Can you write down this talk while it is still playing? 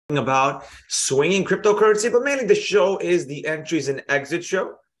about swinging cryptocurrency, but mainly the show is the entries and exit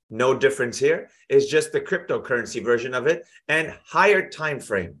show. No difference here. It's just the cryptocurrency version of it and higher time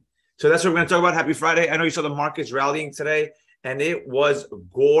frame. So that's what we're going to talk about. Happy Friday. I know you saw the markets rallying today, and it was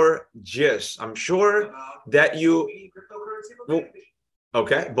gorgeous. I'm sure that you...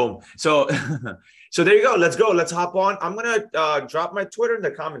 Okay, boom. So so there you go. Let's go. Let's hop on. I'm going to drop my Twitter in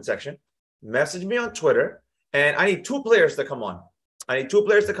the comment section. Message me on Twitter, and I need two players to come on.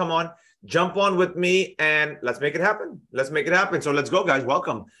 Jump on with me, and let's make it happen. So let's go, guys.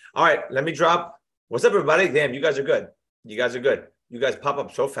 Welcome. All right, let me drop. What's up, everybody? Damn, you guys are good. You guys pop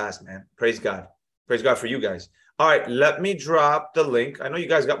up so fast, man. Praise God. Praise God for you guys. All right, let me drop the link. I know you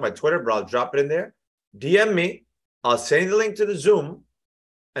guys got my Twitter, but I'll drop it in there. DM me. I'll send you the link to the Zoom,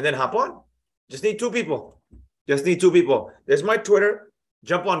 and then hop on. Just need two people. There's my Twitter.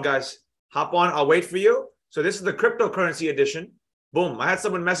 Jump on, guys. Hop on. I'll wait for you. So this is the cryptocurrency edition. Boom. I had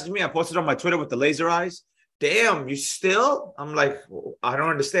someone message me. I posted on my Twitter with the laser eyes. Damn, you still? I'm like, I don't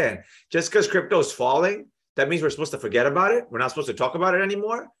understand. Just because crypto is falling, that means we're supposed to forget about it? We're not supposed to talk about it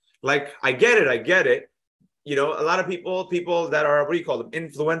anymore? Like, I get it. You know, a lot of people that are, what do you call them?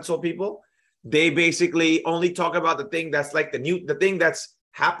 Influential people. They basically only talk about the thing that's like the thing that's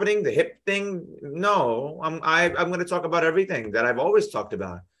happening, the hip thing. No, I'm going to talk about everything that I've always talked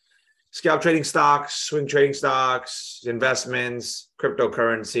about. Scalp trading stocks, swing trading stocks, investments,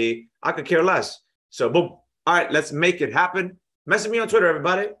 cryptocurrency. I could care less. So boom. All right, let's make it happen. Message me on Twitter,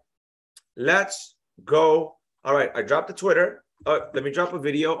 everybody. Let's go. All right, I dropped the Twitter. Let me drop a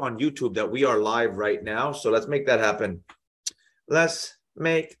video on YouTube that we are live right now. So let's make that happen. Let's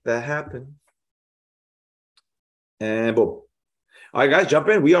make that happen. And boom. All right, guys, jump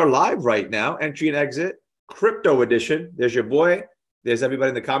in. We are live right now. Entry and exit, crypto edition. There's your boy. There's everybody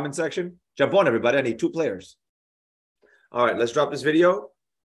in the comment section. Jump on, everybody. I need two players. All right, let's drop this video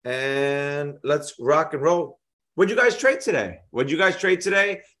and let's rock and roll. What did you guys trade today? Did you guys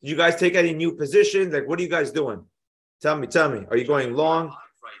take any new positions? Like, what are you guys doing? Tell me. Are you going long?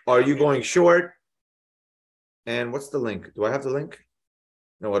 Are you going short? And what's the link? Do I have the link?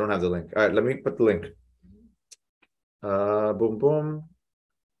 No, I don't have the link. All right, let me put the link. Boom, boom.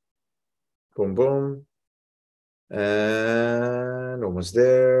 Boom, boom. And almost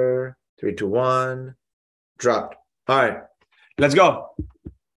there. 3, 2, 1. Dropped. All right. Let's go.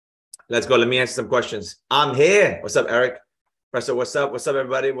 Let me answer some questions. I'm here. What's up, Eric? Professor, what's up? What's up,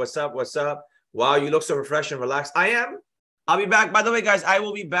 everybody? What's up? Wow, you look so refreshed and relaxed. I am. I'll be back. By the way, guys, I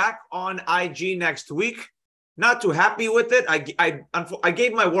will be back on IG next week. Not too happy with it. I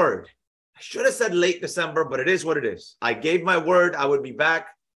gave my word. I should have said late December, but it is what it is. I gave my word I would be back,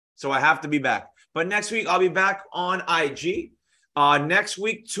 so I have to be back. But next week, I'll be back on IG. Next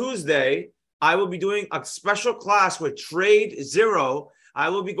week, Tuesday, I will be doing a special class with Trade Zero. I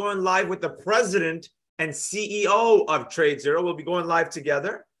will be going live with the president and CEO of Trade Zero. We'll be going live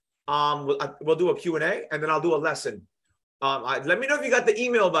together. We'll do a Q&A, and then I'll do a lesson. Let me know if you got the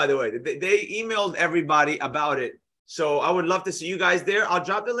email, by the way. They emailed everybody about it. So I would love to see you guys there. I'll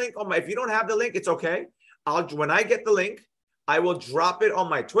drop the link on my, if you don't have the link, it's okay. When I get the link, I will drop it on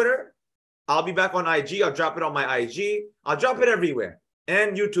my Twitter. I'll be back on IG. I'll drop it on my IG. I'll drop it everywhere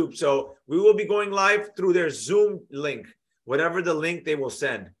and YouTube. So we will be going live through their Zoom link, whatever the link they will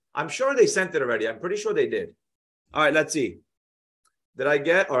send. I'm sure they sent it already. I'm pretty sure they did. All right, let's see. Did I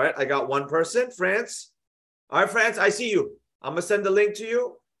get? All right, I got one person, France. All right, France, I see you. I'm going to send the link to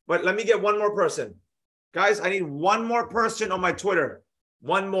you, but let me get one more person. Guys, I need one more person on my Twitter.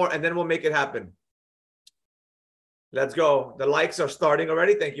 One more, and then we'll make it happen. Let's go. The likes are starting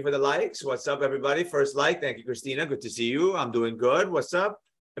already. Thank you for the likes. What's up, everybody? First like. Thank you, Christina. Good to see you. I'm doing good. What's up,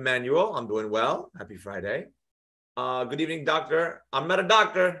 Emmanuel? I'm doing well. Happy Friday. Good evening, doctor. I'm not a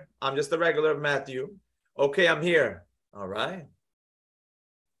doctor. I'm just a regular Matthew. Okay, I'm here. All right.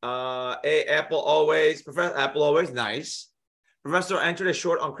 Apple always. Professor Apple always. Nice. Professor entered a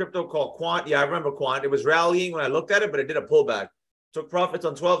short on crypto called Quant. Yeah, I remember Quant. It was rallying when I looked at it, but it did a pullback. Took profits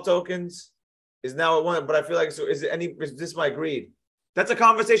on 12 tokens. Is now at 1, but I feel like, so is this my greed? That's a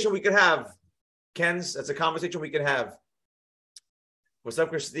conversation we could have, Kens. That's a conversation we can have. What's up,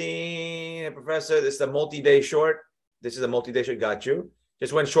 Christine? Hey, Professor, this is a multi-day short. Got you.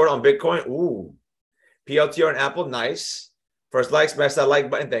 Just went short on Bitcoin. Ooh. PLTR and Apple, nice. First like, smash that like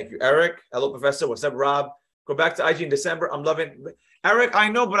button. Thank you, Eric. Hello, Professor. What's up, Rob? Go back to IG in December. I'm loving Eric. I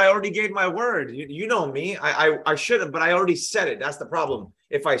know, but I already gave my word. You know me. I should have, but I already said it. That's the problem.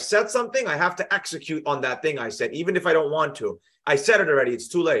 If I said something, I have to execute on that thing I said, even if I don't want to. I said it already. It's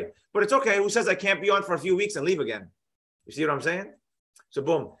too late. But it's okay. Who says I can't be on for a few weeks and leave again? You see what I'm saying? So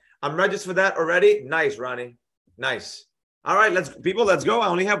boom. I'm registered for that already. Nice, Ronnie. Nice. All right, let's go. I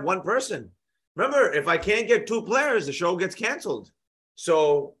only have one person. Remember, if I can't get two players, the show gets canceled.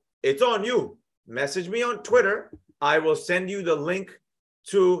 So it's on you. Message me on Twitter. I will send you the link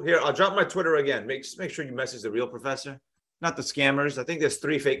to here. I'll drop my Twitter again. Just make sure you message the real professor, not the scammers. I think there's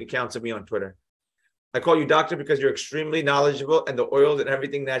 3 fake accounts of me on Twitter. I call you doctor because you're extremely knowledgeable and the oils and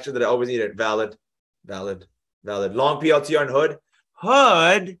everything natural that I always needed. Valid. Long PLTR and hood.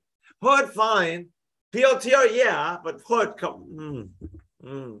 Hood, fine. PLTR, yeah, but hood, come.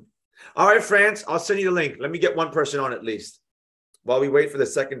 All right, France, I'll send you the link. Let me get one person on at least while we wait for the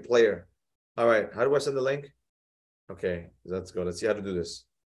second player. All right, how do I send the link? Okay, let's go. Let's see how to do this.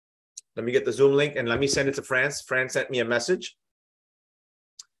 Let me get the Zoom link and let me send it to France. France sent me a message.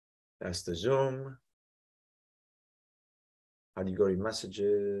 That's the Zoom. How do you go to your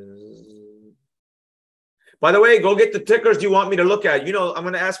messages? By the way, go get the tickers you want me to look at. You know, I'm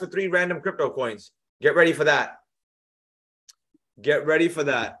going to ask for 3 random crypto coins. Get ready for that. Get ready for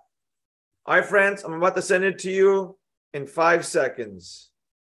that. All right, friends, I'm about to send it to you in 5 seconds.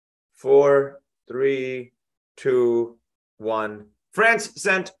 4, 3, 2, 1. France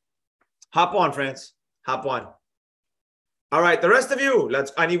sent. Hop on, France. Hop on. All right, the rest of you,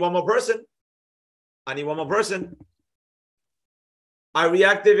 I need one more person. I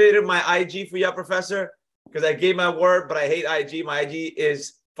reactivated my IG for you, Professor, because I gave my word, but I hate IG. My IG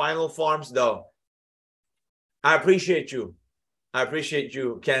is Final Farms, though. I appreciate you.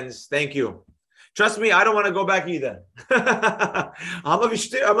 Kens. Thank you. Trust me, I don't want to go back either. I'm gonna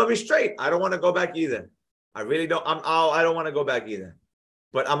be straight. I don't want to go back either. I really don't. I don't want to go back either.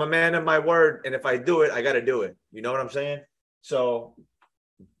 But I'm a man of my word, and if I do it, I got to do it. You know what I'm saying? So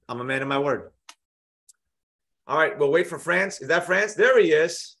I'm a man of my word. All right, we'll wait for France. Is that France? There he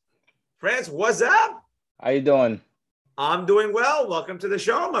is. France, what's up? How you doing? I'm doing well. Welcome to the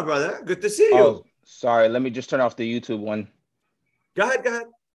show, my brother. Good to see you. Oh, sorry. Let me just turn off the YouTube one. Go ahead.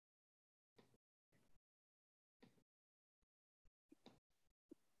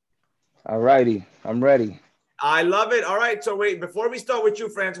 All righty. I'm ready. I love it. All right. So wait, before we start with you,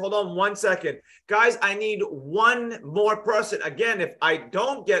 France, hold on 1 second. Guys, I need one more person. Again, if I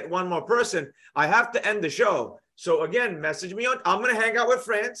don't get one more person, I have to end the show. So again, message me on. I'm going to hang out with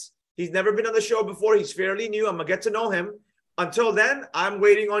France. He's never been on the show before. He's fairly new. I'm going to get to know him. Until then, I'm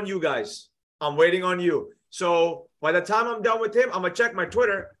waiting on you guys. I'm waiting on you. So by the time I'm done with him, I'm going to check my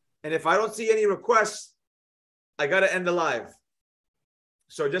Twitter. And if I don't see any requests, I got to end the live.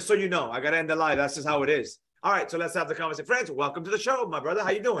 So just so you know, I got to end the live. That's just how it is. All right, so let's have the conversation. France, welcome to the show, my brother. How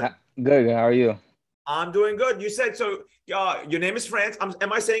you doing? Good. How are you? I'm doing good. You said so. Your name is France.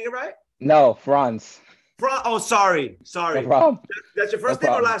 Am I saying it right? No, Franz. Oh, sorry. No problem. That's your first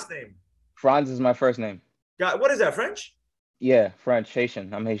name or last name? Franz is my first name. What is that? French? Yeah, French,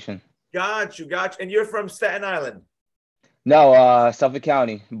 Haitian. I'm Haitian. Got you. And you're from Staten Island? No, Suffolk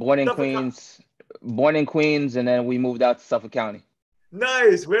County. Born in Queens, and then we moved out to Suffolk County.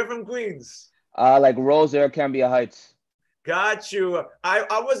 Nice. We're from Queens. Like Roseau, Cambria Heights. Got you.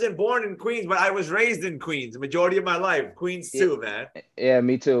 I wasn't born in Queens, but I was raised in Queens the majority of my life. Queens too, man. Yeah,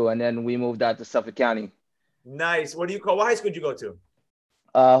 me too. And then we moved out to Suffolk County. Nice. What high school did you go to?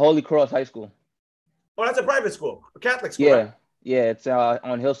 Holy Cross High School. Oh, that's a private school, a Catholic school. Yeah, right? Yeah. It's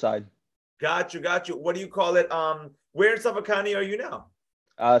on Hillside. Got you. What do you call it? Where in Suffolk County are you now?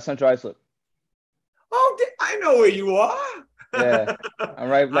 Central Islip. Oh, I know where you are. Yeah, I'm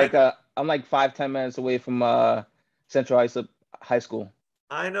right. I'm like 5-10 minutes away from Central Islip High School.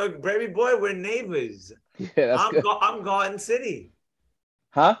 I know, baby boy. We're neighbors. Yeah, that's good. I'm Garden City.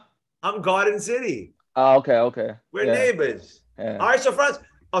 Huh? I'm Garden City. Oh, okay. We're neighbors. Yeah. All right, so France.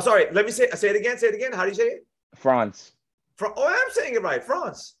 Oh, sorry. Let me say it again. Say it again. How do you say it? France. I'm saying it right.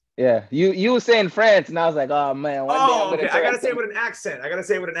 France. Yeah. You were saying France, and I was like, oh man. Okay. I gotta say it with an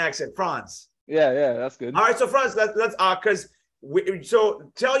accent. France. Yeah. That's good. All right, so France. Let's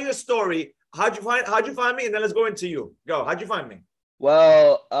so tell your story. How'd you find me? And then let's go into you. Go. How'd you find me?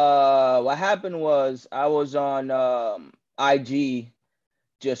 Well, what happened was I was on IG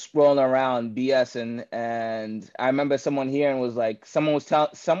just scrolling around BSing, and I remember someone hearing was like, someone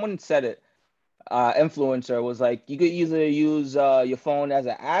said it, influencer was like, you could either use your phone as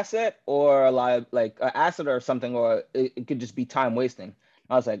an asset or like an asset or something, or it could just be time wasting.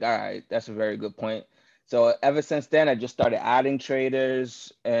 I was like, all right, that's a very good point. So ever since then, I just started adding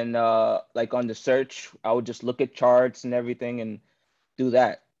traders, and like on the search, I would just look at charts and everything and do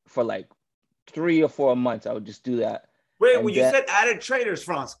that for like 3 or 4 months. I would just do that. Wait, when you said added traders,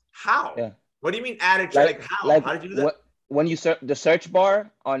 France, how? Yeah. What do you mean added traders? Like how? How did you do that? When you search the search bar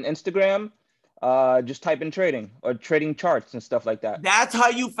on Instagram, just type in trading or trading charts and stuff like that. That's how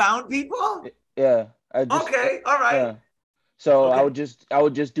you found people? Yeah. Okay, all right. Yeah. So Okay. I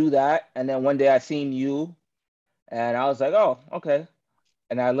would just do that, and then one day I seen you, and I was like, oh, okay.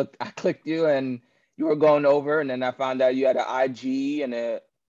 And I clicked you, and you were going over, and then I found out you had an IG and a,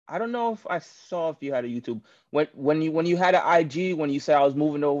 I don't know if I saw if you had a YouTube. When you had an IG, when you said I was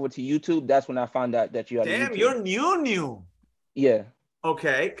moving over to YouTube, that's when I found out that you had a Damn, YouTube. you're new. Yeah.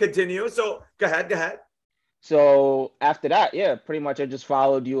 Okay, continue. So go ahead. So after that, yeah, pretty much I just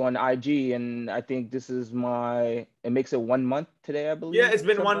followed you on IG, and I think this is it makes it 1 month today, I Yeah, believe, it's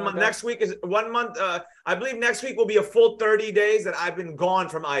been something 1 month. like that. Next week is 1 month. I believe next week will be a full 30 days that I've been gone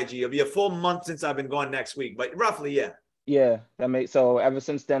from IG. It'll be a full month since I've been gone next week, but roughly, yeah. Yeah, so ever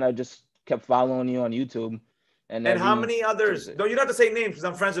since then I just kept following you on YouTube, and And how every many others? Tuesday. No, you don't have to say names because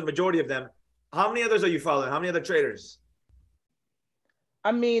I'm friends with the majority of them. How many others are you following? How many other traders?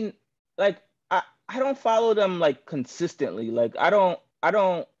 I mean, like I don't follow them like consistently. Like I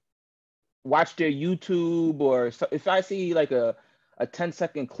don't watch their YouTube, or so if I see like a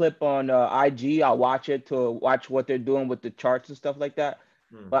 10-second clip on IG, I'll watch it to watch what they're doing with the charts and stuff like that.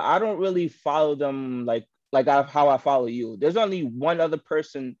 Hmm. But I don't really follow them how I follow you. There's only one other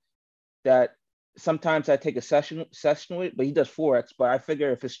person that sometimes I take a session with, but he does forex. But I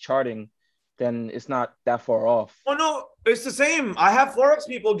figure if it's charting, then it's not that far off. Oh no, it's the same. I have Forex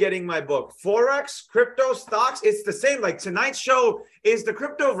people getting my book. Forex, crypto, stocks, it's the same. Like tonight's show is the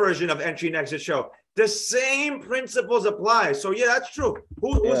crypto version of Entry Nexus show. The same principles apply. So yeah, that's true.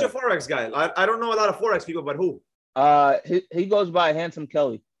 Who's Yeah. your Forex guy? I don't know a lot of Forex people, but who? He goes by Handsome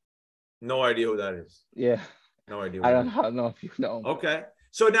Kelly. No idea who that is. Yeah. No idea. I don't know if you know. Okay.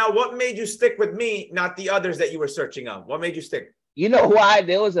 So now what made you stick with me, not the others that you were searching on? What made you stick? You know why?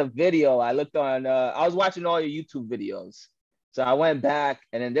 There was a video I looked on. I was watching all your YouTube videos, so I went back,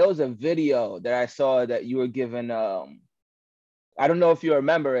 and then there was a video that I saw that you were given. I don't know if you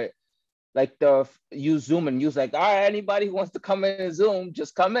remember it. Like you Zoom, and you was like, "All right, anybody who wants to come in and Zoom,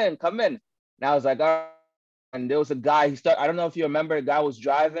 just come in." And I was like, "All right." And there was a guy. I don't know if you remember. A guy was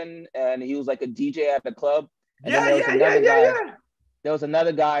driving, and he was like a DJ at the club. And then there was another guy. There was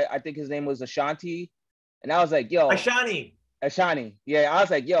another guy. I think his name was Ashanti, and I was like, "Yo, Ashani." Yeah, I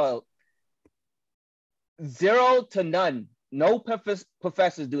was like, yo, 0 to none. No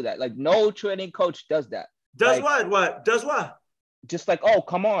professors do that. Like, no training coach does that. Does like, what? What? Does what? Just like, oh,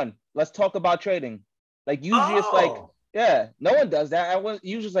 come on, let's talk about trading. Like, usually it's like, yeah, no one does that.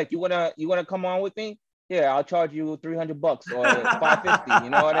 Usually it's like, you wanna come on with me? Yeah, I'll charge you $300 or $550.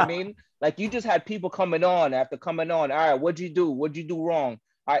 You know what I mean? Like, you just had people coming on after coming on. All right, what'd you do? What'd you do wrong?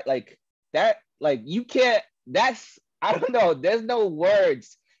 All right, like that. Like, you can't. That's, I don't know. There's no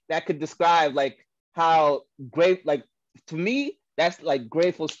words that could describe like how great. Like, to me, that's like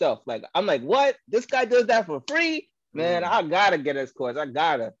grateful stuff. Like, I'm like, what? This guy does that for free? Man, I gotta get his course. I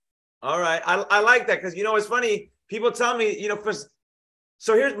gotta. All right. I like that because, it's funny. People tell me,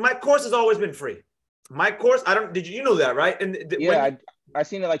 so here's my course has always been free. My course, you know that, right? And yeah, I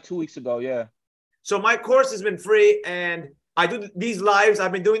seen it like 2 weeks ago. Yeah. So my course has been free, and I do these lives.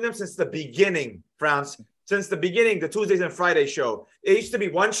 I've been doing them since the beginning, Franz. Since the beginning, the Tuesdays and Friday show. It used to be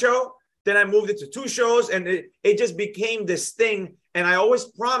one show. Then I moved it to 2 shows, and it just became this thing. And I always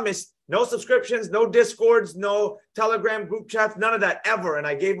promised no subscriptions, no Discords, no Telegram group chats, none of that ever. And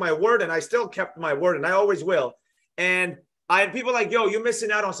I gave my word, and I still kept my word, and I always will. And I had people like, yo, you're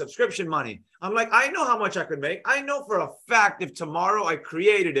missing out on subscription money. I'm like, I know how much I could make. I know for a fact if tomorrow I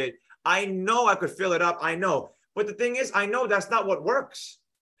created it, I know I could fill it up. I know. But the thing is, I know that's not what works.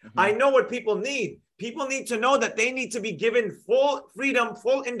 Mm-hmm. I know what people need. People need to know that they need to be given full freedom,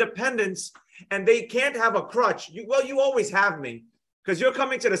 full independence, and they can't have a crutch. You always have me because you're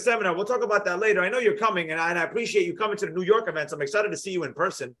coming to the seminar. We'll talk about that later. I know you're coming, and I appreciate you coming to the New York events. I'm excited to see you in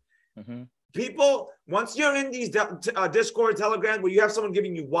person. Mm-hmm. People, once you're in these Discord, Telegram, where you have someone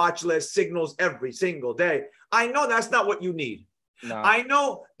giving you watch list signals every single day, I know that's not what you need. No. I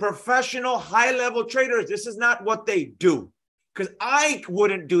know professional, high-level traders, this is not what they do. Because I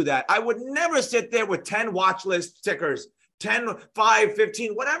wouldn't do that. I would never sit there with 10 watch list tickers, 10, 5,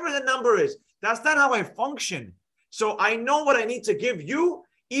 15, whatever the number is. That's not how I function. So I know what I need to give you,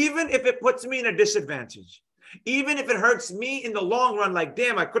 even if it puts me in a disadvantage. Even if it hurts me in the long run, like,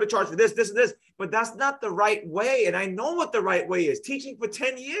 damn, I could have charged for this, this, and this. But that's not the right way. And I know what the right way is. Teaching for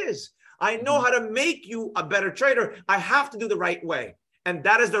 10 years. I know how to make you a better trader. I have to do the right way. And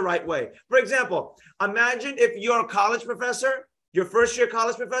that is the right way. For example, imagine if your college professor, your first year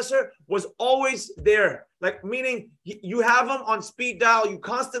college professor was always there. Like, meaning you have them on speed dial. You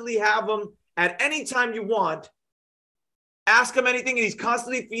constantly have them at any time you want. Ask him anything and he's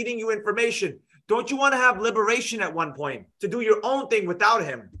constantly feeding you information. Don't you want to have liberation at one point to do your own thing without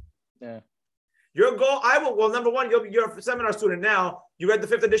him? Yeah. Your goal, I will. Well, number one, you're a seminar student now. You read the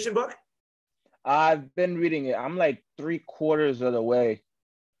 5th edition book? I've been reading it. I'm like 3/4 of the way.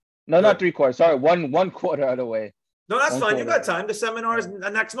 No, Good. not 3/4. Sorry, one quarter of the way. No, that's One fine. You quarter. got time. The seminar is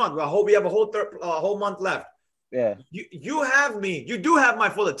next month. I hope we have a whole month left. Yeah. You have me. You do have my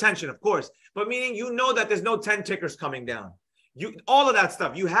full attention, of course. But meaning you know that there's no 10 tickers coming down. All of that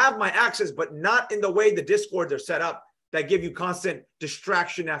stuff. You have my access, but not in the way the Discords are set up that give you constant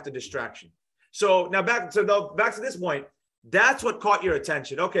distraction after distraction. So now back to this point. That's what caught your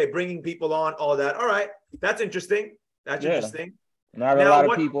attention. Okay, bringing people on, all that. All right, that's interesting. That's interesting. Not a lot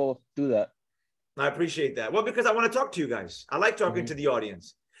of people do that. I appreciate that. Well, because I want to talk to you guys. I like talking to the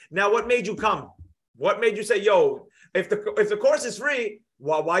audience. Now, what made you come? What made you say, "Yo, if the course is free,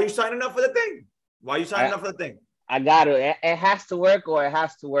 why are you signing up for the thing? Why are you signing up for the thing?" I got it. It has to work, or it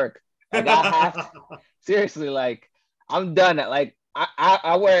has to work. Like I have to, seriously. Like I'm done. Like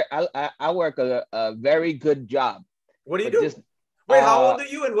I work a very good job. What do you do? Wait, how old are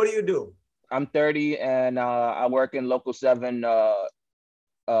you and what do you do? I'm 30 and I work in Local 7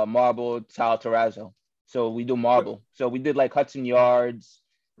 Marble, Tile, Terrazzo. So we do marble. So we did like Hudson Yards,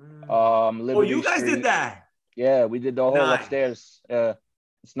 Liberty you guys Street. did that? Yeah, we did the whole upstairs.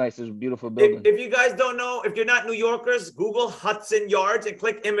 It's nice. It's a beautiful building. If you guys don't know, if you're not New Yorkers, Google Hudson Yards and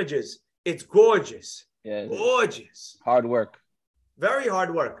click images. It's gorgeous. Yeah, gorgeous. Hard work. Very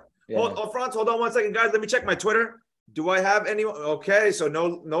hard work. Yeah. Franz, hold on one second, guys. Let me check my Twitter. Do I have anyone? Okay, so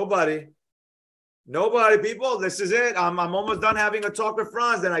nobody, people. This is it. I'm almost done having a talk with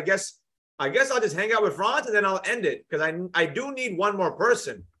Franz. Then I guess I'll just hang out with Franz and then I'll end it because I do need one more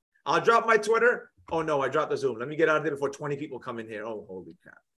person. I'll drop my Twitter. Oh no, I dropped the Zoom. Let me get out of there before 20 people come in here. Oh, holy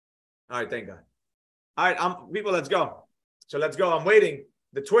crap! All right, thank God. All right, people, let's go. So let's go. I'm waiting.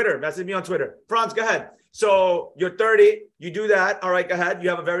 The Twitter, message me on Twitter. Franz, go ahead. So you're 30. You do that. All right, go ahead. You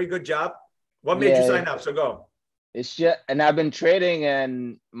have a very good job. What made you sign up? So go. It's just, and I've been trading,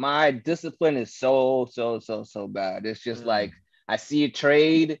 and my discipline is so bad. It's just like I see a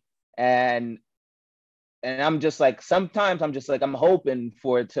trade, and I'm just like, sometimes I'm just like, I'm hoping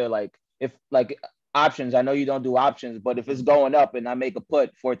for it to like, if like options. I know you don't do options, but if it's going up and I make a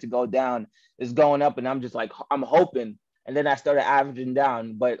put for it to go down, it's going up, and I'm just like, I'm hoping, and then I started averaging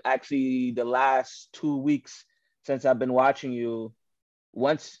down. But actually, the last 2 weeks since I've been watching you,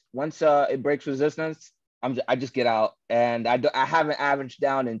 once it breaks resistance, I just get out, and I haven't averaged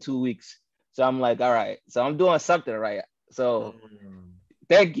down in 2 weeks. So I'm like, all right, so I'm doing something right. So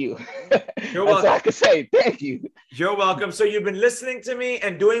thank you. You're welcome. That's all I can say. Thank you. You're welcome. So you've been listening to me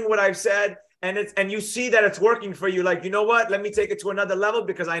and doing what I've said, and you see that it's working for you. Like, you know what? Let me take it to another level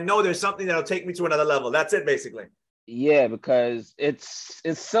because I know there's something that'll take me to another level. That's it, basically. Yeah, because it's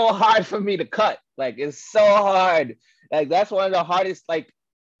so hard for me to cut. Like, it's so hard. Like, that's one of the hardest. Like,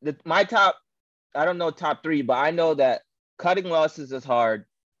 my top, I don't know top 3, but I know that cutting losses is hard.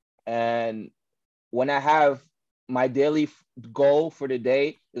 And when I have my daily goal for the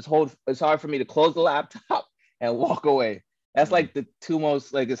day, it's hard for me to close the laptop and walk away. That's like the two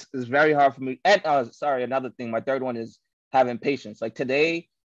most, like, it's very hard for me. And another thing, my third one is having patience. Like today,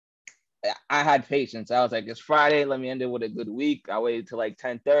 I had patience. I was like, it's Friday. Let me end it with a good week. I waited till like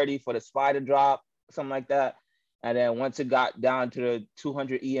 10:30 for the SPY to drop, something like that. And then once it got down to the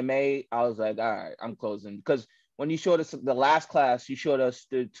 200 EMA, I was like, all right, I'm closing. Because when you showed us the last class, you showed us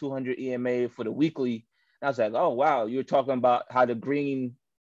the 200 EMA for the weekly. And I was like, oh, wow, you're talking about how the green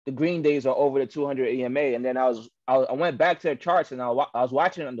days are over the 200 EMA. And then I went back to the charts and I was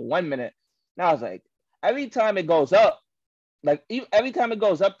watching on the 1 minute. And I was like, every time it goes up, like every time it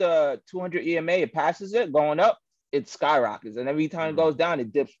goes up the 200 EMA, it passes it, going up, it skyrockets. And every time it goes down,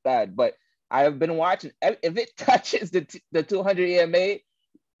 it dips bad. But I have been watching, if it touches the 200 EMA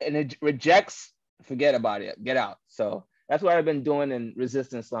and it rejects, forget about it, get out. So that's what I've been doing in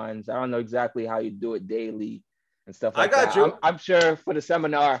resistance lines. I don't know exactly how you do it daily and stuff like that. I got you. I'm sure for the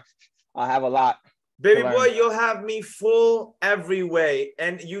seminar, I'll have a lot. Baby boy, you'll have me full every way.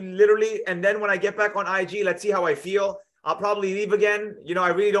 And you literally, and then when I get back on IG, let's see how I feel. I'll probably leave again. You know, I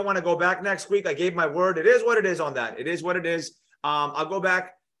really don't want to go back next week. I gave my word. It is what it is on that. It is what it is. I'll go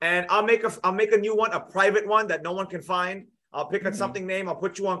back and I'll make a new one, a private one that no one can find. I'll pick a something name. I'll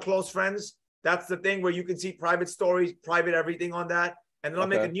put you on close friends. That's the thing where you can see private stories, private everything on that. And then I'll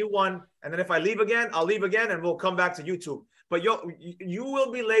make a new one. And then if I leave again, I'll leave again and we'll come back to YouTube. But you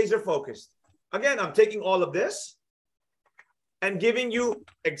will be laser focused. Again, I'm taking all of this and giving you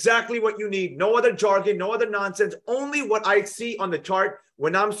exactly what you need. No other jargon, no other nonsense, only what I see on the chart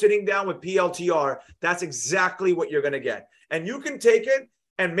when I'm sitting down with PLTR. That's exactly what you're going to get. And you can take it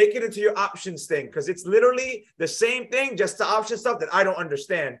and make it into your options thing because it's literally the same thing, just the option stuff that I don't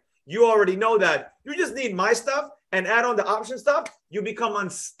understand. You already know that. You just need my stuff and add on the option stuff. You become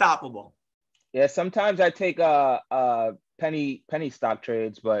unstoppable. Yeah, sometimes I take penny stock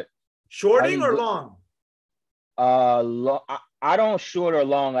trades, but shorting or long? I don't short or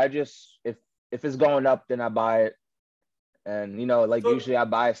long. I just if it's going up, then I buy it. And usually I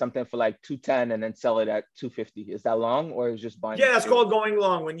buy something for like 210 and then sell it at 250. Is that long, or is just buying? Yeah, that's called going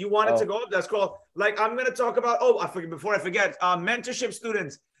long. When you want it to go up, that's called, like, I'm going to talk about, before I forget, mentorship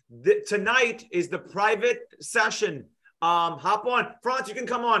students. Tonight is the private session. Hop on. Franz, you can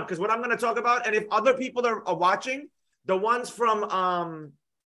come on, because what I'm going to talk about, and if other people are watching, the ones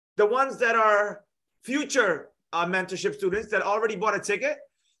that are future mentorship students that already bought a ticket,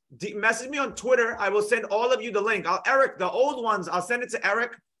 message me on Twitter. I will send all of you the link. Eric, the old ones, I'll send it to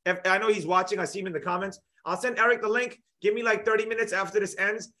Eric. If I know he's watching, I see him in the comments. I'll send Eric the link. Give me like 30 minutes after this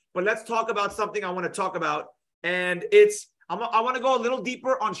ends. But let's talk about something I want to talk about. And I want to go a little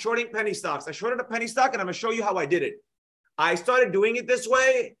deeper on shorting penny stocks. I shorted a penny stock, and I'm going to show you how I did it. I started doing it this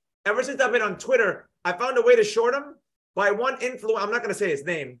way. Ever since I've been on Twitter, I found a way to short them by one influencer. I'm not going to say his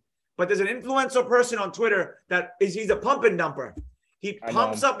name, but there's an influencer person on Twitter he's a pump and dumper. He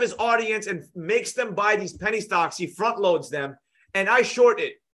pumps up his audience and makes them buy these penny stocks. He front loads them, and I short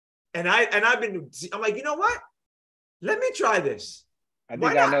it. And I'm like, you know what? Let me try this. I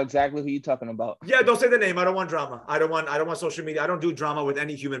think I know exactly who you're talking about. Yeah, don't say the name. I don't want drama. I don't want social media. I don't do drama with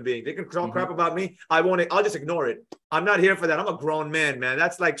any human being. They can talk crap about me. I'll just ignore it. I'm not here for that. I'm a grown man.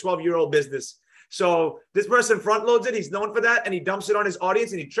 That's like 12-year-old business. So this person front loads it. He's known for that, and he dumps it on his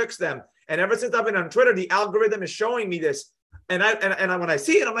audience, and he tricks them. And ever since I've been on Twitter, the algorithm is showing me this. And when I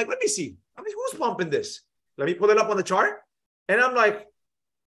see it, I'm like, let me see. I mean, who's pumping this? Let me pull it up on the chart. And I'm like,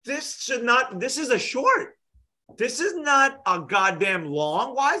 this is a short. This is not a goddamn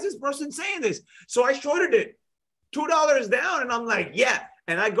long. Why is this person saying this? So I shorted it $2 down. And I'm like, yeah.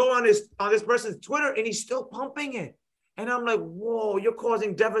 And I go on this person's Twitter, and he's still pumping it. And I'm like, whoa, you're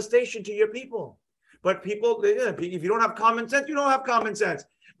causing devastation to your people. But people, if you don't have common sense, you don't have common sense.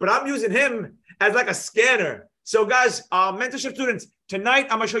 But I'm using him as like a scanner. So guys, mentorship students, tonight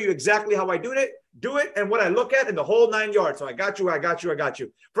I'm gonna show you exactly how I do it and what I look at in the whole 9 yards. So I got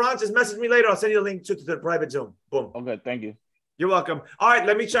you. Francis, message me later. I'll send you the link to the private Zoom. Boom. Okay, thank you. You're welcome. All right,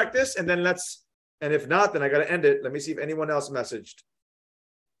 let me check this, and then and if not, then I gotta end it. Let me see if anyone else messaged.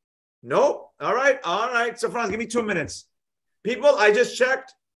 Nope. All right. So Franz, give me 2 minutes. People, I just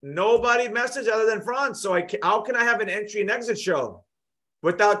checked. Nobody messaged other than Franz. So how can I have an entry and exit show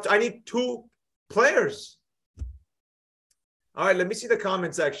I need 2 players? All right, let me see the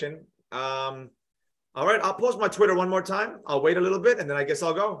comment section. All right, I'll post my Twitter one more time. I'll wait a little bit, and then I guess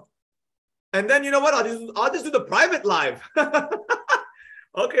I'll go. And then you know what? I'll just do the private live.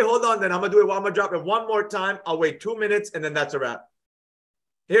 Okay, hold on. Then I'm gonna drop it one more time. I'll wait 2 minutes, and then that's a wrap.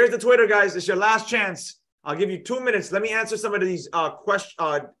 Here's the Twitter, guys. It's your last chance. I'll give you 2 minutes. Let me answer some of these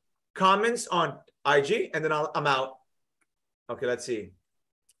comments on IG, and then I'm out. Okay, let's see.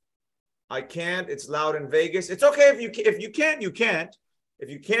 I can't. It's loud in Vegas. It's okay if you can't, you can't. If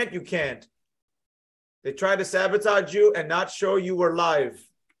you can't, you can't. They tried to sabotage you and not show you were live.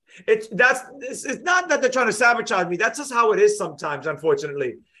 It's not that they're trying to sabotage me. That's just how it is sometimes,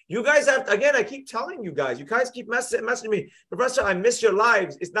 unfortunately. You guys have to, again, I keep telling you guys. You guys keep messaging me. Professor, I miss your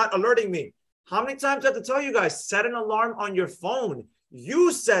lives. It's not alerting me. How many times do I have to tell you guys? Set an alarm on your phone.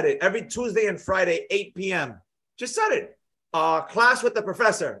 You set it every Tuesday and Friday, 8 p.m. Just set it. Class with the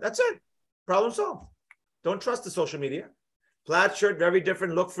professor. That's it. Problem solved. Don't trust the social media. Plaid shirt, very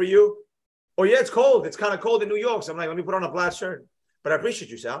different look for you. Oh, yeah, it's cold. It's kind of cold in New York. So I'm like, let me put on a plaid shirt. But I appreciate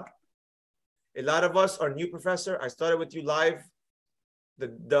you, Sal. A lot of us are new, Professor. I started with you live,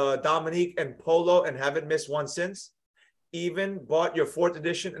 the Dominique and Polo, and haven't missed one since. Even bought your 4th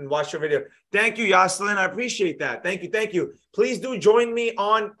edition and watched your video. Thank you, Yoselin. I appreciate that. Thank you. Please do join me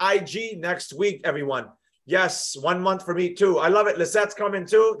on IG next week, everyone. Yes, 1 month for me too. I love it. Lisette's coming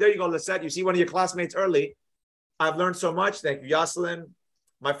too. There you go, Lisette. You see one of your classmates early. I've learned so much. Thank you, Yoselin.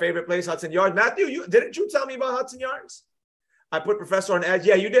 My favorite place, Hudson Yards. Matthew, didn't you tell me about Hudson Yards? I put Professor on edge.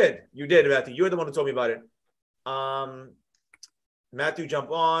 Yeah, you did. You did, Matthew. You're the one who told me about it. Matthew,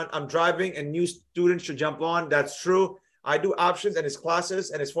 jump on. I'm driving and new students should jump on. That's true. I do options, and his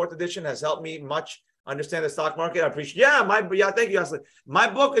classes and his 4th edition has helped me much understand the stock market. I appreciate. Thank you, Yoselin. My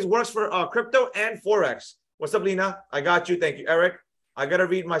book works for crypto and Forex. What's up, Lena? I got you. Thank you, Eric. I got to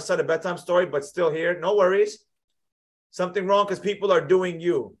read my son a bedtime story, but still here. No worries. Something wrong because people are doing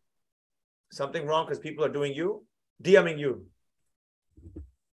you. Something wrong because people are doing you. DMing you.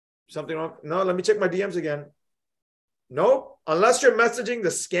 Something wrong. No, let me check my DMs again. Nope. Unless you're messaging the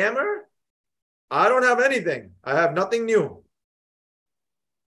scammer, I don't have anything. I have nothing new.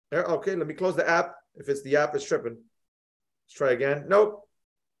 Okay, let me close the app. If it's the app, it's tripping. Let's try again. Nope.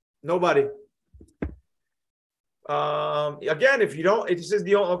 Nobody. Again, if you don't, it says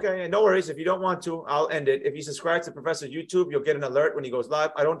the okay, no worries. If you don't want to, I'll end it. If you subscribe to Professor YouTube, you'll get an alert when he goes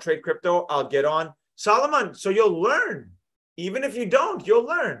live. I don't trade crypto. I'll get on. Solomon, so you'll learn. Even if you don't, you'll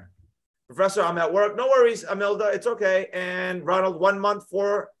learn. Professor, I'm at work. No worries, Amilda. It's okay. And Ronald, 1 month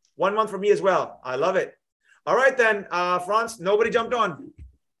for me as well. I love it. All right, then, Franz, nobody jumped on.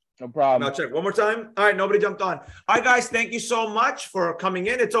 No problem. I'll check one more time. All right, nobody jumped on. All right, guys, thank you so much for coming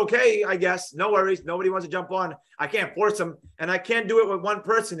in. It's okay, I guess. No worries. Nobody wants to jump on. I can't force them, and I can't do it with one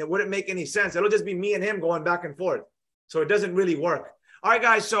person. It wouldn't make any sense. It'll just be me and him going back and forth. So it doesn't really work. All right,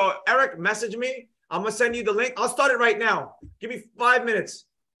 guys. So Eric, message me. I'm going to send you the link. I'll start it right now. Give me 5 minutes.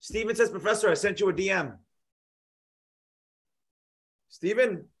 Steven says, Professor, I sent you a DM.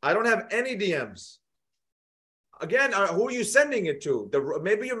 Steven, I don't have any DMs. Again, who are you sending it to?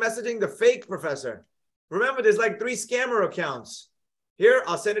 Maybe you're messaging the fake professor. Remember, there's like 3 scammer accounts. Here,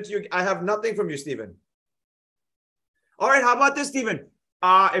 I'll send it to you. I have nothing from you, Steven. All right, how about this, Steven?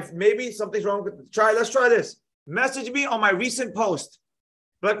 If maybe something's wrong with let's try this. Message me on my recent post.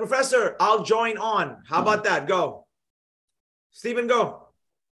 Like, Professor, I'll join on. How about that? Go. Steven, go.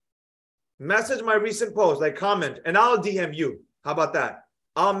 Message my recent post, like comment, and I'll DM you. How about that?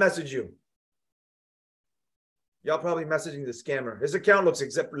 I'll message you. Y'all probably messaging the scammer. His account looks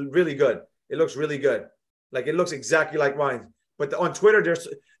really good. It looks really good. Like, it looks exactly like mine. But on Twitter,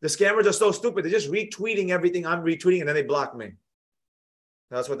 the scammers are so stupid. They're just retweeting everything I'm retweeting, and then they block me.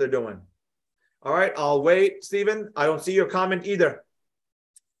 That's what they're doing. All right, I'll wait. Steven, I don't see your comment either.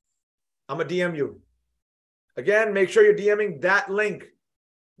 I'm going to DM you. Again, make sure you're DMing that link.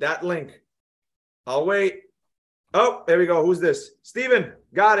 That link. I'll wait. Oh, there we go. Who's this? Steven,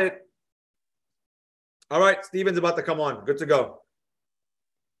 got it. All right, Steven's about to come on. Good to go.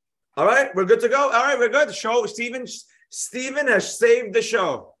 All right, we're good to go. All right, we're good. Show Steven has saved the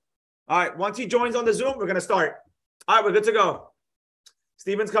show. All right, once he joins on the Zoom, we're going to start. All right, we're good to go.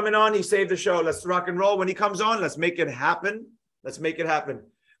 Steven's coming on. He saved the show. Let's rock and roll. When he comes on, let's make it happen. Let's make it happen.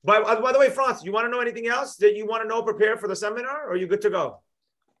 By the way, Franz, you want to know anything else that you want to know, prepare for the seminar, or are you good to go?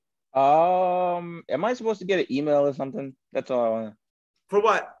 Am I supposed to get an email or something? That's all I want. For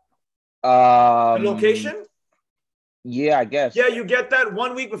what? The location? Yeah, I guess. Yeah, you get that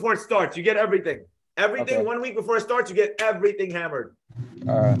 1 week before it starts. You get everything. Everything okay. 1 week before it starts, you get everything hammered.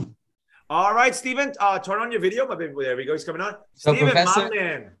 All right, Steven, turn on your video. There we go. He's coming on. So, Steven,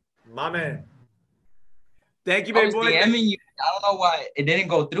 Professor, my man. Thank you, baby boy. DMing you. I don't know why it didn't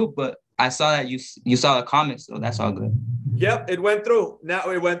go through, but I saw that you saw the comments, so that's all good. Yep, it went through.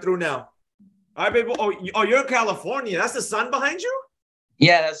 It went through now. All right, baby. Oh, you're in California. That's the sun behind you?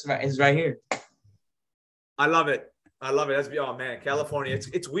 Yeah, that's right. It's right here. I love it. Oh man, California.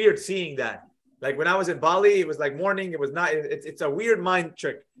 It's weird seeing that. Like when I was in Bali, it was like morning. It was not. It's a weird mind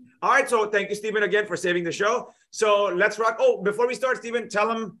trick. All right. So thank you, Steven, again for saving the show. So let's rock. Oh, before we start, Steven, tell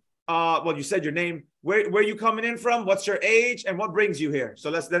them. Well, you said your name. Where you coming in from? What's your age and what brings you here?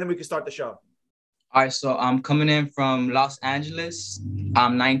 So then we can start the show. All right. So I'm coming in from Los Angeles.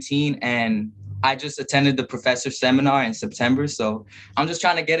 I'm 19 and I just attended the professor seminar in September. So I'm just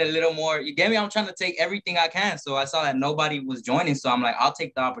trying to get a little more, you get me? I'm trying to take everything I can. So I saw that nobody was joining. So I'm like, I'll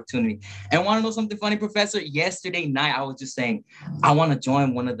take the opportunity. And want to know something funny, Professor? Yesterday night, I was just saying, I want to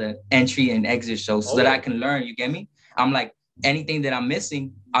join one of the entry and exit shows so that I can learn, you get me? I'm like, anything that I'm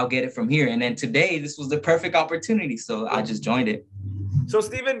missing, I'll get it from here. And then today, this was the perfect opportunity. So I just joined it. So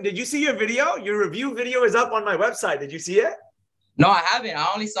Steven, did you see your video? Your review video is up on my website. Did you see it? No, I haven't.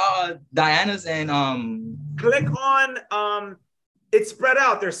 I only saw Diana's and click on it's spread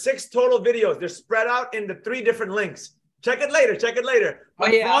out. There's 6 total videos. They're spread out into 3 different links. Check it later. Oh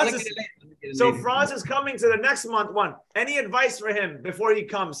yeah, so Franz is coming to the next month one. Any advice for him before he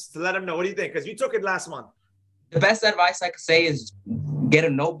comes to let him know? What do you think? Because you took it last month. The best advice I could say is get a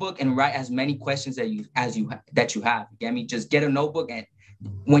notebook and write as many questions that you have. You get me? Just get a notebook, and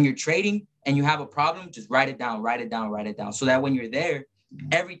when you're trading and you have a problem, just write it down. So that when you're there,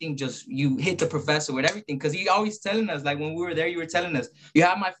 everything you hit the professor with everything. Because he always telling us, like when we were there, you were telling us, you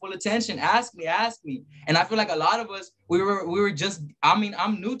have my full attention. Ask me. And I feel like a lot of us, we were just, I'm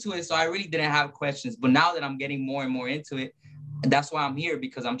new to it. So I really didn't have questions. But now that I'm getting more and more into it, that's why I'm here,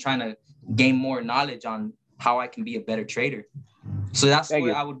 because I'm trying to gain more knowledge on how I can be a better trader. So that's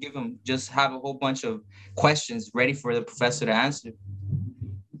what I would give him. Just have a whole bunch of questions ready for the professor to answer.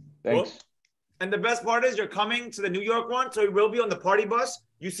 Thanks. Well, and the best part is you're coming to the New York one, so we'll be on the party bus.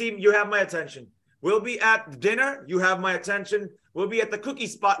 You have my attention. We'll be at dinner. You have my attention. We'll be at the cookie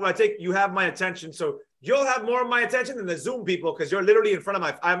spot where you have my attention. So you'll have more of my attention than the Zoom people because you're literally in front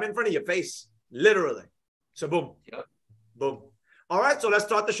of I'm in front of your face, literally. So boom, boom. All right, so let's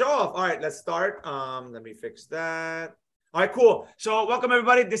start the show off. All right, let's start. Let me fix that. All right, cool. So welcome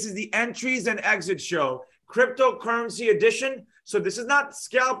everybody. This is the Entries and Exits show, cryptocurrency edition. So this is not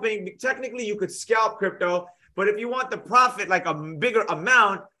scalping. Technically, you could scalp crypto, but if you want the profit, like a bigger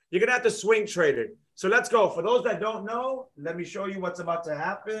amount, you're gonna have to swing trade it. So let's go. For those that don't know, let me show you what's about to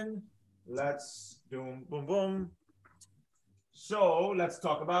happen. Let's boom, boom, boom. So let's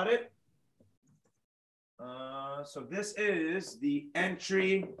talk about it. So this is the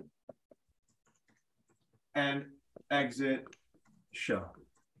entry and exit show.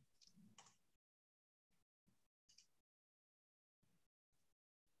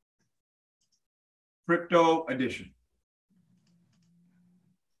 Crypto edition.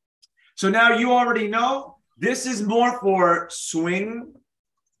 So now you already know this is more for swing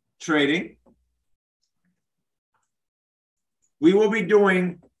trading. We will be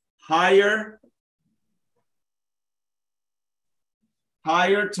doing higher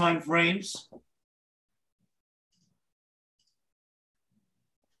time frames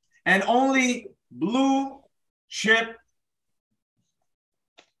and only blue chip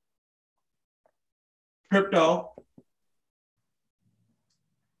crypto.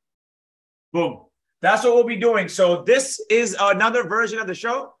 Boom. That's what we'll be doing. So this is another version of the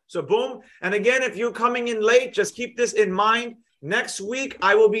show. So boom. And again, if you're coming in late, just keep this in mind. Next week,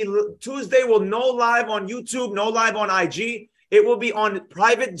 Tuesday will no live on YouTube, no live on IG. It will be on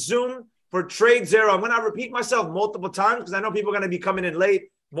private Zoom for Trade Zero. I'm going to repeat myself multiple times because I know people are going to be coming in late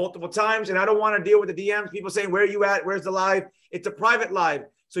multiple times. And I don't want to deal with the DMs. People saying, where are you at? Where's the live? It's a private live.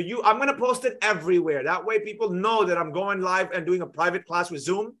 So I'm going to post it everywhere. That way people know that I'm going live and doing a private class with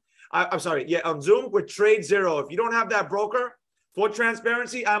Zoom. On Zoom with Trade Zero. If you don't have that broker, for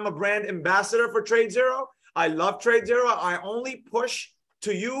transparency, I'm a brand ambassador for Trade Zero. I love Trade Zero. I only push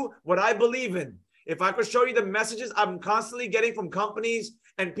to you what I believe in. If I could show you the messages I'm constantly getting from companies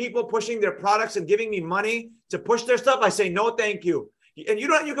and people pushing their products and giving me money to push their stuff, I say, no, thank you. And you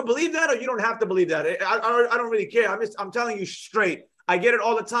can believe that or you don't have to believe that. I don't really care. I'm telling you straight. I get it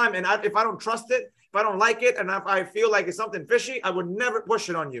all the time. And if I don't trust it, if I don't like it, and if I feel like it's something fishy, I would never push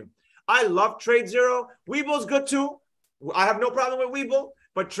it on you. I love Trade Zero. Weeble's good too. I have no problem with Webull,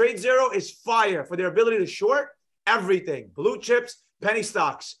 but Trade Zero is fire for their ability to short everything, blue chips, penny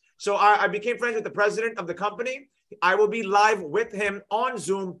stocks. So I became friends with the president of the company. I will be live with him on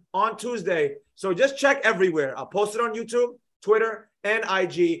Zoom on Tuesday. So just check everywhere. I'll post it on YouTube, Twitter, and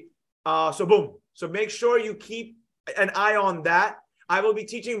IG. So boom. So make sure you keep an eye on that. I will be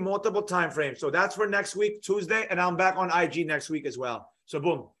teaching multiple time frames. So that's for next week, Tuesday, and I'm back on IG next week as well. So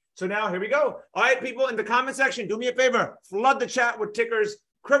boom. So now here we go. All right, people in the comment section, do me a favor. Flood the chat with tickers.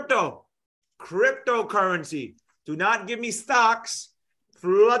 Cryptocurrency. Do not give me stocks.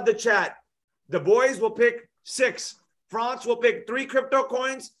 Flood the chat. The boys will pick 6. France will pick 3 crypto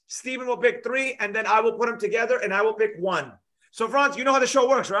coins. Steven will pick 3. And then I will put them together and I will pick 1. So France, you know how the show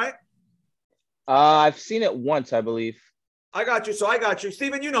works, right? I've seen it once, I believe. I got you. So I got you.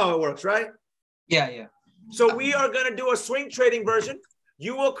 Steven, you know how it works, right? Yeah. So we are going to do a swing trading version.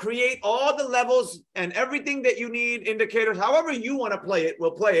 You will create all the levels and everything that you need, indicators, however you want to play it,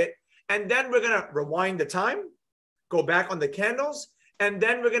 we'll play it. And then we're going to rewind the time, go back on the candles, and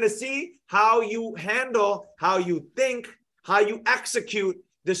then we're going to see how you handle, how you think, how you execute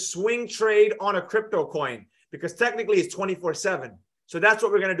the swing trade on a crypto coin, because technically it's 24/7. So that's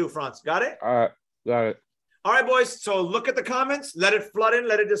what we're going to do, Franz. Got it? All right. Got it. All right, boys. So look at the comments. Let it flood in.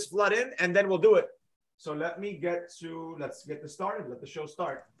 Let it just flood in, and then we'll do it. So let's get this started. Let the show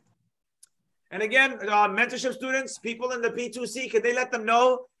start. And again, mentorship students, people in the P2C, can they let them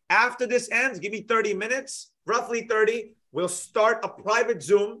know after this ends, give me 30 minutes, roughly 30, we'll start a private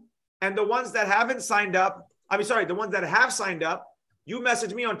Zoom. And the ones that haven't signed up, the ones that have signed up, you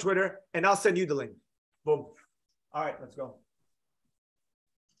message me on Twitter and I'll send you the link. Boom. All right, let's go.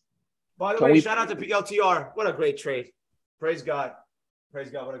 By the way, shout out to PLTR. What a great trade. Praise God.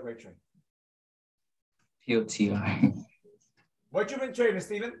 Praise God. What a great trade. PLTR. What you been trading,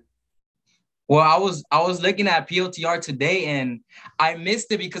 Steven? Well, I was looking at PLTR today and I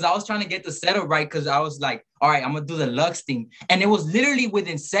missed it because I was trying to get the setup right because I was like, all right, I'm gonna do the Lux thing. And it was literally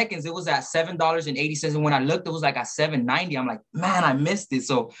within seconds. It was at $7.80. And when I looked, it was like at $7.90. I'm like, man, I missed it.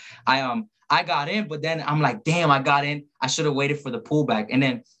 So I got in, but then I'm like, damn, I got in. I should have waited for the pullback. And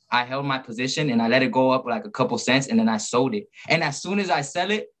then I held my position and I let it go up like a couple cents, and then I sold it. And as soon as I sell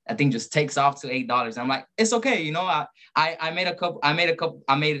it, that thing just takes off to $8. I'm like, it's okay, you know. I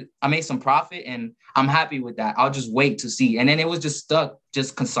made some profit, and I'm happy with that. I'll just wait to see. And then it was just stuck,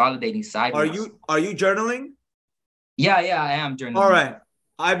 just consolidating sideways. Are you journaling? Yeah, I am journaling. All right.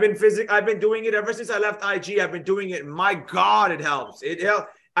 I've been doing it ever since I left IG. I've been doing it. My God, it helps. It helps.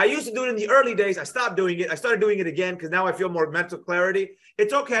 I used to do it in the early days. I stopped doing it. I started doing it again because now I feel more mental clarity.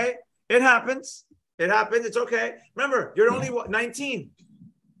 It's okay. It happens. It's okay. Remember, you're only 19.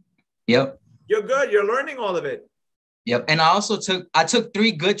 Yep. You're good. You're learning all of it. Yep. And I took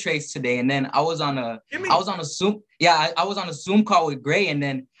 3 good trades today, and then I was on a Zoom. Yeah, I was on a Zoom call with Gray, and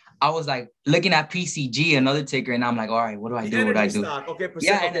then I was like looking at PCG, another ticker, and I'm like, all right, what do I do? What do I do?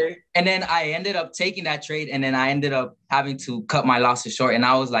 Okay, and then I ended up taking that trade, and then I ended up having to cut my losses short. And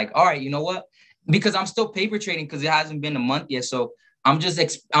I was like, all right, you know what? Because I'm still paper trading because it hasn't been a month yet. So I'm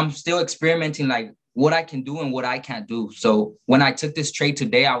still experimenting like what I can do and what I can't do. So when I took this trade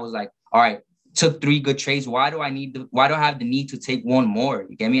today, I was like, all right, took 3 good trades. Why do I have the need to take 1 more?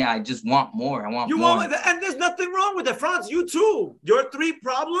 You get me? I just want more. I want more. And there's nothing wrong with it, Franz. You too. Your 3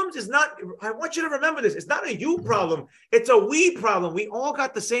 problems is not, I want you to remember this. It's not a you problem. It's a we problem. We all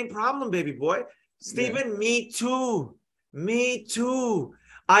got the same problem, baby boy. Steven, me too.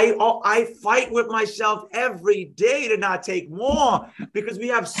 I fight with myself every day to not take more because we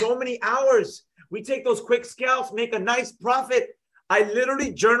have so many hours. We take those quick scalps, make a nice profit. I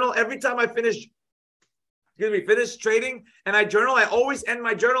literally journal every time I finish trading, and I journal. I always end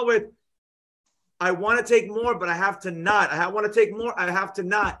my journal with, I want to take more, but I have to not. I want to take more, I have to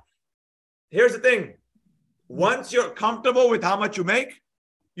not. Here's the thing. Once you're comfortable with how much you make,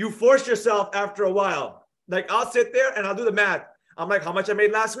 you force yourself after a while. Like I'll sit there and I'll do the math. I'm like, how much I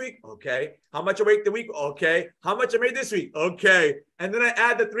made last week? Okay. How much I made the week? Okay. How much I made this week? Okay. And then I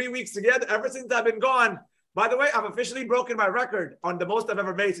add the 3 weeks together. Ever since I've been gone, by the way, I've officially broken my record on the most I've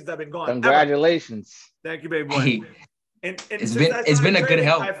ever made since I've been gone. Congratulations. Ever. Thank you, baby boy. And it's been a good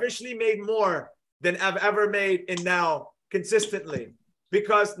help. I officially made more than I've ever made in now consistently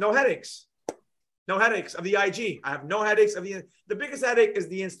because no headaches. No headaches of the IG. I have no headaches of the biggest headache is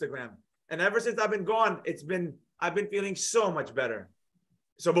the Instagram. And ever since I've been gone, I've been feeling so much better.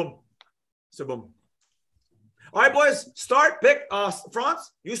 So boom. All right, boys, pick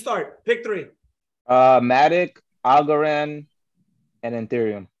Franz, you start. Pick 3. Matic, Algorand, and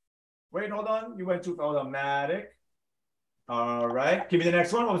Ethereum. Wait, hold on. You went too far. Hold on. Matic. All right. Give me the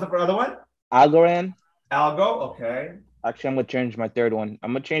next one. What was the other one? Algorand. Algo. Okay. Actually, I'm going to change my third one.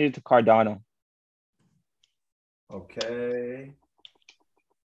 I'm going to change it to Cardano. Okay.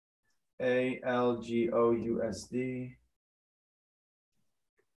 ALGOUSD.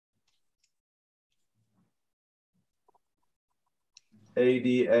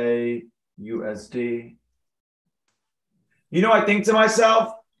 ADA USD. You know, I think to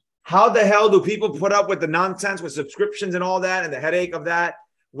myself, how the hell do people put up with the nonsense with subscriptions and all that and the headache of that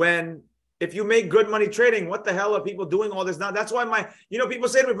when if you make good money trading, what the hell are people doing all this now? That's why people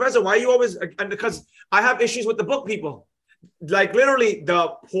say to me, Professor, why are you always, and because I have issues with the book people. Like literally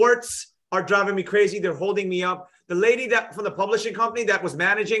the ports are driving me crazy. They're holding me up. The lady that from the publishing company that was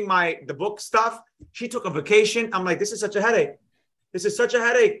managing the book stuff, she took a vacation. I'm like, this is such a headache. This is such a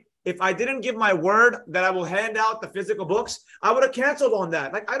headache. If I didn't give my word that I will hand out the physical books, I would have canceled on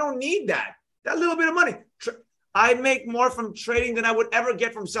that. Like, I don't need that. That little bit of money. I make more from trading than I would ever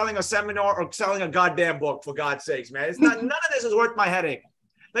get from selling a seminar or selling a goddamn book, for God's sakes, man. It's not, none of this is worth my headache.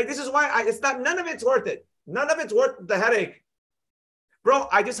 Like, this is why none of it's worth it. None of it's worth the headache. Bro,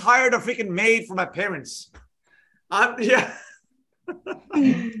 I just hired a freaking maid for my parents. Yeah.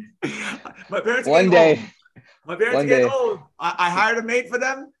 My parents One day. Old. My parents get old. I hired a maid for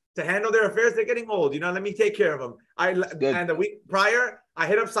them to handle their affairs. They're getting old. Let me take care of them. And the week prior, I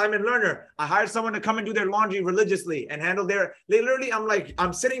hit up Simon Lerner. I hired someone to come and do their laundry religiously and handle literally,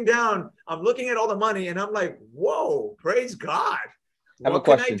 I'm sitting down, I'm looking at all the money and I'm like, whoa, praise God. What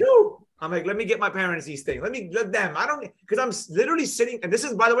can I do? I'm like, let me get my parents these things. Let them. Because I'm literally sitting, and this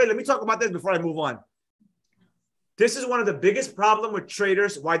is, by the way, let me talk about this before I move on. This is one of the biggest problems with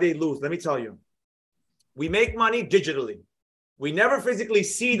traders, why they lose. Let me tell you. We make money digitally. We never physically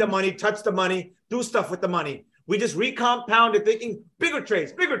see the money, touch the money, do stuff with the money. We just recompound it thinking bigger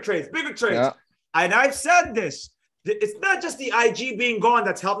trades. Yeah. And I've said this. It's not just the IG being gone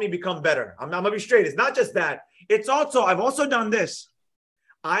that's helped me become better. I'm going to be straight. It's not just that. It's also, I've also done this.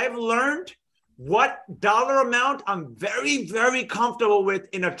 I've learned what dollar amount I'm very, very comfortable with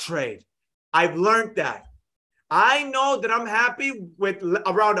in a trade. I've learned that. I know that I'm happy with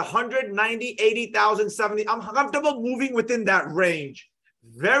around 190, 80,000, 70. I'm comfortable moving within that range.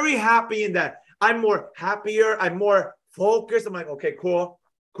 very happy in that. I'm more happier. I'm more focused. I'm like, okay, cool.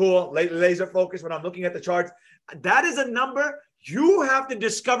 Laser focus when I'm looking at the charts. That is a number. You have to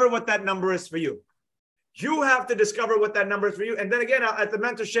discover what that number is for you. You have to discover what that number is for you. And then again, at the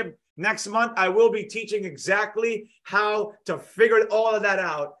mentorship next month, I will be teaching exactly how to figure all of that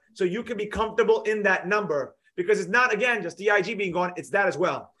out so you can be comfortable in that number, because it's not, again, just the IG being gone. It's that as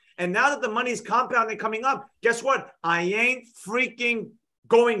well. And now that the money is compounding coming up, guess what? I ain't freaking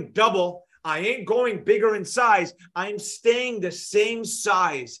going double. I ain't going bigger in size. I'm staying the same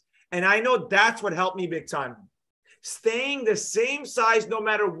size. And I know that's what helped me big time. Staying the same size no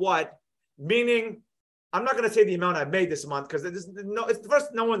matter what, meaning I'm not going to say the amount I made this month because it's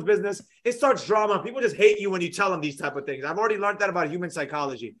first no one's business. It starts drama. People just hate you when you tell them these type of things. I've already learned that about human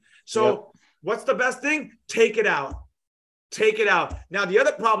psychology. So What's the best thing? Take it out. Take it out. Now, the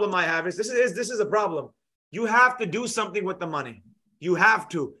other problem I have is this is a problem. You have to do something with the money. You have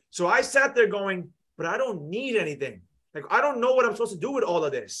to. So I sat there going, but I don't need anything. Like, I don't know what I'm supposed to do with all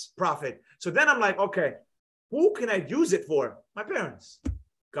of this profit. So then I'm like, okay, who can I use it for? My parents.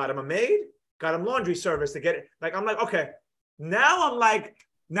 Got them a maid, got them laundry service to get it. Like, I'm like, okay, now I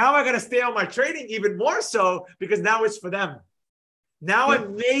got to stay on my trading even more so because now it's for them. Now I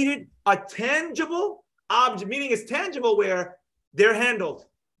made it a tangible object, meaning it's tangible where they're handled.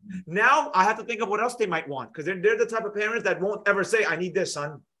 Now I have to think of what else they might want because they're the type of parents that won't ever say, I need this,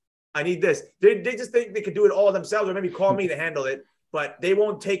 son. I need this. They just think they could do it all themselves or maybe call me to handle it, but they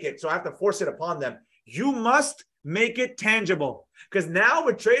won't take it. So I have to force it upon them. You must make it tangible because now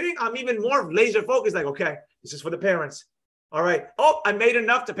with trading, I'm even more laser focused. Like, okay, this is for the parents. All right. Oh, I made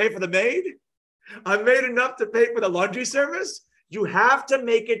enough to pay for the maid. I made enough to pay for the laundry service. You have to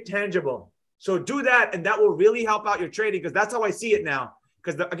make it tangible. So do that, and that will really help out your trading because that's how I see it now.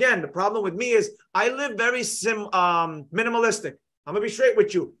 Because again, the problem with me is I live very minimalistic. I'm gonna be straight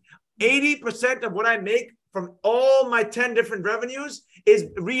with you. 80% of what I make from all my 10 different revenues is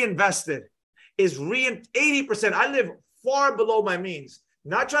reinvested. 80%. I live far below my means.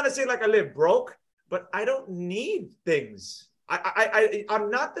 Not trying to say like I live broke, but I don't need things. I'm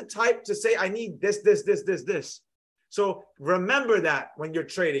not the type to say I need this. So remember that when you're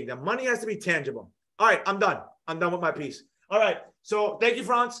trading, the money has to be tangible. All right, I'm done. I'm done with my piece. All right. So thank you,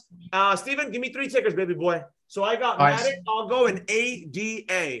 Franz. Steven, give me 3 tickers, baby boy. So I got Matic. I'll go in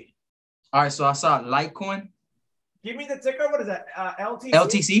ADA. All right. So I saw Litecoin. Give me the ticker. What is that? LTC?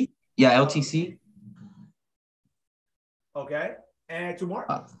 LTC. Yeah, LTC. Okay. And 2 more?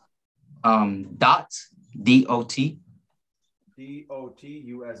 DOT. DOT. DOT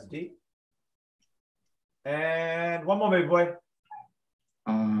USD. And 1 more, baby boy.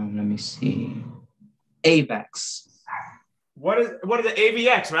 Let me see. AVAX. What is the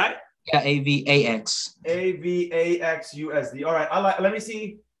AVX, right? Yeah, AVAX. AVAX USD. All right. Let me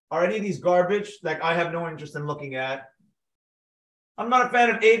see. Are any of these garbage? Like I have no interest in looking at. I'm not a fan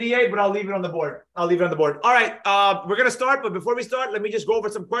of ADA, but I'll leave it on the board. All right. We're gonna start, but before we start, let me just go over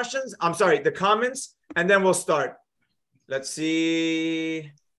some questions. I'm sorry, the comments, and then we'll start. Let's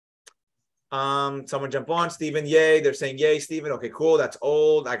see. Someone jump on. Stephen, yay. They're saying yay, Stephen. Okay, cool. That's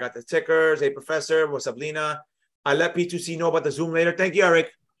old. I got the tickers. Hey, Professor. What's up, Lena? I let P2C know about the Zoom later. Thank you,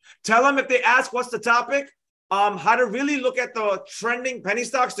 Eric. Tell them if they ask what's the topic, how to really look at the trending penny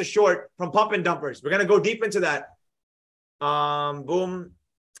stocks to short from pump and dumpers. We're going to go deep into that. Boom.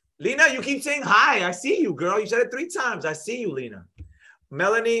 Lena, you keep saying hi. I see you, girl. You said it 3 times. I see you, Lena.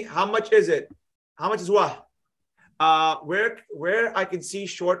 Melanie, how much is it? How much is what? Where I can see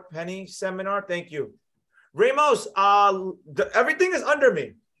short penny seminar. Thank you. Ramos, everything is under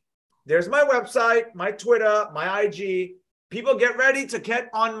me. There's my website, my Twitter, my IG. People get ready to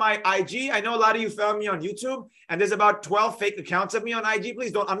get on my IG. I know a lot of you found me on YouTube, and there's about 12 fake accounts of me on IG.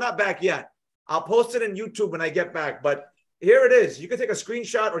 Please don't. I'm not back yet. I'll post it in YouTube when I get back. But here it is. You can take a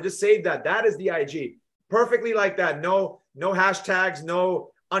screenshot or just save that. That is the IG. Perfectly like that. No hashtags, no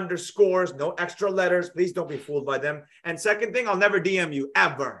underscores, no extra letters. Please don't be fooled by them. And second thing, I'll never DM you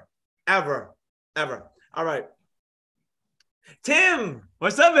ever. All right. Tim,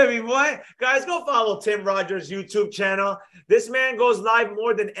 what's up, baby boy? Guys, go follow Tim Rogers' YouTube channel. This man goes live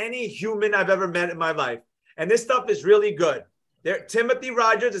more than any human I've ever met in my life. And this stuff is really good. Timothy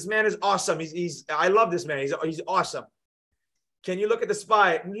Rogers, this man is awesome. I love this man. He's awesome. Can you look at the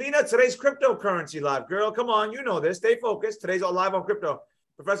SPY? Lena, today's cryptocurrency live. Girl, come on. You know this. Stay focused. Today's all live on crypto.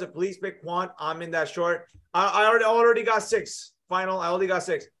 Professor, please pick quant. I'm in that short. I already got 6. Final. I only got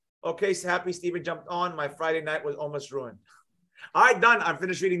 6. Okay, so happy Steven jumped on. My Friday night was almost ruined. All right, done. I'm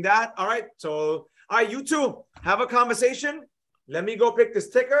finished reading that. All right. So, all right, you two have a conversation. Let me go pick this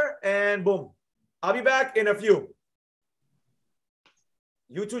ticker and boom. I'll be back in a few.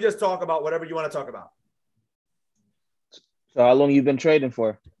 You two just talk about whatever you want to talk about. So how long you been trading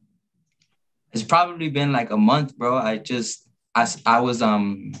for? It's probably been like a month, bro. I was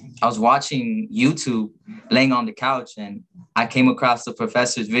watching YouTube laying on the couch, and I came across the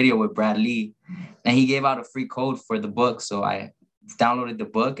professor's video with Brad Lee, and he gave out a free code for the book. So I downloaded the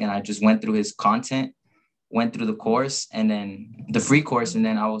book and I just went through his content, went through the course and then the free course. And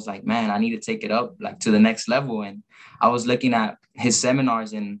then I was like, man, I need to take it up like to the next level. And I was looking at his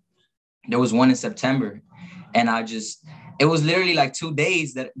seminars, and there was one in September, and it was literally like 2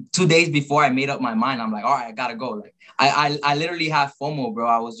 days before I made up my mind. I'm like, all right, I gotta go. Like I literally have FOMO, bro.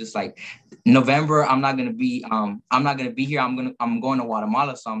 I was just like, November, I'm not gonna be here. I'm going to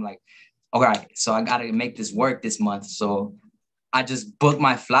Guatemala. So I'm like, all right, so I gotta make this work this month. So I just booked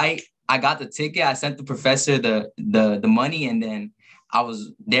my flight. I got the ticket. I sent the professor the money, and then I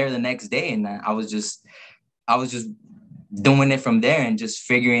was there the next day, and I was just doing it from there and just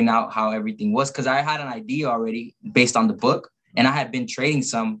figuring out how everything was, because I had an idea already based on the book, and I had been trading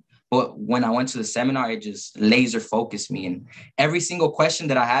some. But when I went to the seminar, it just laser focused me, and every single question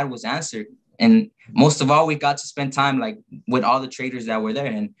that I had was answered. And most of all, we got to spend time like with all the traders that were there,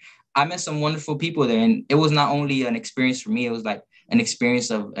 and I met some wonderful people there. And it was not only an experience for me, it was like an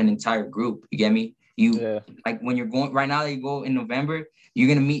experience of an entire group. You get me? Like when you're going right now, that you go in November, you're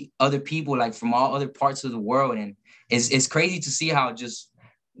gonna meet other people like from all other parts of the world, and it's crazy to see how just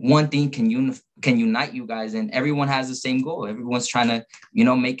one thing can unite you guys, and everyone has the same goal. Everyone's trying to,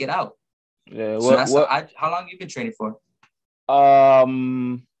 make it out. Yeah. So how long have you been trading for? I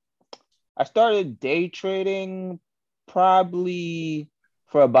started day trading probably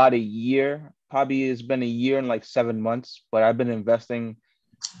for about a year. Probably it's been a year and like 7 months, but I've been investing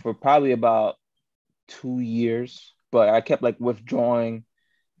for probably about 2 years. But I kept like withdrawing,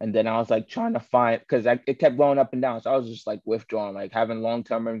 and then I was like trying to find, because it kept going up and down. So I was just like withdrawing, like having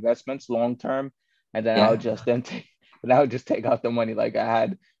long-term investments, long-term, and then I would just take out the money. Like I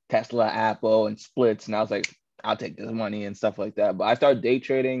had Tesla, Apple, and splits, and I was like, I'll take this money and stuff like that. But I started day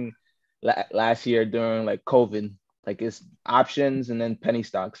trading last year during like COVID. Like it's options and then penny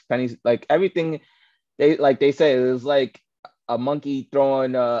stocks, pennies, like everything. They say it was like a monkey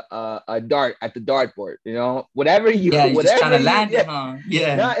throwing a dart at the dartboard, whatever you, you're just trying to land it, huh?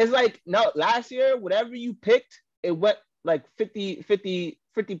 Yeah. No, it's like, no, last year, whatever you picked, it went like 50%.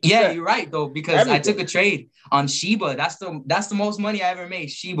 Yeah, you're right though, because everything. I took a trade on Shiba. That's the most money I ever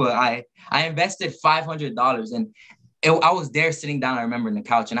made. Shiba. I invested $500, and I was there sitting down, I remember, in the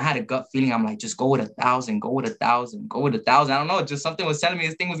couch, and I had a gut feeling. I'm like, just go with 1,000, go with 1,000, go with 1,000. I don't know, just something was telling me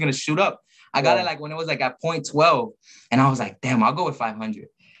this thing was gonna shoot up. I got it like when it was like at 0.12, and I was like, damn, I'll go with 500.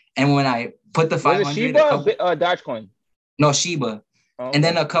 And when I put the 500, was it Shiba or Dogecoin? No, Shiba. Okay. And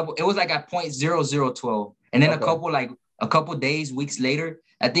then it was like at 0.0012, and then a couple days, weeks later,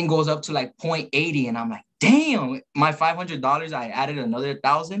 that thing goes up to like 0.80, and I'm like, damn, my $500, I added another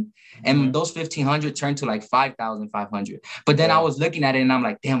 1,000, and those 1,500 turned to like 5,500. But then I was looking at it, and I'm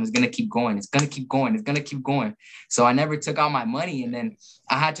like, damn, it's gonna keep going. It's gonna keep going. It's gonna keep going. So I never took out my money, and then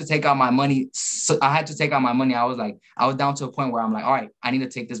I had to take out my money. I was down to a point where I'm like, all right, I need to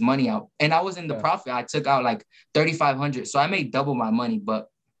take this money out, and I was in the profit. I took out like 3,500, so I made double my money, but.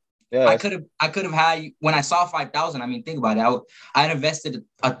 Yeah, I could have had, when I saw 5,000. I mean, think about it. I had invested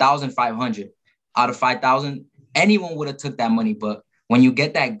 1,500 out of 5,000. Anyone would have took that money, but when you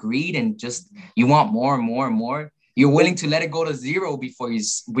get that greed and just you want more and more and more, you're willing to let it go to zero before you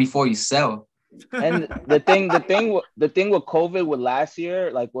sell. And the thing with COVID with last year,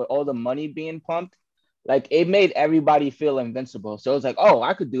 like with all the money being pumped, like it made everybody feel invincible. So it's like, oh,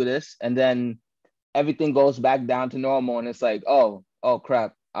 I could do this, and then everything goes back down to normal, and it's like, oh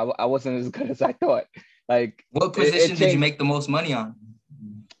crap. I wasn't as good as I thought. Like, what position did you make the most money on?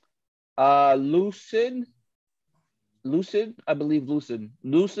 Lucid, I believe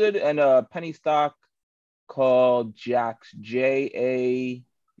Lucid, and a penny stock called JAGX,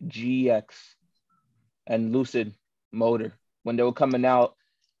 JAGX, and Lucid Motor. When they were coming out,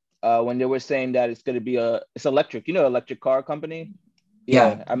 when they were saying that it's going to be it's electric, electric car company.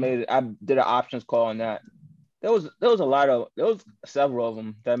 Yeah. I did an options call on that. There was several of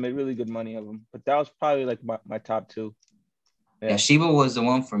them that made really good money of them, but that was probably like my top two. Yeah, Shiba was the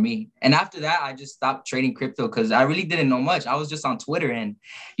one for me. And after that, I just stopped trading crypto because I really didn't know much. I was just on Twitter, and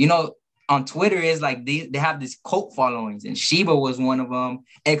on Twitter is like they have this cult followings, and Shiba was one of them.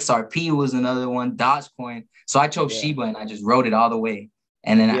 XRP was another one. Dogecoin. So I chose Shiba, and I just rode it all the way.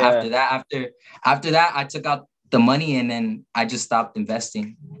 And then after that, I took out the money, and then I just stopped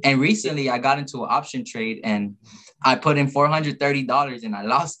investing. And recently I got into an option trade, and I put in $430 and I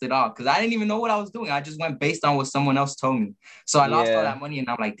lost it all because I didn't even know what I was doing. I just went based on what someone else told me. So I lost all that money and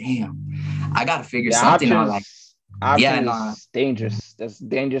I'm like, damn, I got to figure something out. Like, options is dangerous. That's a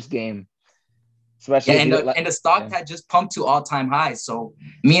dangerous game. Especially and the stock had just pumped to all-time highs. So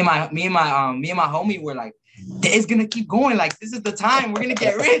me and my homie were like, it's gonna keep going. Like, this is the time we're gonna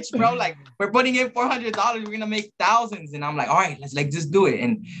get rich, bro. Like, we're putting in $400, we're gonna make thousands. And I'm like, all right, let's like just do it.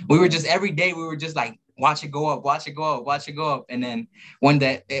 And we were just every day, we were just like, watch it go up, watch it go up, watch it go up. And then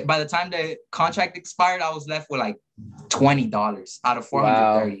by the time the contract expired, I was left with like $20 out of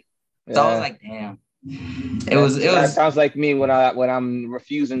 430. Wow. So I was like, damn. It was. That sounds like me when I'm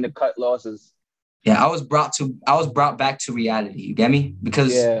refusing to cut losses. Yeah, I was brought back to reality. You get me?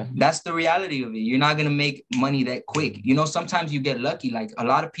 Because that's the reality of it. You're not gonna make money that quick. You know, sometimes you get lucky. Like a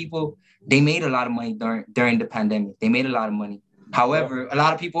lot of people, they made a lot of money during the pandemic. They made a lot of money. However, a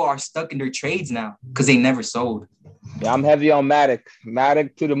lot of people are stuck in their trades now because they never sold. Yeah, I'm heavy on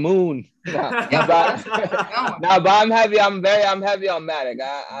Matic to the moon. But I'm heavy. I'm heavy on Matic.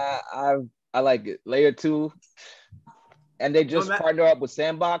 I like it. Layer 2, and they just partner up with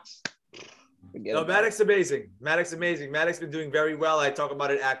Sandbox. Matic's amazing. Matic's been doing very well. I talk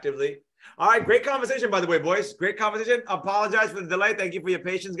about it actively. All right, great conversation, by the way, boys. Great conversation. Apologize for the delay. Thank you for your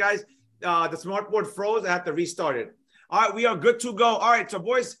patience, guys. The smartboard froze. I have to restart it. All right, we are good to go. All right, so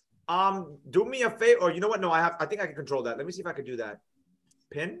boys, do me a favor. Or you know what? No, I think I can control that. Let me see if I can do that.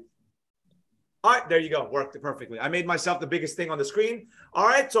 Pin. All right, there you go. Worked perfectly. I made myself the biggest thing on the screen. All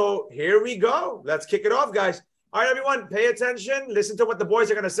right, so here we go. Let's kick it off, guys. All right, everyone, pay attention. Listen to what the boys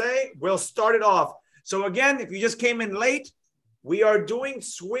are going to say. We'll start it off. So again, if you just came in late, we are doing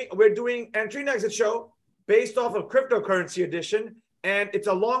entry and exit show based off of cryptocurrency edition, and it's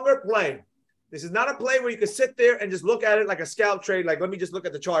a longer play. This is not a play where you can sit there and just look at it like a scalp trade. Like, let me just look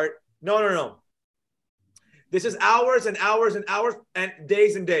at the chart. No. This is hours and hours and hours and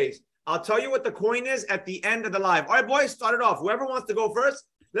days. I'll tell you what the coin is at the end of the live. All right, boys, start it off. Whoever wants to go first,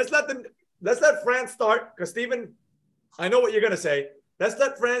 let's let Fran start, because Steven, I know what you're going to say. Let's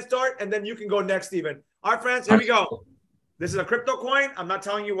let Fran start, and then you can go next, Steven. All right, Fran, here we go. This is a crypto coin. I'm not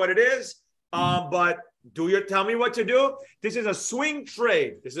telling you what it is, but tell me what to do. This is a swing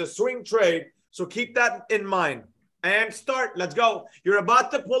trade. So keep that in mind. And start. Let's go. You're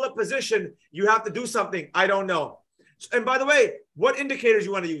about to pull a position. You have to do something. I don't know. And by the way, what indicators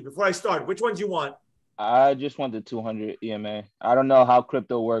you want to use before I start? Which ones you want? I just want the 200 EMA. I don't know how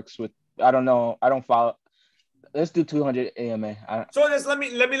crypto works with. I don't know. I don't follow. Let's do 200 EMA. So let me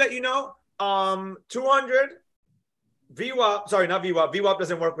let you know. 200 VWAP. Sorry, not VWAP. VWAP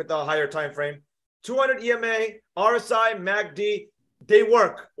doesn't work with the higher time frame. 200 EMA, RSI, MACD. They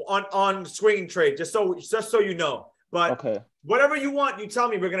work on swing trade. Just so you know. But okay, whatever you want, you tell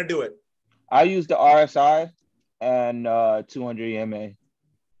me. We're gonna do it. I use the RSI and 200 EMA.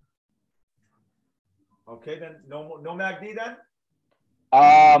 Okay, then no MACD then.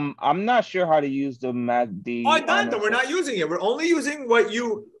 I'm not sure how to use the MACD. Oh, done. We're not using it. We're only using what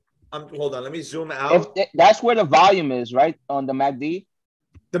you. Hold on. Let me zoom out. That's where the volume is, right, on the MACD.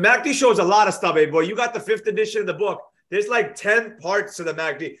 The MACD shows a lot of stuff, baby boy. You got the 5th edition of the book. There's like 10 parts to the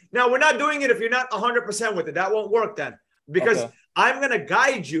MACD. Now, we're not doing it if you're not 100% with it. That won't work then, because I'm going to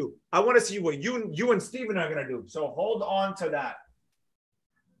guide you. I want to see what you and Steven are going to do. So hold on to that.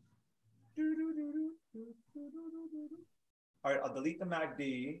 All right, I'll delete the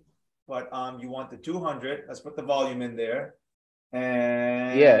MACD, but you want the 200. Let's put the volume in there.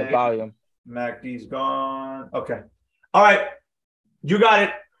 And volume. MACD's gone. Okay. All right. You got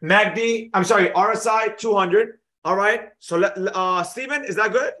it. MACD, I'm sorry, RSI 200. All right. So Steven, is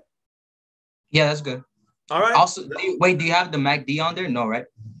that good? Yeah, that's good. All right. Also, do you have the MACD on there? No, right?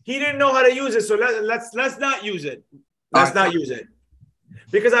 He didn't know how to use it, so let's not use it. Let's not use it.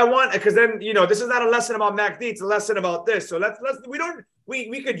 Because then this is not a lesson about MACD, it's a lesson about this. So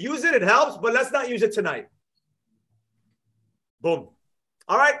we could use it, it helps, but let's not use it tonight. Boom.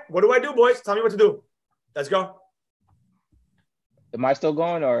 All right, what do I do, boys? Tell me what to do. Let's go. Am I still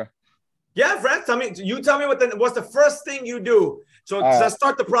going or? Yeah, Fred, tell me what's the first thing you do. So let's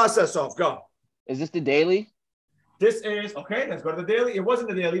start the process off. Go. Is this the daily? This is okay. Let's go to the daily. It wasn't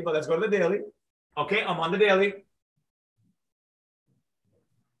the daily, but let's go to the daily. Okay, I'm on the daily.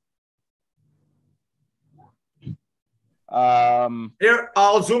 Here,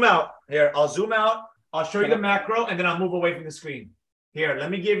 I'll zoom out. I'll show you the macro, and then I'll move away from the screen. Here,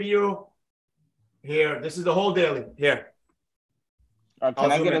 let me give you. Here, this is the whole daily. Here.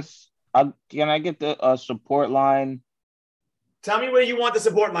 Can I get the support line? Tell me where you want the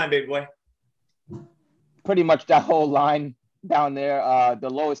support line, big boy. Pretty much that whole line down there. The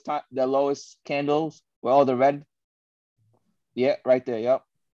lowest candles with all the red. Yeah, right there. Yep.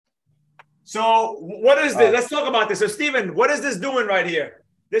 So what is this? Let's talk about this. So Steven, what is this doing right here?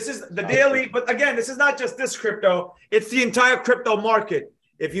 This is the daily, but again, this is not just this crypto. It's the entire crypto market.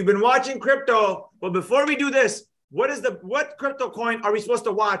 If you've been watching crypto, well, before we do this, what crypto coin are we supposed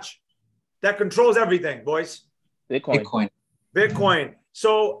to watch that controls everything, boys? Bitcoin.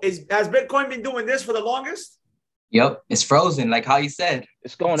 So has Bitcoin been doing this for the longest? Yep, it's frozen, like how you said.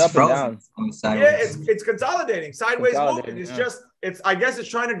 It's going up and down. Yeah, it's consolidating, sideways moving. I guess it's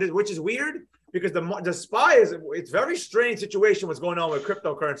trying to, which is weird because the SPY it's very strange situation what's going on with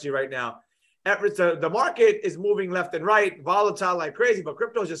cryptocurrency right now. The market is moving left and right, volatile like crazy, but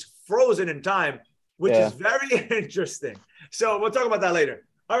crypto is just frozen in time, which is very interesting. So we'll talk about that later.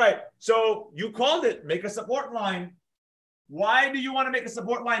 All right, so you called it, make a support line. Why do you want to make a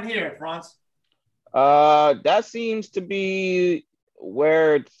support line here, Franz? That seems to be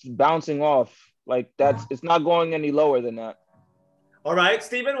where it's bouncing off. Like it's not going any lower than that. All right,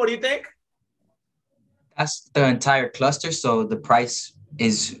 Steven, what do you think? That's the entire cluster. So the price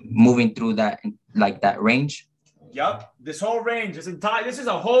is moving through that range. Yep, this whole range this is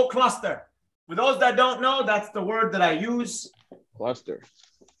a whole cluster. For those that don't know, that's the word that I use. Cluster.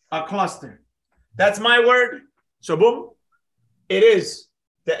 A cluster. That's my word. So boom, it is.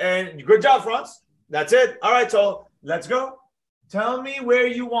 And good job, Franz. That's it. All right, so let's go. Tell me where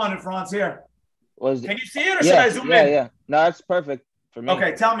you want it, Franz. Here. Can you see it, or should I zoom in? Yeah. No, that's perfect for me.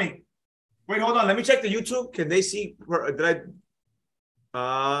 Okay, tell me. Wait, hold on. Let me check the YouTube. Can they see? Yeah.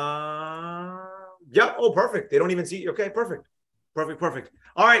 Oh, perfect. They don't even see. Okay, perfect. Perfect.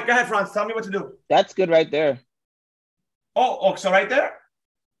 All right, go ahead, Franz. Tell me what to do. That's good right there. Oh, so right there?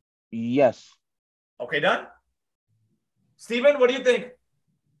 Yes. Okay, done. Steven, what do you think?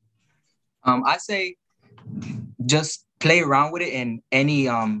 I say just play around with it in any.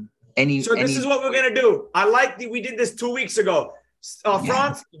 So this is what we're gonna do. I like we did this 2 weeks ago.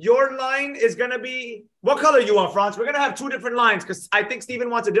 Franz, your line is gonna be what color you want, Franz? We're gonna have two different lines because I think Steven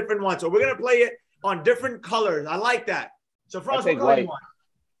wants a different one. So we're gonna play it on different colors. I like that. So Franz, what color do you want?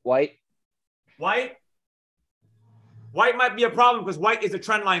 White. White might be a problem because white is a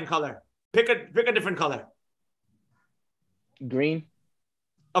trend line color. Pick a different color. Green.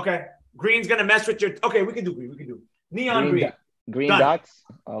 Okay. Green's gonna mess with your. Okay, we can do green. We can do neon green. Green dots.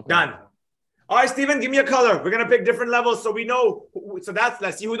 Okay. Done. All right, Steven, give me a color. We're gonna pick different levels so we know. So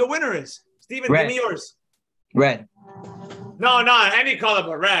let's see who the winner is. Steven, give me yours. Red. No, any color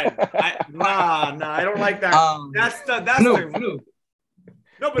but red. I don't like that. That's blue.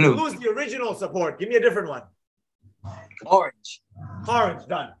 No, but blue's the original support. Give me a different one. Orange.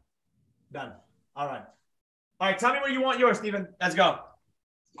 Done. All right. Tell me where you want yours, Steven. Let's go.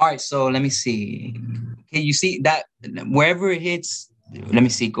 All right, so let me see. Can you see that wherever it hits? Let me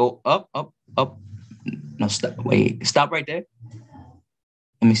see. Go up. No, stop. Wait, stop right there.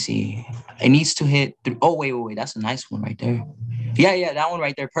 Let me see. It needs to hit. Oh, wait. That's a nice one right there. Yeah, that one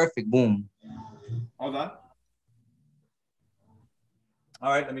right there. Perfect. Boom. Hold on.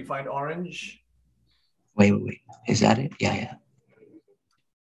 All right, let me find orange. Wait. Is that it? Yeah.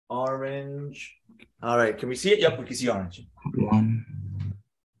 Orange. All right, can we see it? Yep, we can see orange. 1,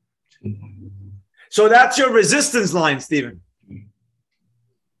 2. So that's your resistance line, Steven.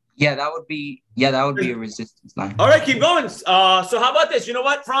 Yeah, that would be a resistance line. All right, keep going. So how about this? You know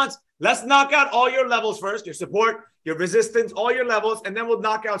what, Franz? Let's knock out all your levels first, your support, your resistance, all your levels, and then we'll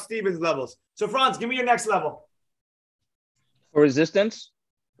knock out Steven's levels. So Franz, give me your next level. For resistance?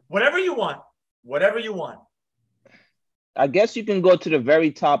 Whatever you want. I guess you can go to the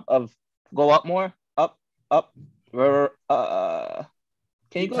very top go up more. Up.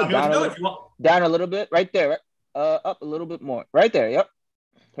 Can you go down a little bit? Right there. Up a little bit more. Right there. Yep.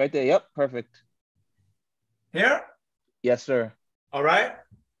 Right there. Yep. Perfect. Here? Yes, sir. All right.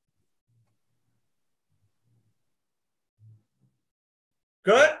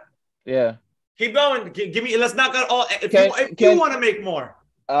 Good? Yeah. Keep going. Give me. Let's knock out all. If you want to make more.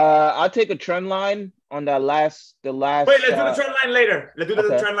 I'll take a trend line on the last. Wait, let's do the trend line later. The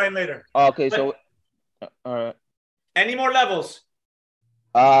trend line later. Okay, so all right. Any more levels?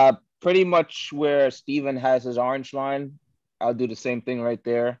 Pretty much where Steven has his orange line. I'll do the same thing right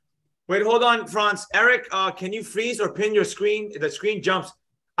there. Wait, hold on, Franz. Eric, can you freeze or pin your screen? The screen jumps.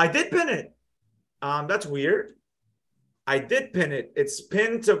 I did pin it. That's weird. I did pin it. It's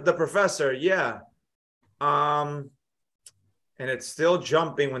pinned to the professor. Yeah. And it's still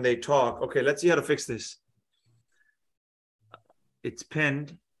jumping when they talk. Okay, let's see how to fix this. It's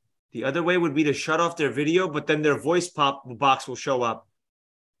pinned. The other way would be to shut off their video, but then their voice pop box will show up.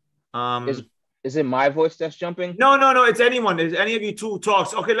 Is it my voice that's jumping? No. It's anyone. Is any of you two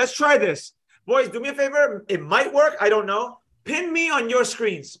talks? Okay, let's try this. Boys, do me a favor. It might work. I don't know. Pin me on your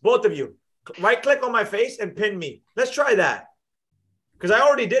screens, both of you. Right click on my face and pin me. Let's try that. Because I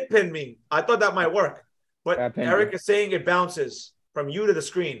already did pin me. I thought that might work. But Eric is saying it bounces from you to the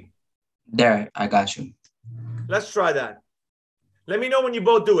screen. There, I got you. Let's try that. Let me know when you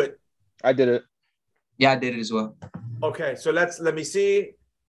both do it. I did it. Yeah, I did it as well. Okay, so let me see.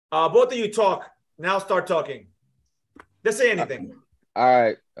 Both of you talk. Now start talking. Just say anything. All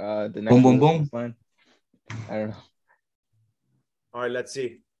right. The next boom, boom, boom. Fine. I don't know. All right, let's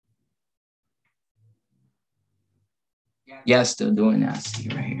see. Yeah, still doing that. See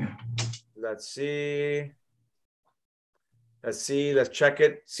right here. Let's see. Let's check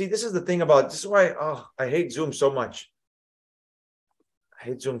it. See, this is the thing about this is why I hate Zoom so much. I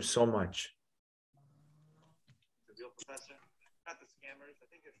hate Zoom so much. The real professor, not the scammers. I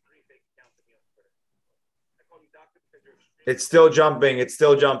think there's 3 fake accounts of me on Twitter. I call you doctor because you're it's still jumping. It's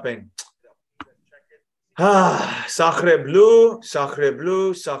still jumping. Sacre bleu, sacre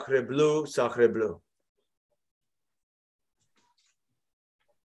bleu, sacre bleu, sacre bleu.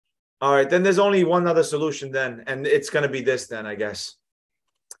 All right, then there's only one other solution then, and it's going to be this then, I guess.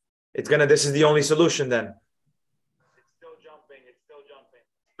 This is the only solution then. It's still jumping.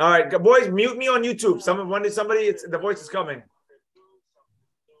 All right, boys, mute me on YouTube. The voice is coming.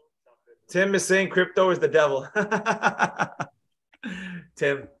 Tim is saying crypto is the devil.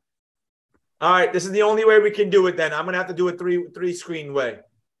 Tim. All right, this is the only way we can do it then. I'm going to have to do it three screen way.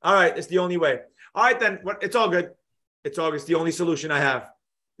 All right, it's the only way. All right, then, it's all good. It's the only solution I have.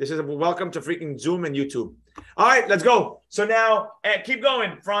 This is a welcome to freaking Zoom and YouTube. All right, let's go. So now, keep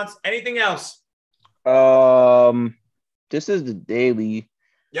going, Franz. Anything else? This is the daily.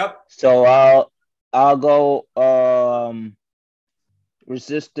 Yep. So I'll go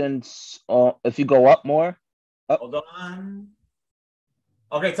resistance. If you go up more. Up. Hold on.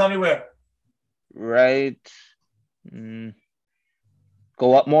 Okay, tell me where. Right.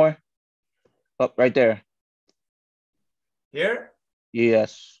 Go up more. Up right there. Here?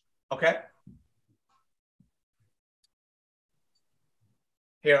 Yes. Okay.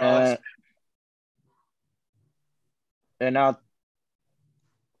 Here, Alex. And I'll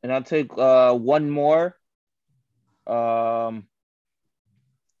take one more. Down.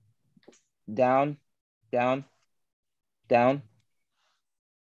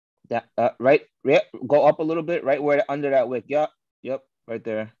 Right. Go up a little bit. Right where under that wick. Yep. Right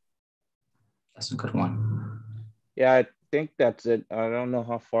there. That's a good one. Yeah, I think that's it. I don't know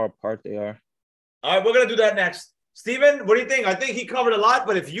how far apart they are. All right, we're gonna do that next. Steven, what do you think? I think he covered a lot,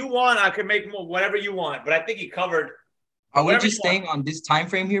 but if you want, I can make more, whatever you want. But I think he covered. Are we just staying on this time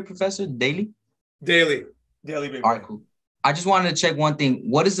frame here, Professor? Daily, baby. All right, cool. I just wanted to check one thing.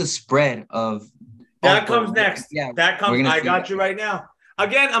 What is the spread of? That comes next. Yeah, that comes. I got you right now.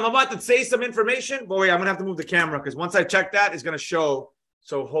 Again, I'm about to say some information, but wait, I'm gonna have to move the camera because once I check that, it's gonna show.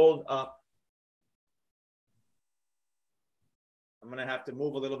 So hold up. I'm going to have to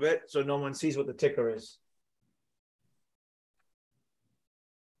move a little bit so no one sees what the ticker is.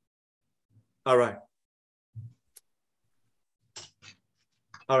 All right.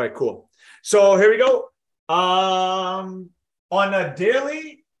 All right, cool. So here we go. On a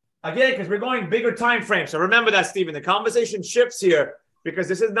daily, again, because we're going bigger time frame. So remember that, Stephen. The conversation shifts here because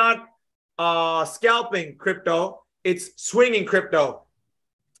this is not scalping crypto. It's swinging crypto.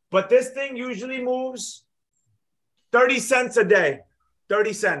 But this thing usually moves 30 cents a day.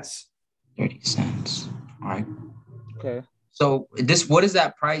 30 cents. 30 cents. All right. Okay. So what is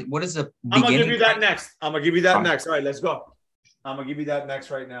that price? What is the beginning? I'm going to give you that next. All right, let's go. I'm going to give you that next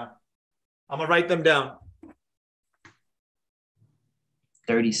right now. I'm going to write them down.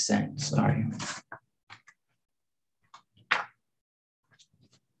 30 cents. Sorry.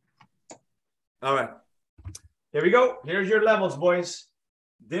 All right. Here we go. Here's your levels, boys.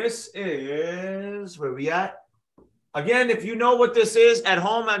 This is where we at. Again, if you know what this is at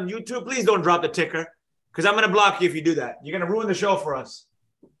home on YouTube, please don't drop the ticker because I'm going to block you if you do that. You're going to ruin the show for us,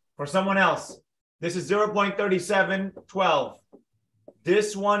 for someone else. This is 0.3712.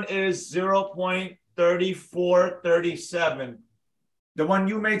 This one is 0.3437. The one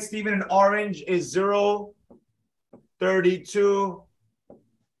you made, Stephen, in orange is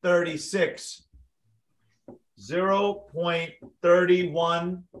 0.3236.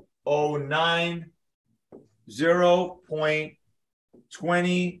 0.3109.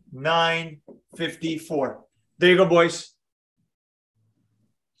 0.2954. There you go, boys.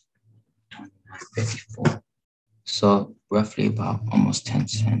 29.54. So roughly about almost 10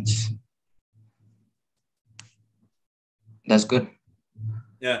 cents. That's good.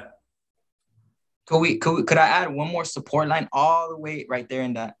 Yeah. Could I add one more support line all the way right there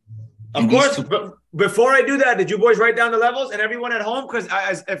in that? Of course. But before I do that, did you boys write down the levels and everyone at home? Because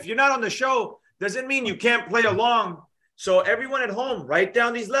if you're not on the show, doesn't mean you can't play along. So everyone at home, write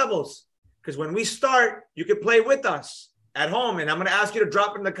down these levels. Because when we start, you can play with us at home. And I'm going to ask you to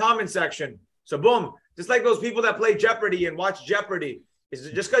drop in the comment section. So boom, just like those people that play Jeopardy and watch Jeopardy.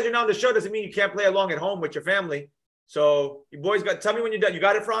 Just because you're not on the show doesn't mean you can't play along at home with your family. So you boys tell me when you're done. You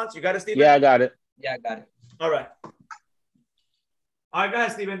got it, Franz? You got it, Steven? Yeah, I got it. Yeah, I got it. All right. All right, go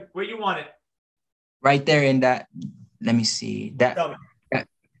ahead, Steven. Where you want it? Right there in that. Let me see. That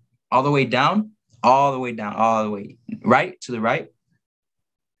all the way down, all the way down, all the way right to the right.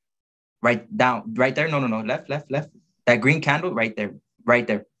 Right down, right there. No. Left. That green candle right there. Right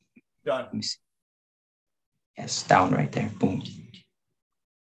there. Done. Let me see. Yes, down right there. Boom.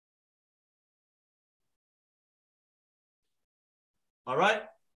 All right.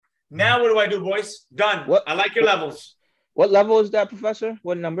 Now what do I do, boys? Done. What? I like your levels. What level is that, Professor?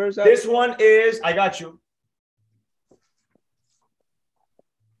 What number is that? This one is, I got you.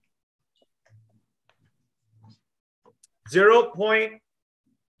 .2812.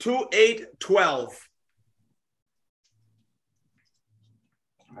 All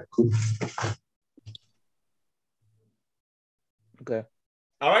right, cool. Okay.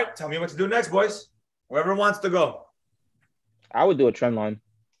 All right. Tell me what to do next, boys. Whoever wants to go. I would do a trend line.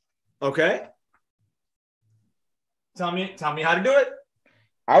 Okay. Tell me how to do it.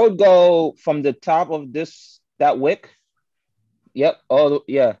 I would go from the top of that wick. Yep. Oh,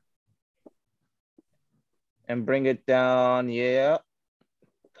 yeah. And bring it down. Yeah.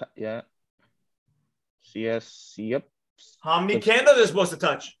 Yeah. Yes. Yep. How many candles are supposed to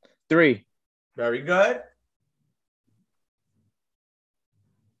touch? 3. Very good.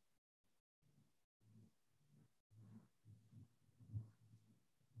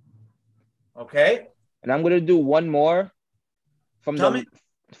 Okay. And I'm gonna do one more from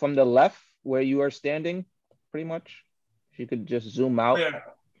from the left where you are standing, pretty much. If you could just zoom out.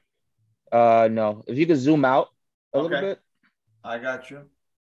 Where? No. If you could zoom out a little bit. I got you.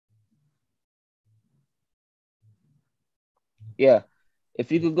 Yeah.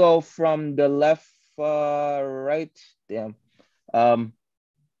 If you could go from the left, right. Damn.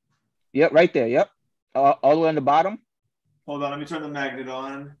 Yep, right there. Yep. All the way on the bottom. Hold on, let me turn the magnet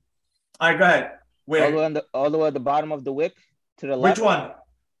on. All right, go ahead. Where? All the way at the bottom of the wick to the left. Which one?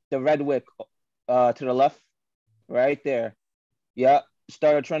 The red wick. To the left. Right there. Yep.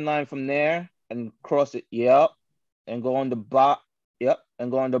 Start a trend line from there and cross it. Yep. And go on the Yep. And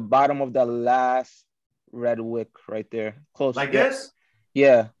go on the bottom of the last red wick right there. Close. Like this?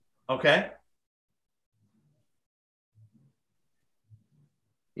 Yeah. Okay.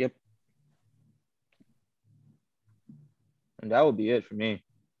 Yep. And that would be it for me.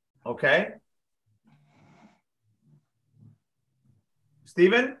 Okay.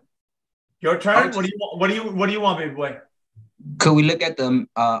 Steven, your turn. What do you want, baby boy? Could we look at the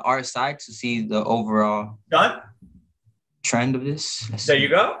our side to see the overall Done? trend of this? There you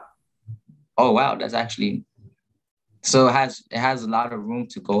go. Oh wow, that's actually so it has a lot of room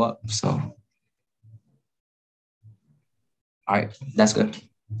to go up. So all right, that's good.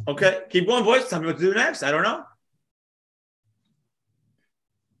 Okay, keep going, boys. Tell me what to do next. I don't know.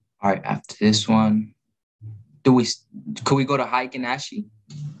 All right, after this one, could we go to Hike and Ashy?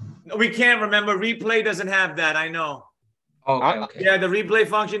 No, we can't. Remember, replay doesn't have that. I know. Oh, okay. Yeah, the replay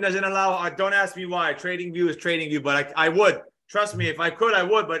function doesn't allow. Don't ask me why. Trading View is Trading View, but I would. Trust me, if I could, I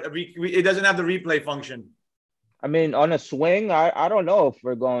would. But it doesn't have the replay function. I mean, on a swing, I don't know if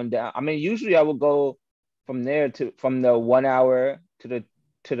we're going down. I mean, usually I would go from there from the 1 hour to the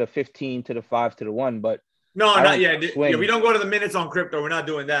 15 to the 5 to the 1, but no, not yet. Yeah, we don't go to the minutes on crypto. We're not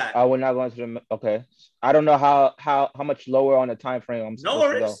doing that. Oh, we're not going to the okay. I don't know how much lower on the time frame I'm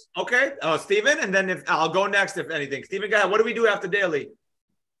supposed to go. Okay. Steven, and then I'll go next if anything. Steven, go ahead. What do we do after daily?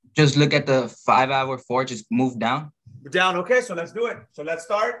 Just look at the 5 hour 4. Just move down. Down. Okay, so let's do it. So let's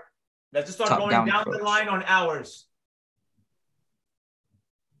start. Let's just start going down the line on hours.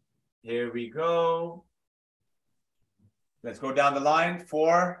 Here we go. Let's go down the line.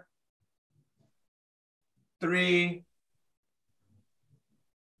 4, 3.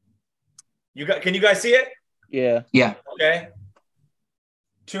 Can you guys see it? Yeah. Yeah. Okay.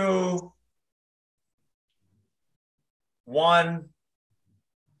 2, 1.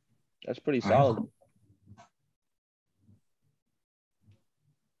 That's pretty solid.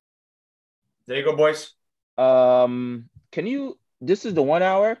 There you go, boys. This is the 1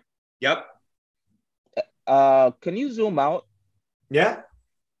 hour? Yep. Can you zoom out? Yeah.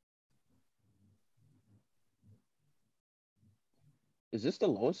 Is this the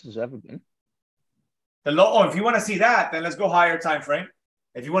lowest it's ever been? The low. Oh, if you want to see that, then let's go higher time frame.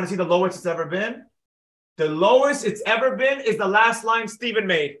 If you want to see the lowest it's ever been, the lowest it's ever been is the last line Steven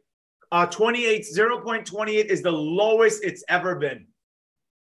made. 0.28 is the lowest it's ever been.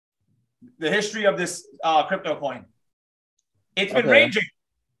 The history of this crypto coin. It's been ranging.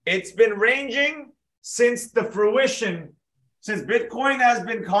 It's been ranging since the fruition, since Bitcoin has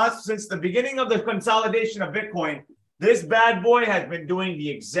been since the beginning of the consolidation of Bitcoin. This bad boy has been doing the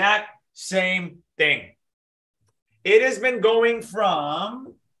exact same thing. It has been going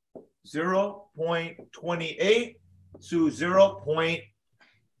from 0.28 to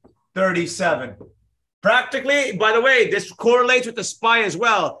 0.37. Practically, by the way, this correlates with the SPY as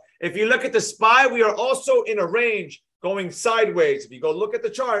well. If you look at the SPY, we are also in a range going sideways. If you go look at the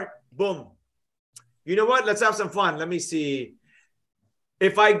chart, boom. You know what? Let's have some fun. Let me see.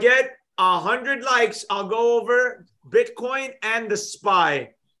 If I get 100 likes, I'll go over Bitcoin and the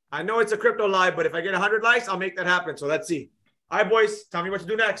SPY. I know it's a crypto live, but if I get 100 likes, I'll make that happen. So let's see. All right, boys, tell me what to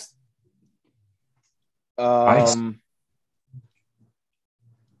do next. Nice.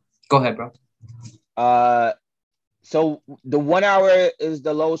 Go ahead, bro. So the 1 hour is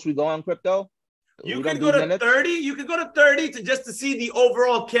the lowest we go on crypto? You can go to 30. You can go to 30 just to see the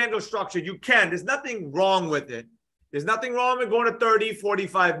overall candle structure. You can. There's nothing wrong with it. There's nothing wrong with going to 30,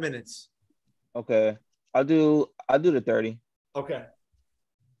 45 minutes. Okay. I'll do the 30. Okay.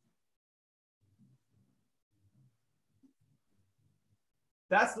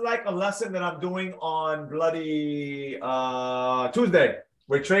 That's like a lesson that I'm doing on bloody Tuesday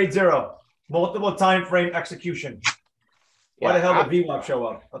with Trade Zero. Multiple time frame execution. Why the hell did VWAP show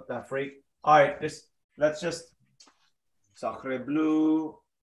up? What the freak? All right, let's just Sacre Blue.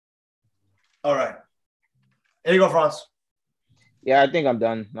 All right. Here you go, Franz. Yeah, I think I'm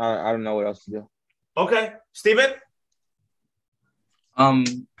done. I don't know what else to do. Okay. Steven?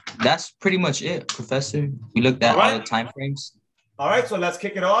 That's pretty much it, Professor. We looked at all the time frames. All right, so let's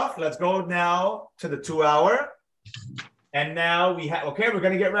kick it off. Let's go now to the 2 hour. And now we have, okay, we're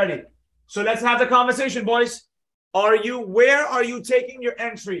going to get ready. So let's have the conversation, boys. Where are you taking your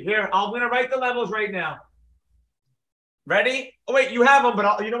entry? Here, I'm going to write the levels right now. Ready? Oh, wait, you have them,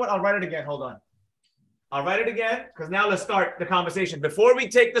 but you know what? I'll write it again. Hold on. I'll write it again because now let's start the conversation. Before we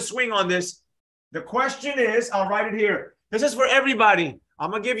take the swing on this, the question is, I'll write it here. This is for everybody. I'm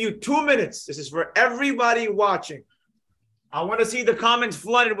going to give you 2 minutes. This is for everybody watching. I want to see the comments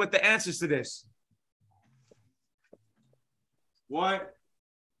flooded with the answers to this. What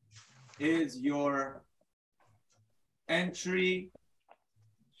is your entry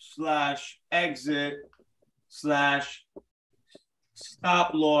 / exit /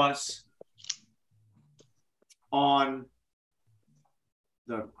 stop loss on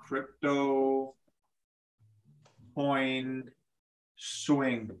the crypto coin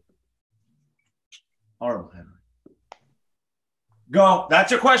swing? Horrible. Go.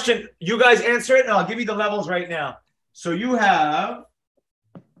 That's your question. You guys answer it, and I'll give you the levels right now. So you have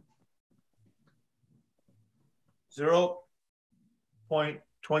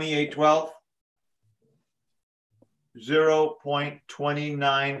 0.2812,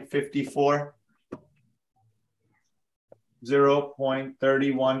 0.2954,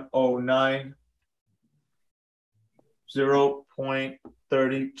 0.3109,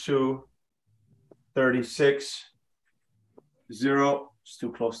 0.3236, 0, it's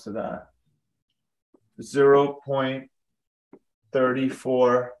too close to that.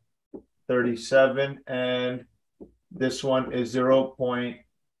 0.3437, and this one is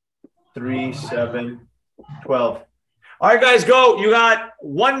 0.3712. All right, guys, go. You got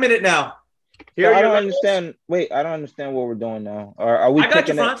 1 minute now. Here, I don't understand. Wait, I don't understand what we're doing now. Are we? I got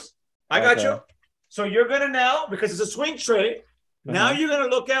you, Franz. I got you. So you're gonna now, because it's a swing trade. Now you're gonna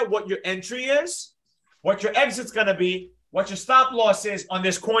look at what your entry is, what your exit's gonna be, what your stop loss is on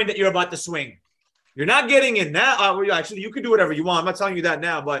this coin that you're about to swing. You're not getting in now. Actually, you can do whatever you want. I'm not telling you that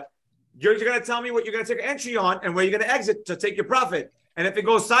now, but you're going to tell me what you're going to take an entry on and where you're going to exit to take your profit. And if it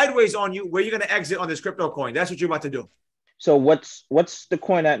goes sideways on you, where you're going to exit on this crypto coin. That's what you're about to do. So what's the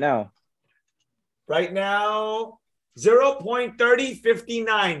coin at now? Right now,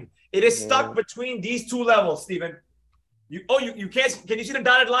 0.3059. It is stuck between these two levels, Steven. You can't. Can you see the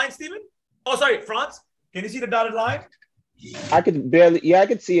dotted line, Steven? Oh, sorry, Franz. Can you see the dotted line? I could barely. Yeah, I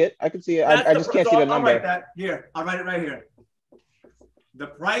could see it. I just can't see the number. I'll write that here. I'll write it right here. The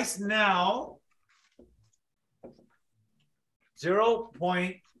price now,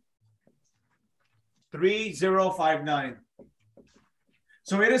 0.3059.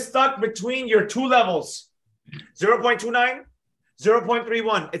 So it is stuck between your two levels, 0.29,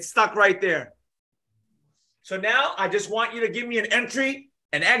 0.31. It's stuck right there. So now I just want you to give me an entry,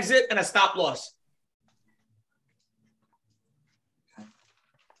 an exit, and a stop loss.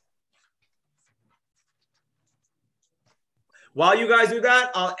 While you guys do that,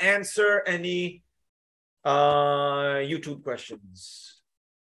 I'll answer any YouTube questions.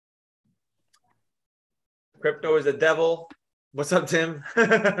 Crypto is the devil. What's up, Tim?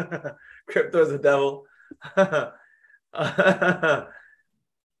 Crypto is the devil.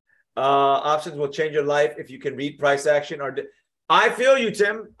 Options will change your life if you can read price action. I feel you,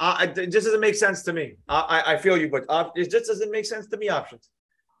 Tim. It just doesn't make sense to me. I feel you, but it just doesn't make sense to me. Options.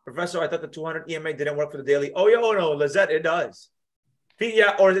 Professor, I thought the 200 EMA didn't work for the daily. Oh, yeah, oh no, Lizette, it does.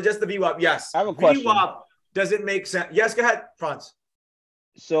 Yeah, or is it just the VWAP? Yes. I have a question. VWAP doesn't make sense. Yes, go ahead, Franz.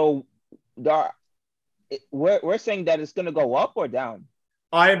 So, we're saying that it's going to go up or down?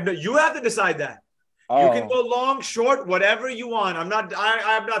 You have to decide that. Oh. You can go long, short, whatever you want. I'm not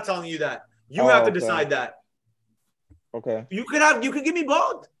telling you that. You have to decide that. Okay. You can give me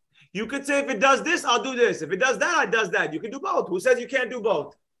both. You could say, if it does this, I'll do this. If it does that, I does that. You can do both. Who says you can't do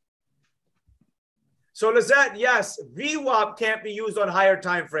both? So Lizette, yes, VWAP can't be used on higher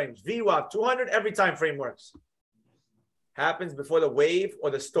time frames. VWAP 200 every time frame works. Happens before the wave or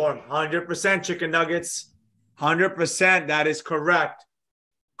the storm. 100% chicken nuggets. 100%. That is correct.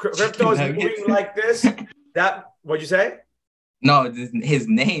 Crypto is moving like this. What'd you say? No, his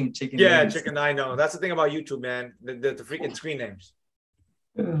name, Chicken. Yeah, Nuggets. Chicken. I know. That's the thing about YouTube, man. The freaking screen names.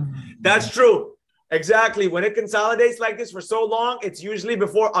 That's true. Exactly. When it consolidates like this for so long, it's usually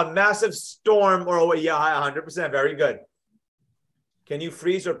before a massive storm or yeah, 100%. Very good. Can you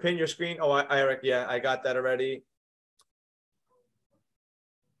freeze or pin your screen? Oh, Eric, yeah, I got that already.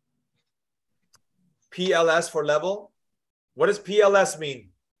 PLS for level. What does PLS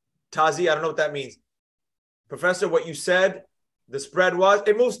mean? Tazi, I don't know what that means. Professor, what you said, the spread was,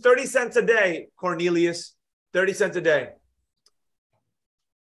 it moves 30 cents a day, Cornelius. 30 cents a day.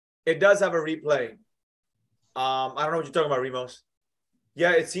 It does have a replay. I don't know what you're talking about, Remos.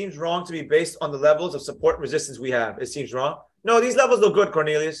 Yeah, it seems wrong to be based on the levels of support and resistance we have. It seems wrong. No, these levels look good,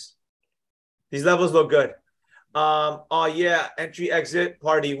 Cornelius. These levels look good. Oh, yeah, entry, exit,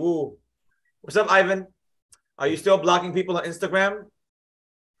 party, woo. What's up, Ivan? Are you still blocking people on Instagram?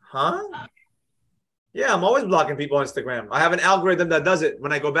 Huh? Yeah, I'm always blocking people on Instagram. I have an algorithm that does it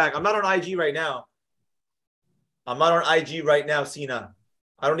when I go back. I'm not on IG right now. Sina.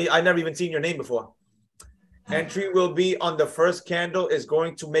 I never even seen your name before. Entry will be on the first candle is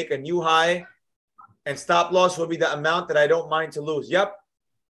going to make a new high, and stop loss will be the amount that I don't mind to lose. Yep.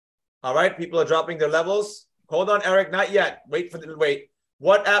 All right. People are dropping their levels. Hold on, Eric. Not yet. Wait.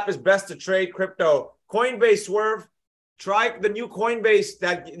 What app is best to trade crypto? Coinbase, Swerve. Try the new Coinbase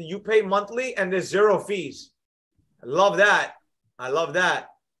that you pay monthly and there's 0 fees. I love that. I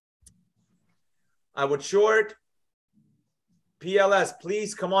would short PLS.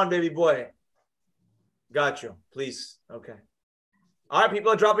 Please, come on, baby boy. Got you. Please. Okay. All right,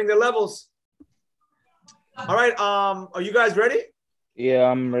 people are dropping their levels. All right. Are you guys ready? Yeah,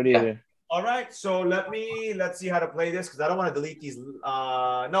 I'm ready. Yeah. All right. So let's see how to play this because I don't want to delete these.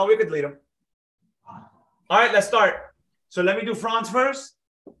 No, we could delete them. All right, let's start. So let me do Franz first.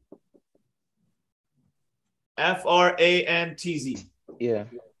 FRANTZ. Yeah.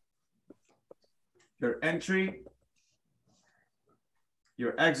 Your entry,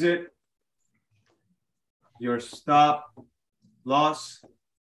 your exit, your stop loss.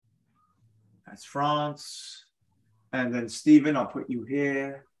 That's Franz. And then Steven, I'll put you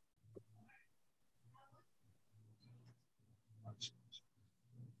here.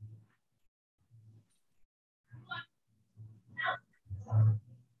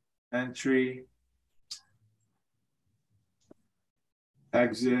 Entry,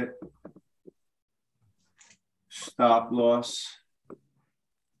 exit, stop loss.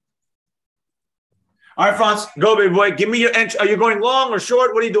 All right, Franz, go, baby boy. Give me your entry. Are you going long or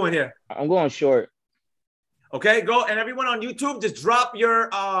short? What are you doing here? I'm going short. Okay, go. And everyone on YouTube, just drop your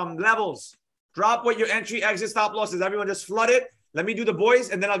levels. Drop what your entry, exit, stop loss is. Everyone just flood it. Let me do the boys,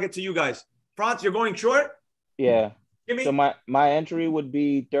 and then I'll get to you guys. Franz, you're going short? Yeah. Give me So my entry would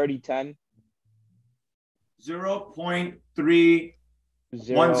be 3010. 0.310.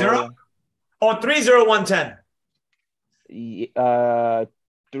 0, Oh, 30110.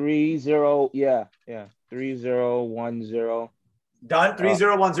 30, yeah. 3010. Done.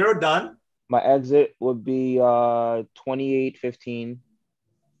 3010, done. My exit would be 2815.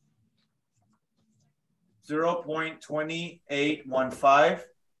 0.2815.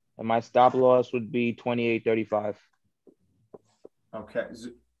 And my stop loss would be 2835. Okay.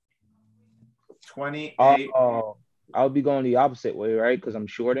 28. Oh, I'll be going the opposite way, right? Because I'm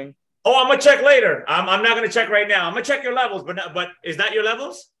shorting. Oh, I'm gonna check later. I'm not gonna check right now. I'm gonna check your levels, but is that your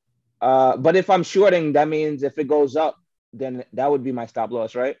levels? But if I'm shorting, that means if it goes up, then that would be my stop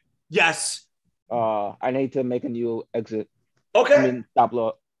loss, right? Yes. I need to make a new exit. Okay. I mean, stop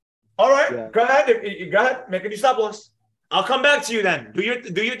loss. All right. Yeah. Go ahead. Go ahead. Make a new stop loss. I'll come back to you then. Do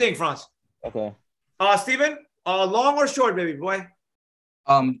your thing, Franz. Okay. Steven, long or short, baby boy?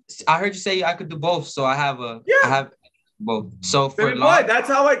 I heard you say I could do both, so I have both. So for Baby long, boy, that's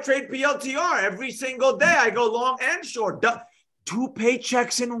how I trade PLTR every single day. I go long and short. 2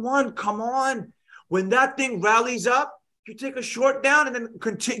 paychecks in one. Come on. When that thing rallies up, you take a short down and then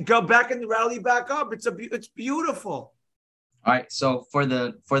continue, go back and rally back up. It's beautiful. all right. So for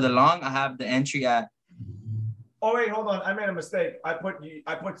the long, I have the entry at. Oh wait, hold on. I made a mistake. I put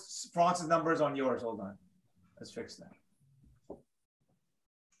France's numbers on yours. Hold on. Let's fix that.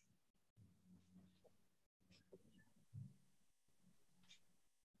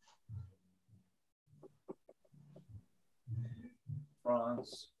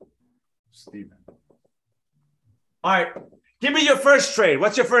 France, Steven. All right. Give me your first trade.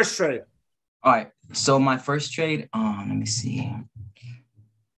 What's your first trade? All right. So my first trade, let me see.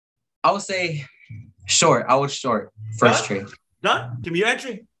 I would say short. I was short first trade. Done. Give me your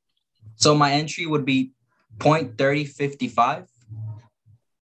entry. So my entry would be 0.3055.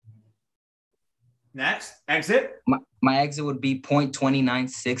 Next. Exit. My exit would be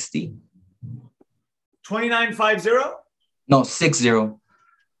 0.2960. 2950. No, 60.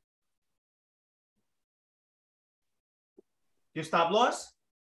 Your stop loss?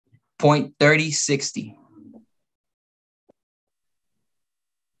 0.3060.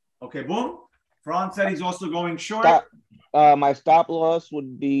 Okay, boom. Franz said he's also going short. My stop loss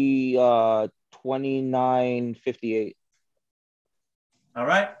would be 29.58. All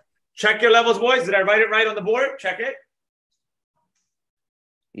right. Check your levels, boys. Did I write it right on the board? Check it.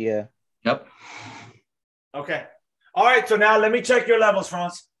 Yeah. Yep. Okay. All right. So now let me check your levels,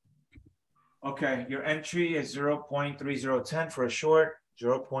 Franz. Okay. Your entry is 0.3010 for a short,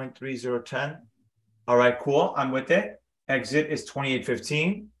 0.3010. All right, cool. I'm with it. Exit is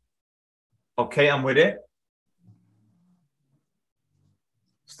 28.15. Okay, I'm with it.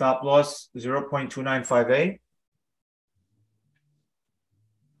 Stop loss 0.2958.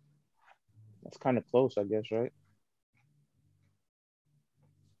 That's kind of close, I guess, right?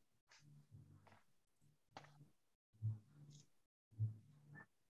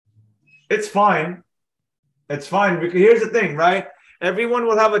 It's fine. It's fine because here's the thing, right? Everyone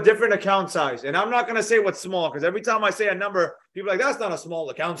will have a different account size. And I'm not going to say what's small because every time I say a number, people are like, that's not a small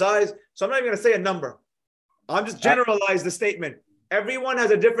account size. So I'm not even going to say a number. I'm just generalize the statement. Everyone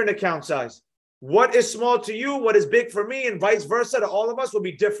has a different account size. What is small to you, what is big for me, and vice versa to all of us will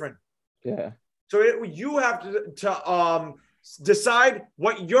be different. Yeah. So you have to decide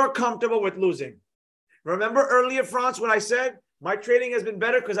what you're comfortable with losing. Remember earlier, Franz, when I said my trading has been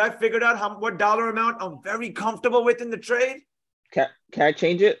better because I figured out what dollar amount I'm very comfortable with in the trade? Can I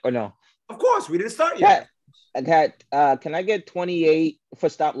change it or no? Of course, we didn't start yet. Can I get 28 for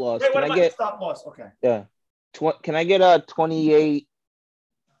stop loss? Wait, what can am I get stop loss? Okay. Yeah. Can I get a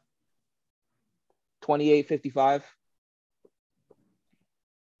 28.55?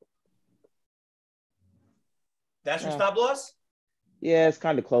 That's your stop loss? Yeah, it's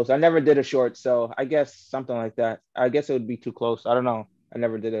kind of close. I never did a short, so I guess something like that. I guess it would be too close. I don't know. I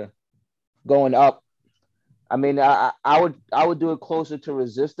never did a going up. I mean, I would do it closer to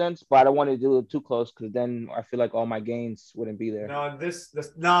resistance, but I don't want to do it too close because then I feel like all my gains wouldn't be there. No, no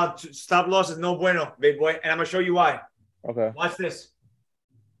stop loss is no bueno, big boy, and I'm gonna show you why. Okay. Watch this.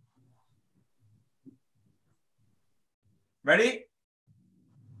 Ready?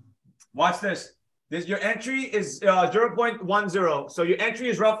 Watch this. Your entry is 0.10. So your entry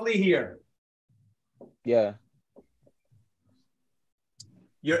is roughly here. Yeah.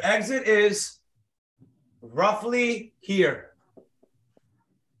 Your exit is roughly here.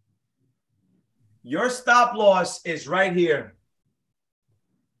 Your stop loss is right here.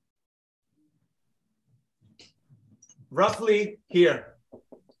 Roughly here.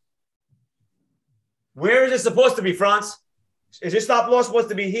 Where is it supposed to be, Franz? Is your stop loss supposed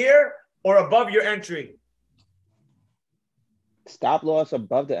to be here or above your entry? Stop loss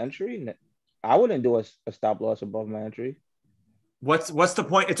above the entry? I wouldn't do a stop loss above my entry. What's the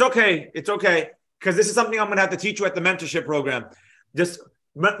point? It's okay. It's okay. Because this is something I'm going to have to teach you at the mentorship program. Just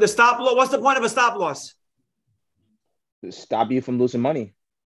the stop loss. What's the point of a stop loss? Stop you from losing money.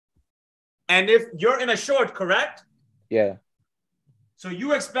 And if you're in a short, correct? Yeah. So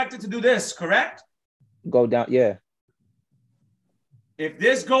you expect it to do this, correct? Go down. Yeah. If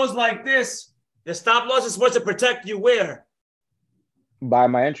this goes like this, the stop loss is supposed to protect you where? By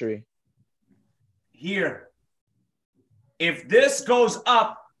my entry. Here. If this goes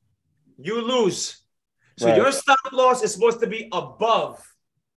up, you lose. So right. Your stop loss is supposed to be above.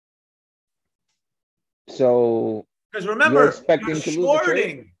 So Because remember, expecting you're to lose the trade?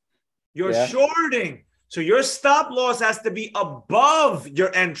 shorting. You're shorting. So your stop loss has to be above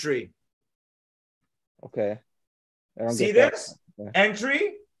your entry. Okay. I don't See get this? that. Okay.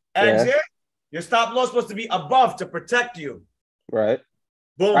 Entry, exit. Your stop loss supposed to be above to protect you. Right.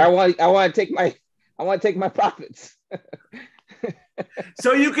 Boom. I want to take my profits.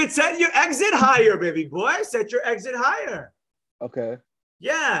 So you could set your exit higher, baby boy. Set your exit higher. Okay.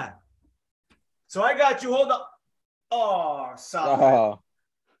 Yeah. So I got you. Hold up. Oh, sorry.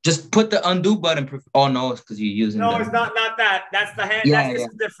 Just put the undo button. Oh no, it's because you're using. No, it's not that. That's the hand. Yeah, This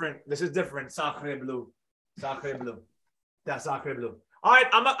is different. This is different. Sacre bleu. Sacre bleu. That's sacre bleu. All right,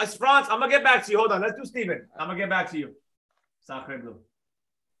 Franz, I'm gonna get back to you. Hold on. Let's do Steven. I'm gonna get back to you. Sacre bleu.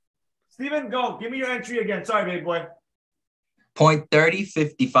 Steven, go. Give me your entry again. Sorry, baby boy.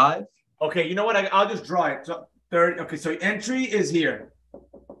 0.3055. Okay, you know what? I'll just draw it. So 30. Okay, so entry is here.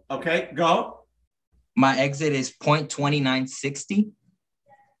 Okay, go. My exit is 0.2960.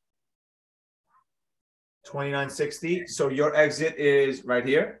 2960. So your exit is right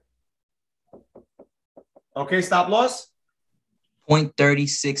here. Okay, stop loss.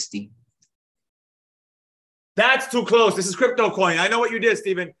 0.3060. That's too close. This is crypto coin. I know what you did,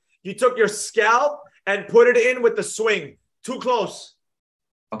 Steven. You took your scalp and put it in with the swing. Too close.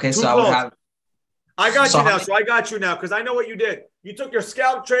 Okay, Too so close. I would have. I got you now because I know what you did. You took your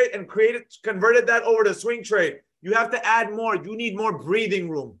scalp trade and converted that over to swing trade. You have to add more. You need more breathing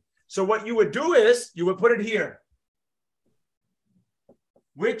room. So what you would do is you would put it here,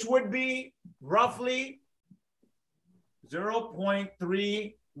 which would be roughly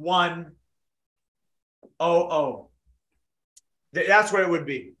 0.3100. That's where it would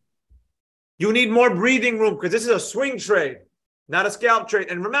be. You need more breathing room because this is a swing trade, not a scalp trade.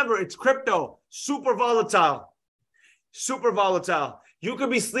 And remember, it's crypto, super volatile. Super volatile. You could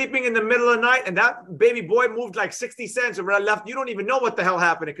be sleeping in the middle of the night and that baby boy moved like 60 cents over left. You don't even know what the hell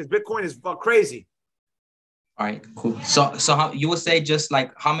happened because Bitcoin is crazy. All right, cool. So how you would say just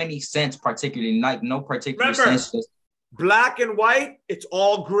like how many cents particularly, like no particular sense? Just black and white, it's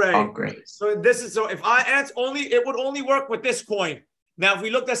all gray. all gray. So if I answer it would only work with this coin. Now, if we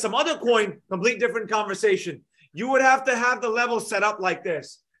looked at some other coin, complete different conversation. You would have to have the level set up like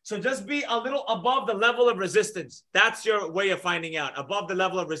this. So just be a little above the level of resistance. That's your way of finding out, above the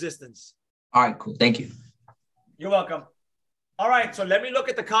level of resistance. All right, cool. Thank you. You're welcome. All right, so let me look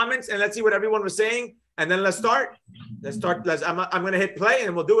at the comments and let's see what everyone was saying. And then let's start. I'm going to hit play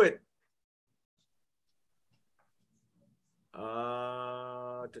and we'll do it.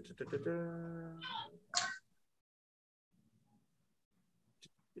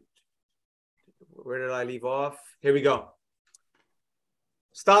 Where did I leave off? Here we go.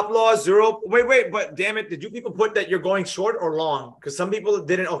 Stop loss 0. Wait, but damn it. Did you people put that you're going short or long? Because some people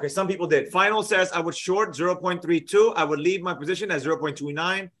didn't. Okay, some people did. Final says I would short 0.32. I would leave my position at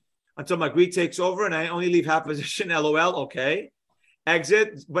 0.29 until my greed takes over and I only leave half position. LOL. Okay.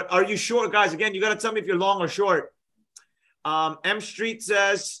 Exit. But are you short, guys? Again, you got to tell me if you're long or short. M Street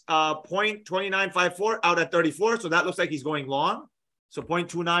says 0.2954 out at 34. So that looks like he's going long. So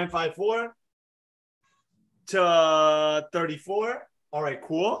 0.2954 to 34. All right,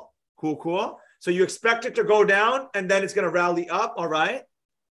 cool. So you expect it to go down and then it's going to rally up. All right.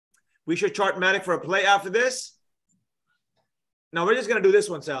 We should chart Matic for a play after this. Now we're just going to do this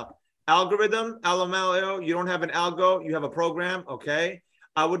one, Sal. Algorithm, LMLO, you don't have an algo. You have a program. Okay.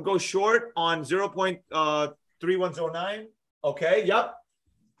 I would go short on 0.3109. Okay. Yep.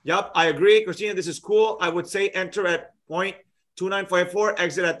 I agree. Christina, this is cool. I would say enter at 0.2954,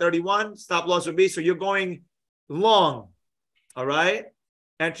 exit at 31. Stop loss would be. So you're going long. All right.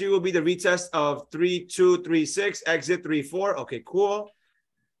 Entry will be the retest of 3236, exit 34. Okay, cool.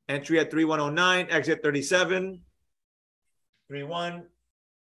 Entry at 3109, exit 37. 31.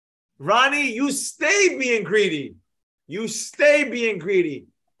 Ronnie, you stay being greedy.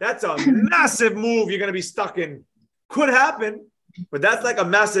 That's a massive move you're going to be stuck in. Could happen, but that's like a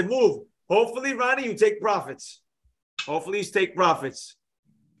massive move. Hopefully, Ronnie, you take profits. Boom.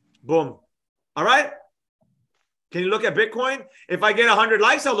 All right. Can you look at Bitcoin? If I get 100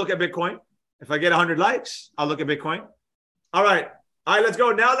 likes, I'll look at Bitcoin. If I get 100 likes, I'll look at Bitcoin. All right, let's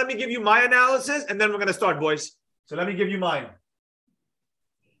go. Now let me give you my analysis, and then we're going to start, boys. So let me give you mine.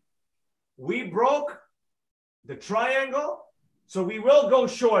 We broke the triangle, so we will go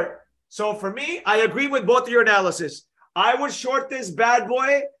short. So for me, I agree with both of your analysis. I would short this bad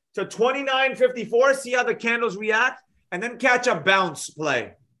boy to 29.54, see how the candles react, and then catch a bounce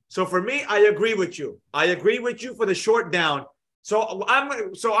play. So for me, I agree with you. For the short down. So I'm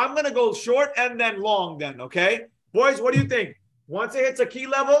going to go short and then long then, okay? Boys, what do you think? Once it hits a key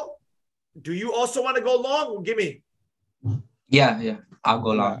level, do you also want to go long? Give me. Yeah. I'll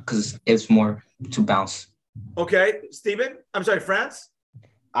go long because it's more to bounce. Okay, Steven. I'm sorry, France.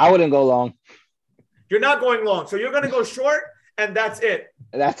 I wouldn't go long. You're not going long, so you're going to go short, and that's it.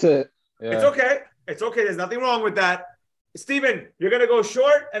 That's it. Yeah. It's okay. It's okay. There's nothing wrong with that. Steven, you're going to go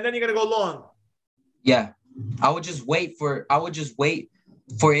short, and then you're going to go long. Yeah, I would just wait for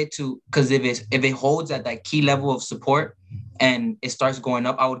it to, because if it holds at that key level of support and it starts going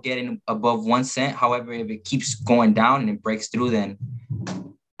up, I would get in above 1 cent. However, if it keeps going down and it breaks through, then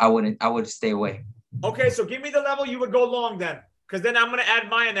I would stay away. Okay, so give me the level you would go long then, because then I'm going to add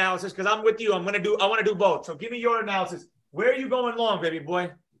my analysis because I'm with you. I want to do both. So give me your analysis. Where are you going long, baby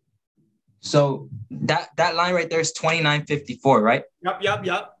boy? So that line right there is 29.54, right?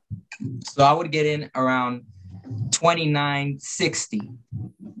 Yep. So I would get in around 29.60.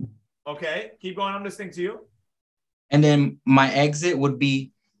 Okay, keep going. I'm listening to you. And then my exit would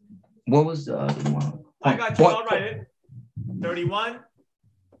be, what was the other one? I got you. I'll write it. 31,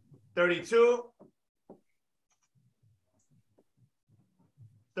 32,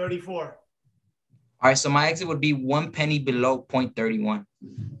 34. All right, so my exit would be 1 penny below 0.31.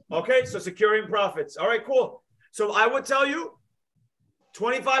 Okay, so securing profits. All right, cool. So I would tell you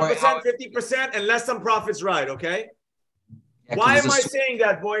 25%, 50%, unless some profits ride, okay? Yeah, why am I saying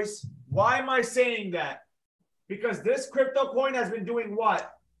that, boys? Why am I saying that? Because this crypto coin has been doing what?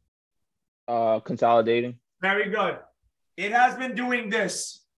 Consolidating. Very good. It has been doing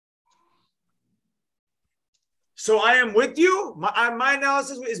this. So I am with you. My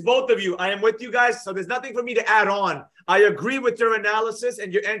analysis is both of you. I am with you guys. So there's nothing for me to add on. I agree with your analysis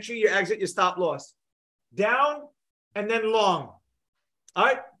and your entry, your exit, your stop loss. Down and then long. All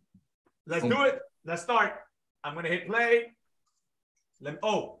right. Let's do it. Let's start. I'm going to hit play.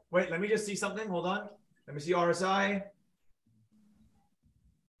 Let me just see something. Hold on. Let me see RSI.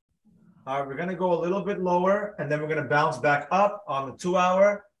 All right. We're going to go a little bit lower and then we're going to bounce back up on the 2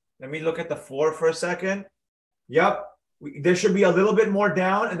 hour. Let me look at the 4 for a second. Yep. There should be a little bit more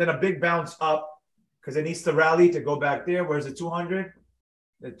down and then a big bounce up because it needs to rally to go back there. Where's the 200?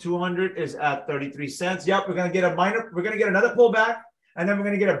 The 200 is at 33 cents. Yep. We're going to get another pullback and then we're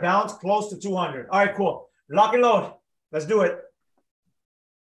going to get a bounce close to 200. All right, cool. Lock and load. Let's do it.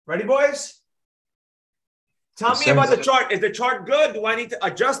 Ready, boys? Tell me about the chart. Is the chart good? Do I need to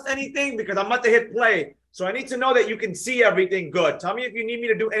adjust anything? Because I'm about to hit play. So I need to know that you can see everything good. Tell me if you need me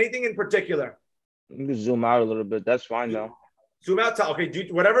to do anything in particular. You can zoom out a little bit. That's fine, though. Zoom out. Okay,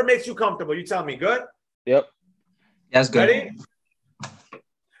 whatever makes you comfortable. You tell me. Good? Yep. That's good. Ready?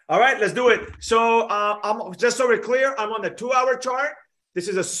 All right, let's do it. So I'm just so we're clear, I'm on the 2 hour chart. This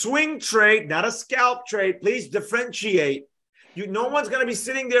is a swing trade, not a scalp trade. Please differentiate. No one's going to be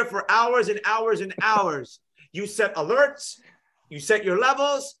sitting there for hours and hours and hours. You set alerts, you set your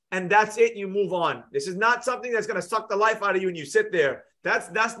levels, and that's it. You move on. This is not something that's going to suck the life out of you and you sit there.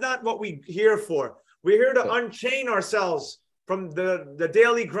 That's not what we're here for. We're here to unchain ourselves from the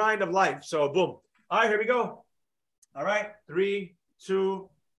daily grind of life. So boom. All right, here we go. All right, 3, 2.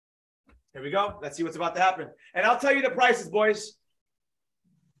 Here we go. Let's see what's about to happen. And I'll tell you the prices, boys.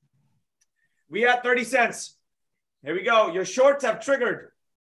 We had 30 cents. Here we go. Your shorts have triggered.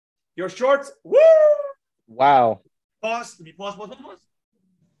 Your shorts. Woo! Wow. Pause. Let me pause.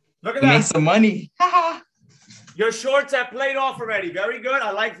 Look at that. Make some money. Your shorts have played off already. Very good.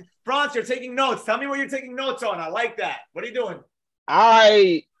 I like Franz, you're taking notes. Tell me what you're taking notes on. I like that. What are you doing?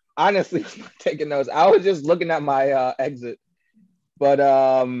 I honestly was not taking notes. I was just looking at my exit. But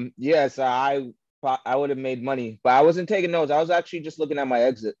yes, I would have made money. But I wasn't taking notes. I was actually just looking at my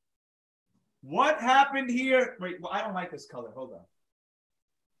exit. What happened here? Wait, well, I don't like this color. Hold on.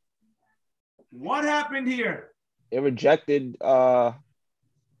 What happened here? It rejected the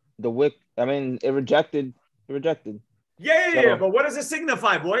wick. I mean, it rejected. Yeah. But what does it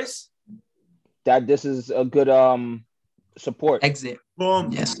signify, boys? That this is a good support. Exit.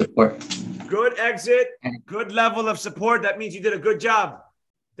 Boom. Yes, support. Good exit. Good level of support. That means you did a good job.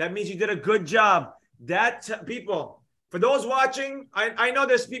 People, for those watching, I know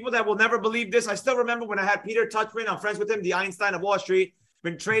there's people that will never believe this. I still remember when I had Peter Tuchman. I'm friends with him, the Einstein of Wall Street.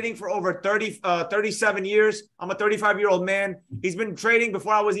 Been trading for over 37 years. I'm a 35-year-old man. He's been trading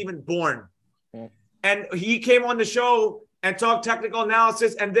before I was even born. Yeah. And he came on the show and talked technical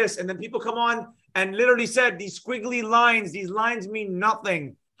analysis and this. And then people come on and literally said, these squiggly lines, these lines mean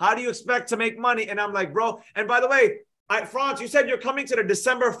nothing. How do you expect to make money? And I'm like, bro. And by the way, Franz, you said you're coming to the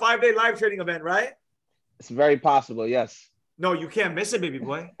December 5-day live trading event, right? It's very possible, yes. No, you can't miss it, baby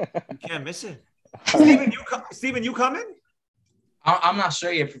boy. You can't miss it. Steven, you coming? I'm not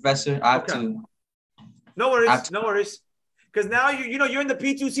sure yet, Professor. I have to. No worries. Because now you're in the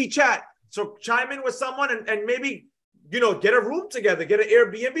P2C chat. So chime in with someone and maybe get a room together, get an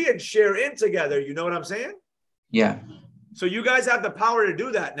Airbnb and share in together. You know what I'm saying? Yeah. So you guys have the power to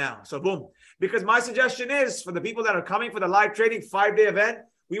do that now. So boom. Because my suggestion is for the people that are coming for the live trading 5-day event,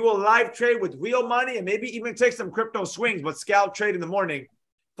 we will live trade with real money and maybe even take some crypto swings, but scalp trade in the morning.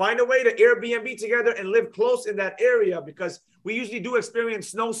 Find a way to Airbnb together and live close in that area because we usually do experience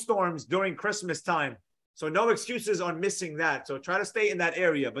snowstorms during Christmas time. So no excuses on missing that. So try to stay in that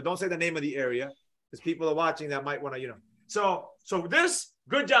area, but don't say the name of the area because people are watching that might want to, So this,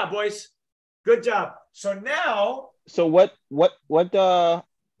 good job, boys. Good job. So now. So what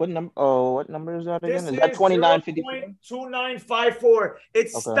number? Oh, what number is that again? Is that 29.54? 2954.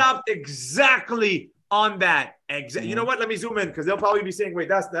 It stopped exactly on that. You know what? Let me zoom in because they'll probably be saying, "Wait,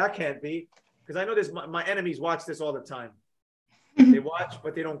 that can't be," because I know this. My enemies watch this all the time. They watch,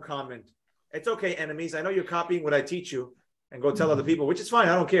 but they don't comment. It's okay, enemies. I know you're copying what I teach you, and go tell other people, which is fine.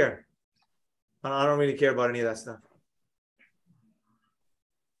 I don't care. I don't really care about any of that stuff.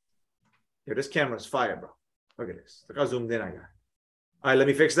 Yo, this camera's fire, bro. Look at this. Look how zoomed in I got. All right, let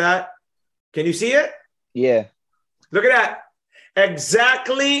me fix that. Can you see it? Yeah. Look at that.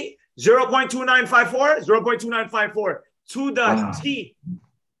 Exactly 0.2954, 0.2954 to the T.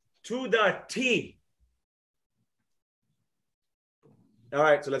 To the T. All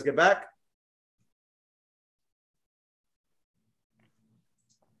right, so let's get back.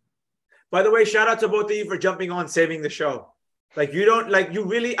 By the way, shout out to both of you for jumping on, saving the show. You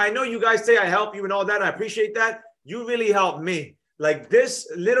really, I know you guys say I help you and all that. I appreciate that. You really helped me. This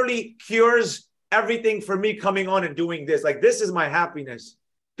literally cures everything for me coming on and doing this. This is my happiness.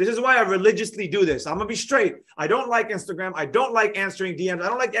 This is why I religiously do this. I'm going to be straight. I don't like Instagram. I don't like answering DMs. I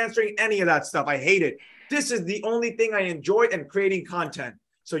don't like answering any of that stuff. I hate it. This is the only thing I enjoy and creating content.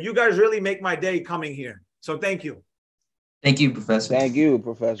 So you guys really make my day coming here. So thank you. Thank you, Professor. Thank you,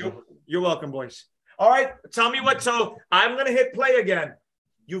 Professor. You're welcome, boys. All right. Tell me what. So I'm going to hit play again.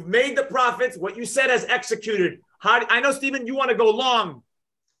 You've made the profits. What you said has executed. I know, Steven, you want to go long.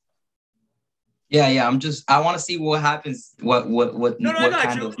 Yeah. I want to see what happens. No, I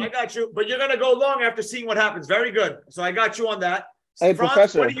got you. But you're going to go long after seeing what happens. Very good. So I got you on that. Hey, Franz,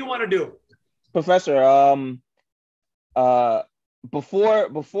 Professor. what do you want to do? Professor,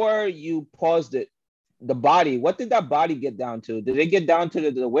 before you paused it, the body, what did that body get down to? Did it get down to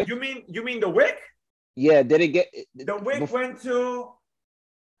the wick? You mean the wick? Yeah, did it get the wick went to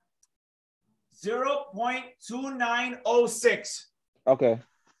 0.2906. Okay.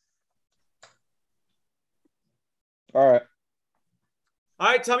 All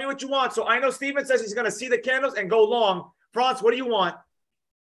right, tell me what you want. So I know Steven says he's going to see the candles and go long. Franz, what do you want?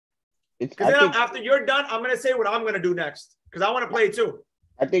 Because after you're done, I'm going to say what I'm going to do next because I want to play too.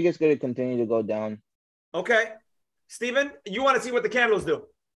 I think it's going to continue to go down. Okay. Steven, you want to see what the candles do?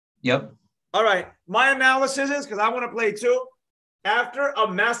 Yep. All right. My analysis is, because I want to play too, after a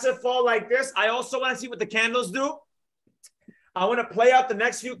massive fall like this, I also want to see what the candles do. I want to play out the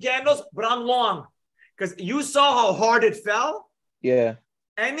next few candles, but I'm long because you saw how hard it fell. Yeah.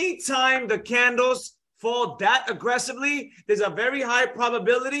 Anytime the candles fall that aggressively, there's a very high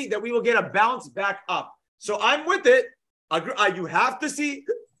probability that we will get a bounce back up. So I'm with it. You have to see,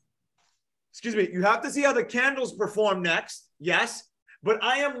 you have to see how the candles perform next. Yes. But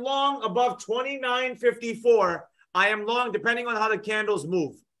I am long above 29.54. I am long depending on how the candles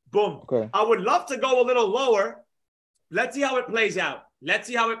move. Boom. Okay. I would love to go a little lower. Let's see how it plays out.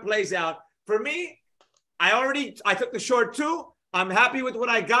 For me, I took the short too. I'm happy with what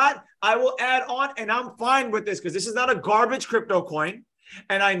I got. I will add on and I'm fine with this because this is not a garbage crypto coin.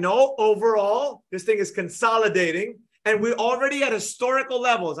 And I know overall this thing is consolidating and we're already at historical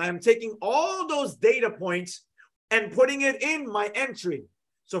levels. I am taking all those data points and putting it in my entry.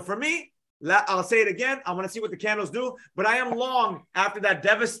 So for me, I'll say it again. I want to see what the candles do, but I am long after that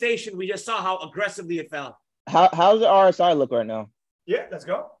devastation. We just saw how aggressively it fell. How's the RSI look right now? Yeah, let's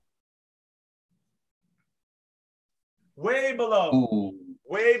go. Way below. Ooh.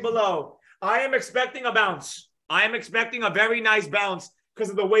 Way below. I am expecting a bounce. I am expecting a very nice bounce because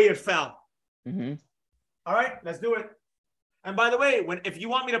of the way it fell. Mm-hmm. All right, let's do it. And by the way, if you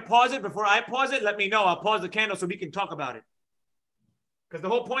want me to pause it before I pause it, let me know. I'll pause the candle so we can talk about it. Because the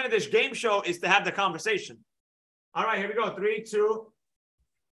whole point of this game show is to have the conversation. All right, here we go. 3, 2.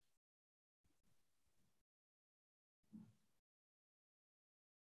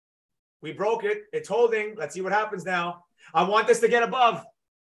 We broke it. It's holding. Let's see what happens now. I want this to get above.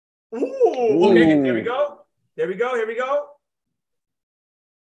 Ooh. Okay, there we go. Here we go.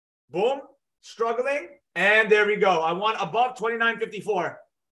 Boom. Struggling. And there we go. I want above 29.54.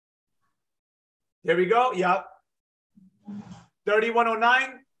 There we go. Yep.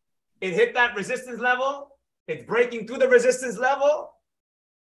 31.09. It hit that resistance level. It's breaking through the resistance level.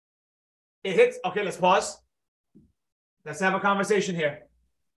 It hits. Okay, let's pause. Let's have a conversation here.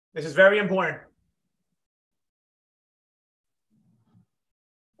 This is very important.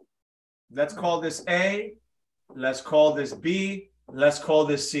 Let's call this A. Let's call this B. Let's call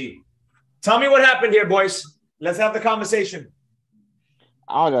this C. Tell me what happened here, boys. Let's have the conversation.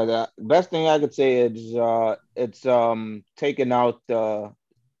 I don't know. The best thing I could say is it's taking out the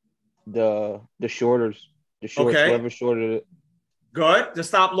shorters. The shorts, Okay. whoever shorted it. Good. The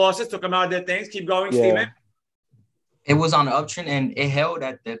stop losses took them out of their things. Keep going, Yeah. Steven. It was on the uptrend and it held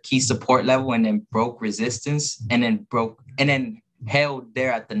at the key support level and then broke resistance and then held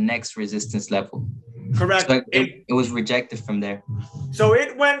there at the next resistance level. Correct. So it was rejected from there. So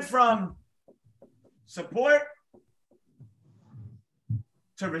it went from support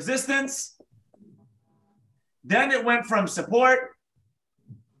to resistance. Then it went from support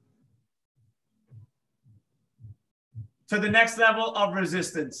to the next level of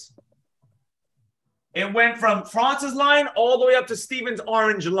resistance. It went from France's line all the way up to Steven's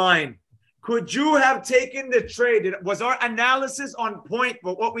orange line. Could you have taken the trade? Was our analysis on point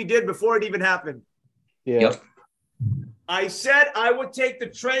for what we did before it even happened? Yeah. Yep. I said I would take the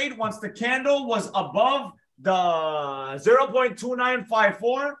trade once the candle was above the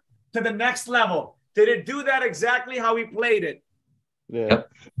 0.2954 to the next level. Did it do that exactly how we played it? Yeah.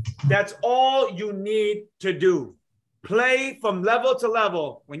 Yep. That's all you need to do. Play from level to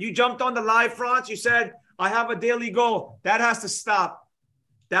level. When you jumped on the live, France, you said, I have a daily goal. That has to stop.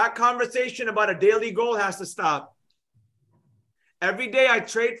 That conversation about a daily goal has to stop. Every day I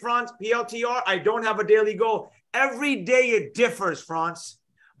trade, France, PLTR, I don't have a daily goal. Every day it differs, France.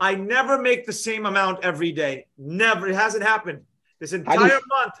 I never make the same amount every day. Never. It hasn't happened. This entire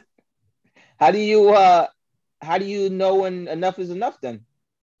month. How do you know when enough is enough then?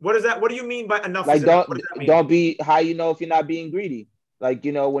 What is that? What do you mean by enough? Like is enough? What does that mean? don't be how you know if you're not being greedy. Like,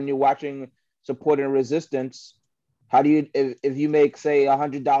 you know, when you're watching support and resistance, how do you if you make say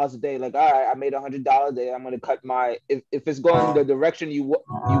 $100 a day, like, all right, I made $100 a day, I'm gonna cut my if it's going the direction you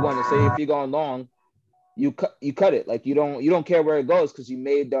want to say, if you're going long, you cut it. Like you don't care where it goes because you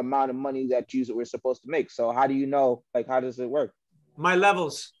made the amount of money that you were supposed to make. So how do you know, like, how does it work? My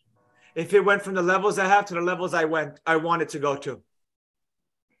levels. If it went from the levels I have to the levels I wanted to go to.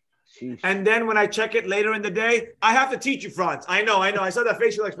 Sheesh. And then when I check it later in the day, I have to teach you, Franz. I know. I saw that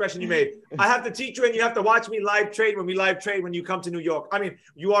facial expression you made. I have to teach you, and you have to watch me live trade when we live trade when you come to New York. I mean,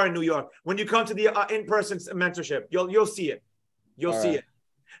 you are in New York. When you come to the in-person mentorship, you'll see it. You'll see it.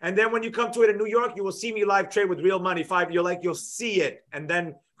 And then when you come to it in New York, you will see me live trade with real money. You'll see it. And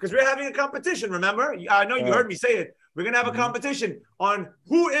then, because we're having a competition, remember? I know you heard me say it. We're going to have a competition on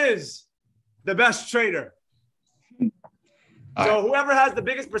who is the best trader. So whoever has the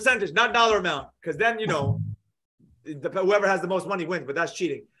biggest percentage, not dollar amount, because then, you know, whoever has the most money wins, but that's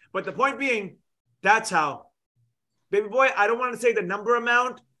cheating. But the point being, that's how. Baby boy, I don't want to say the number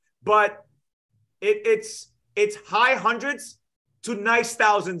amount, but it's high hundreds to nice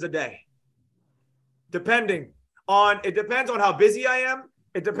thousands a day. It depends on how busy I am.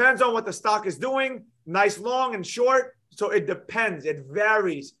 It depends on what the stock is doing, nice long and short. So it depends. It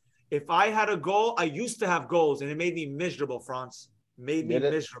varies. If I had a goal, I used to have goals, and it made me miserable, France. Made me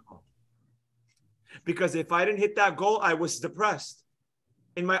miserable. Because if I didn't hit that goal, I was depressed.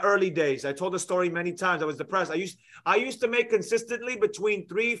 In my early days, I told the story many times. I was depressed. I used to make consistently between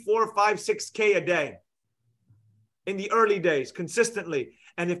 3, 4, 5, 6K a day. In the early days, consistently.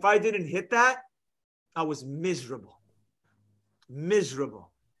 And if I didn't hit that, I was miserable.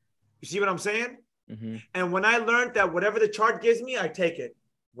 Miserable. You see what I'm saying? Mm-hmm. And when I learned that whatever the chart gives me, I take it.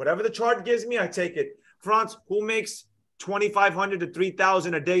 Whatever the chart gives me, I take it. France, who makes 2,500 to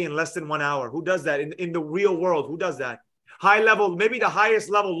 3,000 a day in less than 1 hour? Who does that in the real world? Who does that? High level, maybe the highest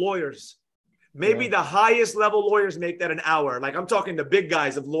level lawyers. Maybe the highest level lawyers make that an hour. Like I'm talking the big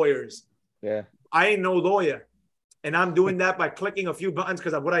guys of lawyers. Yeah. I ain't no lawyer. And I'm doing that by clicking a few buttons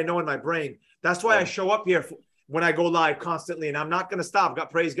because of what I know in my brain. That's why I show up here when I go live constantly. And I'm not going to stop.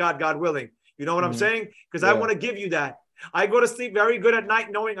 Praise God, God willing. You know what I'm saying? Because I want to give you that. I go to sleep very good at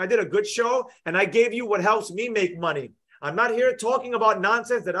night knowing I did a good show and I gave you what helps me make money. I'm not here talking about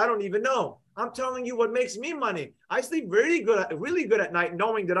nonsense that I don't even know. I'm telling you what makes me money. I sleep really good at night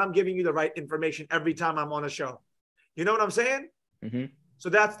knowing that I'm giving you the right information every time I'm on a show. You know what I'm saying? Mm-hmm. So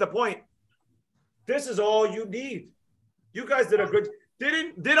that's the point. This is all you need. You guys did a good.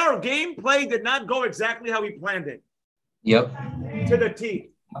 Did our gameplay did not go exactly how we planned it? Yep. To the T.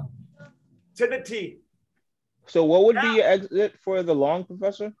 To the T. So what would be your exit for the long,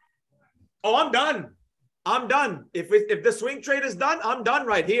 Professor? Oh, I'm done. I'm done. If the swing trade is done, I'm done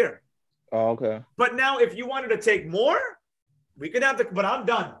right here. Oh, okay. But now, if you wanted to take more, we could have to. But I'm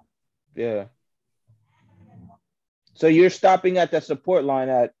done. Yeah. So you're stopping at the support line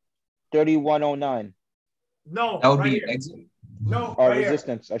at 3109. No, That would right be here. exit. No, Or right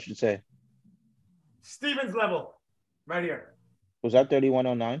resistance, I should say. Stevens level, right here. Was that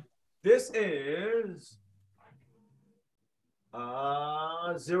 3109? This is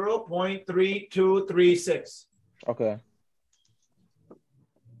 0.3236. Okay.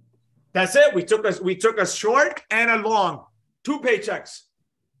 That's it. We took a short and a long, 2 paychecks.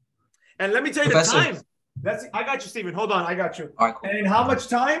 And let me tell you Professor. the time. Let's see. I got you, Stephen. Hold on, I got you. All right, cool. And in how much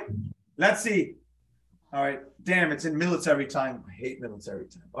time? Let's see. All right. Damn, it's in military time. I hate military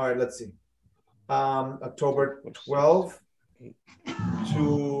time. All right, let's see. October 12th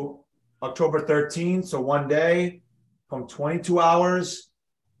to October 13th. So 1 day from 22 hours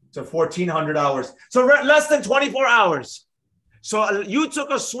to 1,400 hours. So less than 24 hours. So you took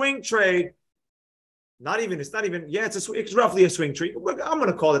a swing trade. It's roughly a swing trade. I'm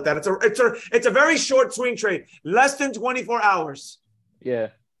going to call it that. It's a very short swing trade, less than 24 hours. Yeah.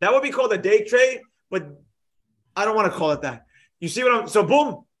 That would be called a day trade, but I don't want to call it that. You see what so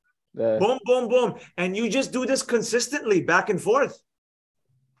boom, boom, boom, boom. And you just do this consistently back and forth.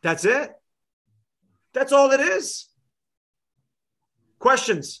 That's it. That's all it is.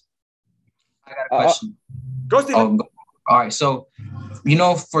 Questions? I got a question. Go, Stephen. All right. So,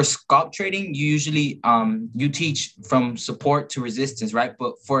 for scalp trading, you usually you teach from support to resistance, right?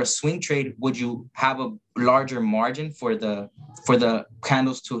 But for a swing trade, would you have a larger margin for the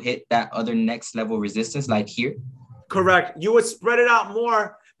candles to hit that other next level resistance, like here? Correct. You would spread it out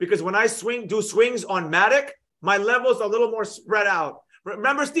more because when I do swings on Matic, my level's a little more spread out.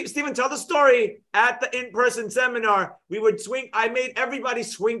 Remember, Stephen, tell the story at the in-person seminar. We would swing. I made everybody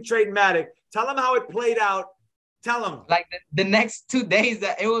swing trade Matic. Tell them how it played out. Tell them. Like the next 2 days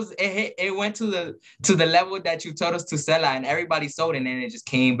that it went to the level that you told us to sell at, and everybody sold, and then it just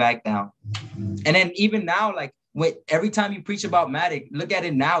came back down. And then even now, like every time you preach about Matic, look at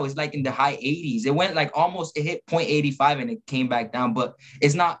it now. It's like in the high 80s. It went like it hit 0.85 and it came back down, but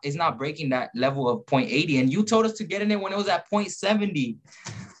it's not breaking that level of 0.80. And you told us to get in there when it was at 0.70.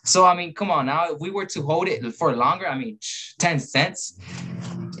 So I mean, come on now. If we were to hold it for longer, 10 cents,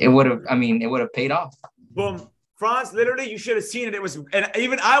 it would have paid off. Boom. Franz, literally, you should have seen it. And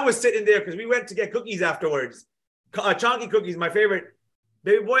even I was sitting there because we went to get cookies afterwards. Chunky cookies, my favorite.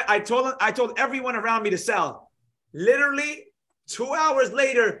 Baby boy, I told everyone around me to sell. Literally, 2 hours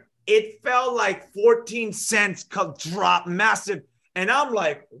later, it fell like 14 cents, drop massive. And I'm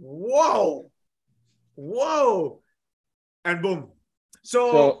like, whoa. And boom.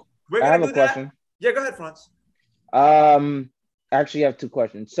 So we're going to do I have a question. Yeah, go ahead, Franz. Actually, I have 2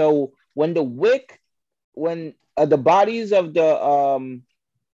 questions. So when the wick, the bodies of the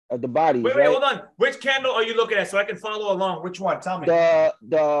bodies. Wait, right? hold on. Which candle are you looking at so I can follow along? Which one? Tell me.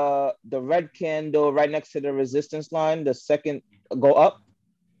 The red candle right next to the resistance line. The second, go up.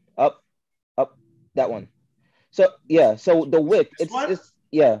 That one. So yeah. So the wick. It's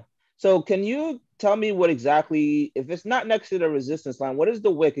yeah. So can you tell me what exactly? If it's not next to the resistance line, what does the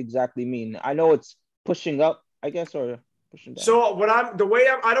wick exactly mean? I know it's pushing up, I guess, or pushing down. So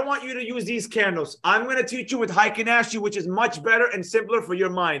I don't want you to use these candles. I'm going to teach you with Heiken Ashi, which is much better and simpler for your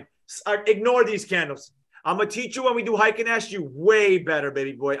mind. Ignore these candles. I'm going to teach you when we do Heiken Ashi way better,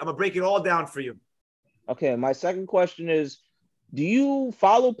 baby boy. I'm going to break it all down for you. Okay. My second question is, do you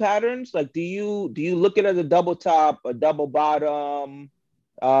follow patterns? Like, do you look at it as a double top, a double bottom,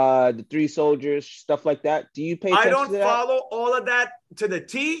 the 3 soldiers, stuff like that? Do you pay attention to that? I don't follow all of that to the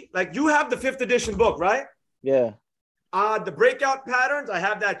T. Like, you have the 5th edition book, right? Yeah. The breakout patterns, I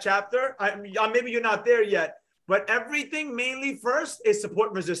have that chapter. Maybe you're not there yet, but everything mainly first is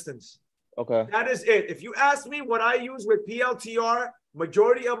support resistance. Okay. That is it. If you ask me what I use with PLTR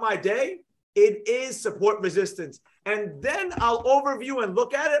majority of my day, it is support resistance. And then I'll overview and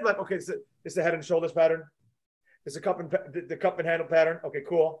look at it like, okay, this is the head and shoulders pattern. This is the cup and handle pattern. Okay,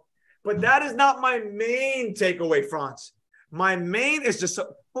 cool. But that is not my main takeaway, Franz. My main is just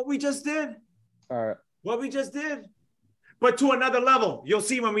what we just did. All right. What we just did. But to another level. You'll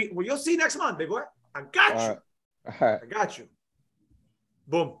see you'll see next month, big boy. I got you. All right. I got you.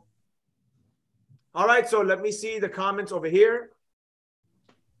 Boom. All right, so let me see the comments over here.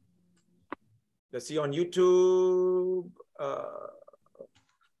 Let's see on YouTube.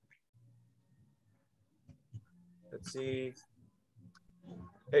 Let's see.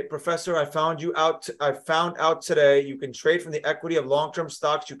 Hey, Professor, I found out today you can trade from the equity of long-term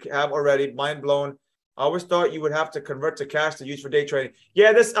stocks you have already. Mind blown. I always thought you would have to convert to cash to use for day trading.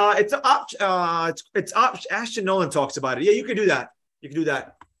 Yeah, this it's Ashton Nolan talks about it. Yeah, you can do that. You can do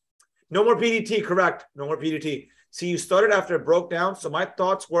that. No more PDT, correct. No more PDT. See, you started after it broke down. So my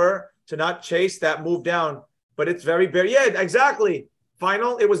thoughts were to not chase that move down. But it's very bearish. Yeah, exactly.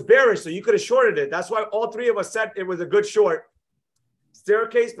 Final, it was bearish. So you could have shorted it. That's why all three of us said it was a good short.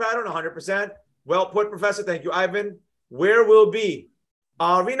 Staircase pattern, 100%. Well put, Professor. Thank you, Ivan. Where will be?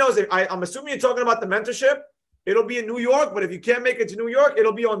 Reno's, I'm assuming you're talking about the mentorship. It'll be in New York. But if you can't make it to New York,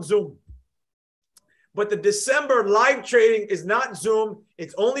 it'll be on Zoom. But the December live trading is not Zoom.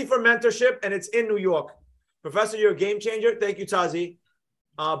 It's only for mentorship, and it's in New York. Professor, you're a game changer. Thank you, Tazi.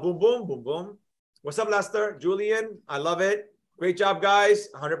 Boom, boom, boom, boom. What's up, Lester? Julian, I love it. Great job, guys.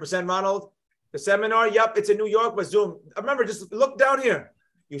 100% Ronald. The seminar, yep, it's in New York, but Zoom. Remember, just look down here.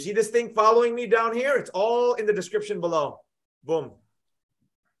 You see this thing following me down here? It's all in the description below. Boom.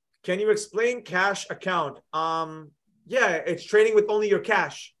 Can you explain cash account? Yeah, it's trading with only your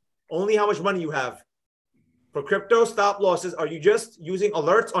cash. Only how much money you have. For crypto stop losses, are you just using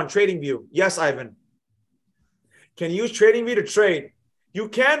alerts on TradingView? Yes, Ivan. Can you use TradingView to trade? You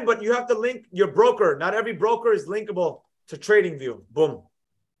can, but you have to link your broker. Not every broker is linkable to TradingView. Boom.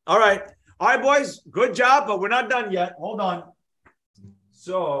 All right. All right, boys. Good job, but we're not done yet. Hold on.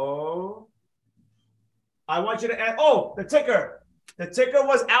 So I want you to add. Oh, the ticker. The ticker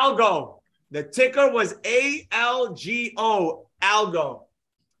was Algo. The ticker was ALGO. Algo.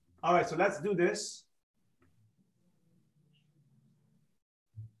 All right, so let's do this.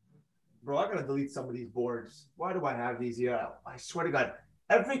 Bro, I gotta delete some of these boards. Why do I have these here? I swear to God,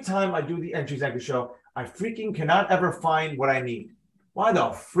 every time I do the Entries Anchor Show, I freaking cannot ever find what I need. Why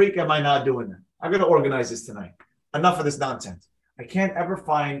the freak am I not doing that? I'm gonna organize this tonight. Enough of this nonsense. I can't ever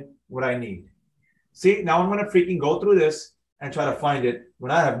find what I need. See, now I'm gonna freaking go through this and try to find it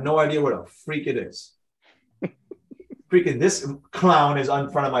when I have no idea what the freak it is. Freaking this clown is in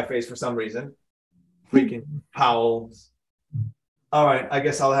front of my face for some reason. Freaking Powell. All right, I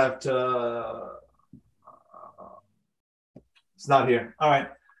guess I'll have to. It's not here. All right,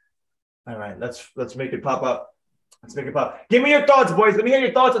 let's make it pop up. Let's make it pop. Give me your thoughts, boys. Let me hear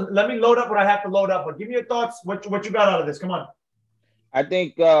your thoughts. Let me load up what I have to load up. But give me your thoughts. What you got out of this? Come on. I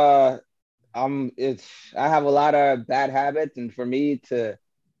think I have a lot of bad habits, and for me to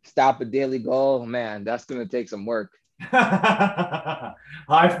stop a daily goal, man, that's gonna take some work. I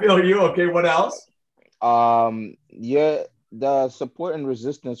feel you. Okay, what else? Yeah, the support and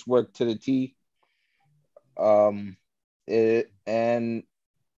resistance work to the T. And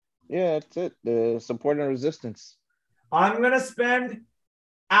yeah, that's it. The support and resistance. I'm gonna spend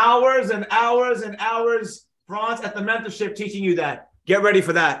hours and hours and hours, Franz, at the mentorship teaching you that. Get ready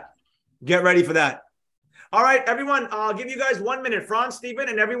for that. Get ready for that. All right, everyone, I'll give you guys 1 minute. Franz, Stephen,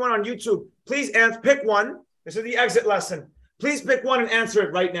 and everyone on YouTube, please pick one. This is the exit lesson. Please pick one and answer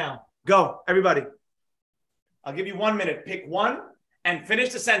it right now. Go, everybody. I'll give you 1 minute. Pick one and finish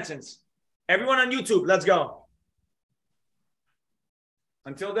the sentence. Everyone on YouTube, let's go.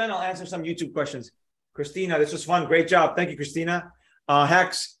 Until then, I'll answer some YouTube questions. Christina, this was fun. Great job. Thank you, Christina.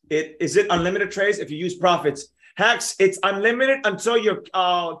 Hex, is it unlimited trades if you use profits? Hex, it's unlimited until your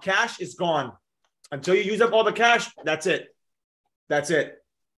cash is gone. Until you use up all the cash, that's it. That's it.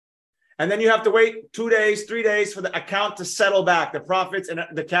 And then you have to wait 2 days, 3 days for the account to settle back, the profits and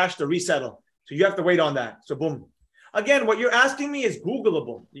the cash to resettle. So you have to wait on that. So boom. Again, what you're asking me is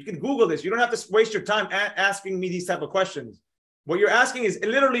Googleable. You can Google this. You don't have to waste your time asking me these type of questions. What you're asking is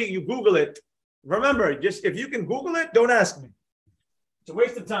literally you Google it. Remember, just if you can Google it, don't ask me. It's a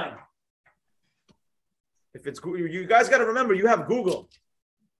waste of time. If it's you guys got to remember, you have Google.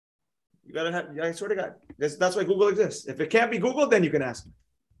 You got to have, I swear to God, that's why Google exists. If it can't be Googled, then you can ask me.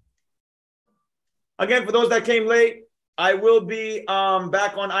 Again, for those that came late, I will be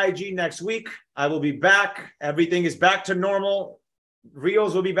back on IG next week. I will be back. Everything is back to normal.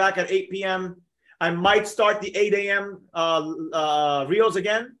 Reels will be back at 8 p.m. I might start the 8 a.m. Reels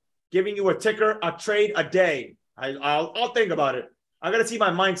again, giving you a ticker, a trade a day. I'll think about it. I got to see my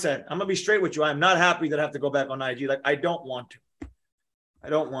mindset. I'm going to be straight with you. I'm not happy that I have to go back on IG. Like, I don't want to. I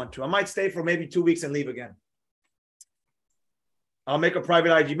don't want to. I might stay for maybe 2 weeks and leave again. I'll make a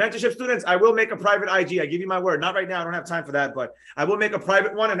private IG. Mentorship students, I will make a private IG. I give you my word. Not right now. I don't have time for that, but I will make a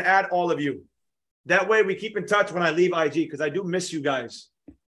private one and add all of you. That way we keep in touch when I leave IG because I do miss you guys.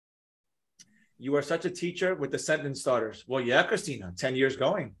 You are such a teacher with the sentence starters. Well, yeah, Christina, 10 years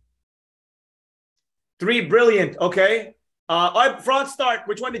going. 3, brilliant. Okay. Franz, start.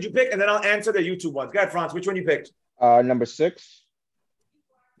 Which one did you pick? And then I'll answer the YouTube ones. Go ahead, Franz. Which one you picked? Number 6.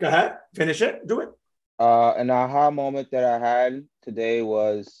 Go ahead. Finish it. Do it. An aha moment that I had today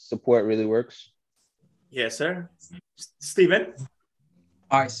was support really works. Yes, sir. Stephen?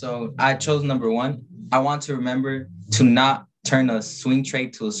 All right, so I chose number 1. I want to remember to not turn a swing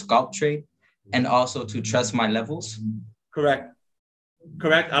trade to a scalp trade, and also to trust my levels. Correct.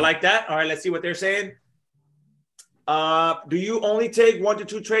 I like that. All right, let's see what they're saying. Do you only take 1 to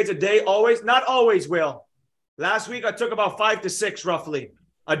 2 trades a day always? Not always, Will. Last week, I took about 5 to 6 roughly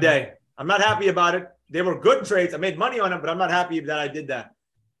a day. I'm not happy about it. They were good trades. I made money on them, but I'm not happy that I did that.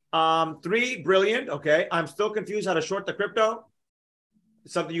 3, brilliant. Okay. I'm still confused how to short the crypto.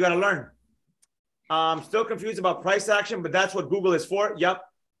 It's something you got to learn. I'm still confused about price action, but that's what Google is for. Yep.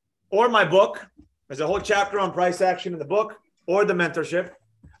 Or my book. There's a whole chapter on price action in the book, or the mentorship.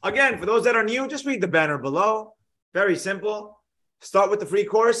 Again, for those that are new, just read the banner below. Very simple. Start with the free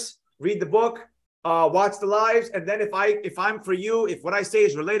course, read the book, watch the lives, and then if I'm for you, if what I say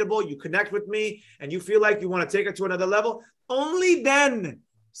is relatable, you connect with me, and you feel like you want to take it to another level, only then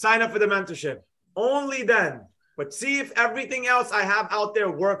sign up for the mentorship. Only then. But see if everything else I have out there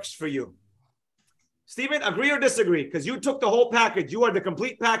works for you. Stephen, agree or disagree? Because you took the whole package. You are the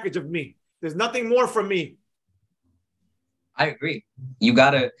complete package of me. There's nothing more from me. I agree. You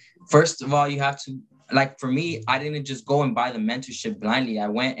gotta, first of all, you have to, like for me, I didn't just go and buy the mentorship blindly. I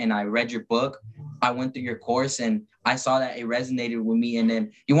went and I read your book. I went through your course and I saw that it resonated with me. And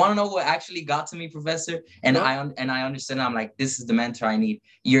then you want to know what actually got to me, Professor? And I understood. I'm like, this is the mentor I need.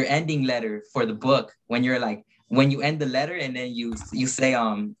 Your ending letter for the book, when you're like, when you end the letter and then you say,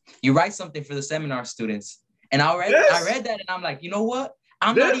 you write something for the seminar students. And I read that and I'm like, you know what?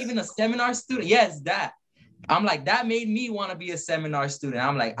 I'm not even a seminar student. Yes, that. I'm like, that made me want to be a seminar student.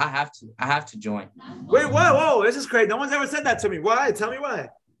 I'm like, I have to join. Wait, whoa, this is crazy. No one's ever said that to me. Why? Tell me why.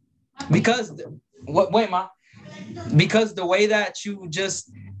 Because because the way that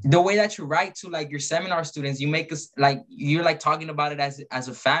you write to like your seminar students, you make us like, you're like talking about it as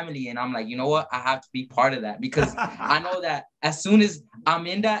a family. And I'm like, you know what? I have to be part of that because I know that as soon as I'm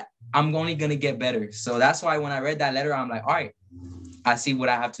in that, I'm only going to get better. So that's why when I read that letter, I'm like, all right, I see what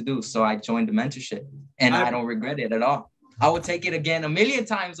I have to do. So I joined the mentorship and I don't regret it at all. I would take it again 1,000,000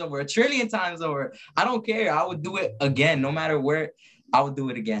 times over, 1,000,000,000,000 times over. I don't care. I would do it again, no matter where. I would do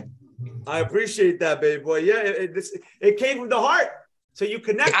it again. I appreciate that, baby boy. Yeah, it came from the heart. So you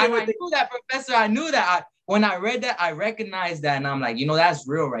connected with it. I knew that, Professor. I knew that. When I read that, I recognized that, and I'm like, you know, that's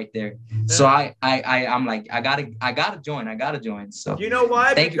real right there. Yeah. So I'm like, I gotta join. So you know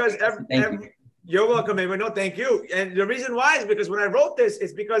why? Because you're welcome, baby. No, thank you. And the reason why is because when I wrote this,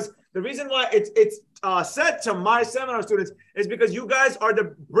 it's because the reason why it's said to my seminar students is because you guys are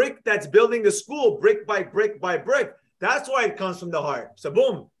the brick that's building the school, brick by brick by brick. That's why it comes from the heart. So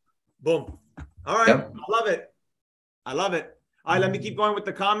boom. All right. Yep. I love it. All right, let me keep going with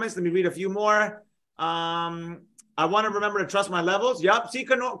the comments. Let me read a few more. I want to remember to trust my levels. Yep. See,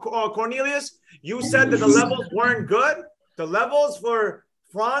 Cornelius, you said that the levels weren't good. The levels for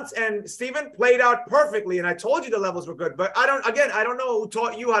France and Stephen played out perfectly. And I told you the levels were good. But I don't know who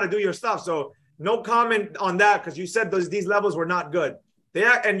taught you how to do your stuff. So no comment on that because you said these levels were not good.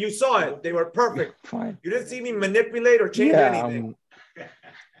 And you saw it. They were perfect. Fine. You didn't see me manipulate or change anything.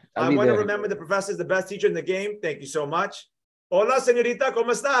 I want to remember the professor is the best teacher in the game. Thank you so much. Hola, señorita,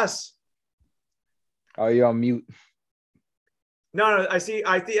 ¿cómo estás? Oh, you're on mute. No, I see,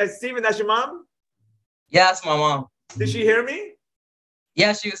 Stephen, that's your mom? Yeah, that's my mom. Did she hear me?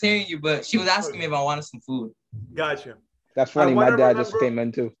 Yeah, she was hearing you, but she was asking me if I wanted some food. Gotcha. That's funny. My dad just came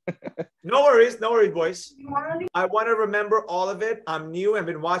in too. No worries, boys. I want to remember all of it. I'm new. I've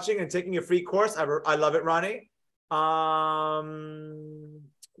been watching and taking a free course. I love it, Ronnie.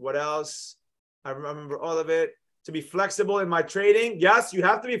 What else? I remember all of it. To be flexible in my trading. Yes, you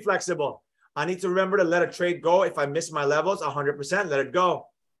have to be flexible. I need to remember to let a trade go. If I miss my levels, 100%, let it go.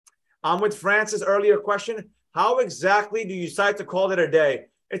 I'm with Francis' earlier question. How exactly do you decide to call it a day?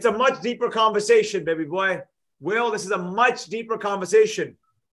 It's a much deeper conversation, baby boy. Will, this is a much deeper conversation.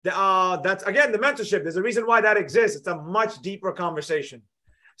 That's, again, the mentorship. There's a reason why that exists. It's a much deeper conversation.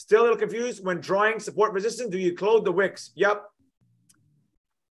 Still a little confused when drawing support resistance. Do you close the wicks? Yep.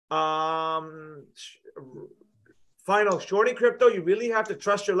 Final, shorting crypto, you really have to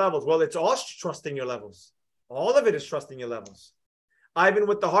trust your levels. Well, it's all trusting your levels. All of it is trusting your levels. Ivan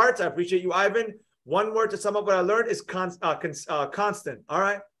with the hearts. I appreciate you, Ivan. One word to sum up what I learned is constant. All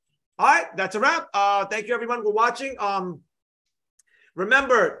right. That's a wrap. Thank you, everyone, for watching.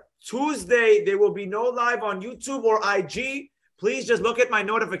 Remember, Tuesday, there will be no live on YouTube or IG. Please just look at my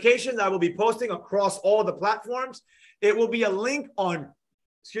notifications. I will be posting across all the platforms. It will be a link from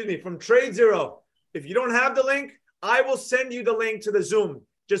TradeZero. If you don't have the link, I will send you the link to the Zoom.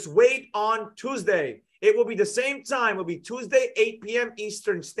 Just wait on Tuesday. It will be the same time. It will be Tuesday, 8 p.m.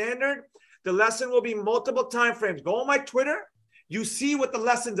 Eastern Standard. The lesson will be multiple time frames. Go on my Twitter. You see what the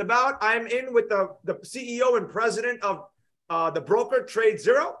lesson's about. I'm in with the CEO and president of the broker Trade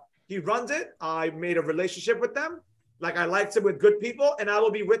Zero. He runs it. I made a relationship with them. Like I liked it with good people, and I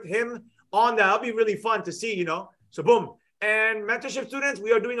will be with him on that. That'll be really fun to see, So boom. And mentorship students,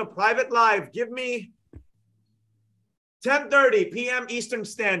 we are doing a private live. Give me 10:30 p.m. Eastern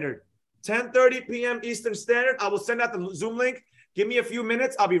Standard. 10:30 p.m. Eastern Standard. I will send out the Zoom link. Give me a few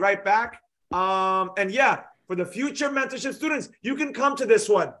minutes. I'll be right back. And yeah, for the future mentorship students, you can come to this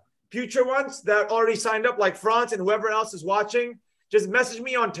one. Future ones that already signed up, like Franz and whoever else is watching, just message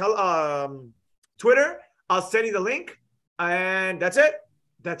me on Twitter. I'll send you the link. And that's it.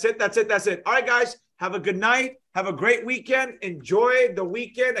 That's it. All right, guys. Have a good night. Have a great weekend. Enjoy the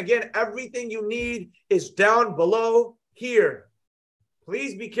weekend. Again, everything you need is down below here.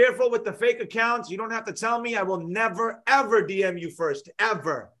 Please be careful with the fake accounts. You don't have to tell me. I will never, ever DM you first.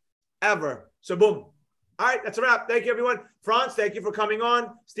 Ever. So boom. All right, that's a wrap. Thank you, everyone. Franz, thank you for coming on.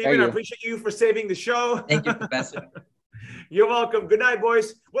 Steven, I appreciate you for saving the show. Thank you, Professor. You're welcome. Good night,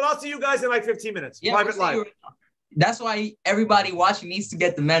 boys. Well, I'll see you guys in like 15 minutes. Yeah, private live. That's why everybody watching needs to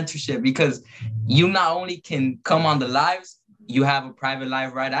get the mentorship, because you not only can come on the lives, you have a private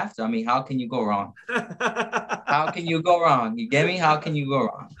live right after. I mean, how can you go wrong? How can you go wrong? You get me? How can you go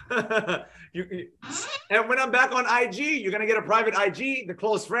wrong? And when I'm back on IG, you're gonna get a private IG, the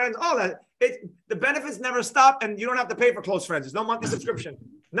close friends, all that. The benefits never stop, and you don't have to pay for close friends. There's no monthly subscription.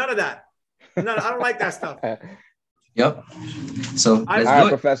 None of that. I don't like that stuff. Yep. So all right,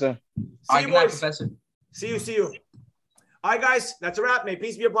 Professor. See you, boys. Professor. See you. All right, guys, that's a wrap. May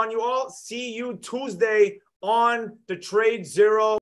peace be upon you all. See you Tuesday on the Trade Zero.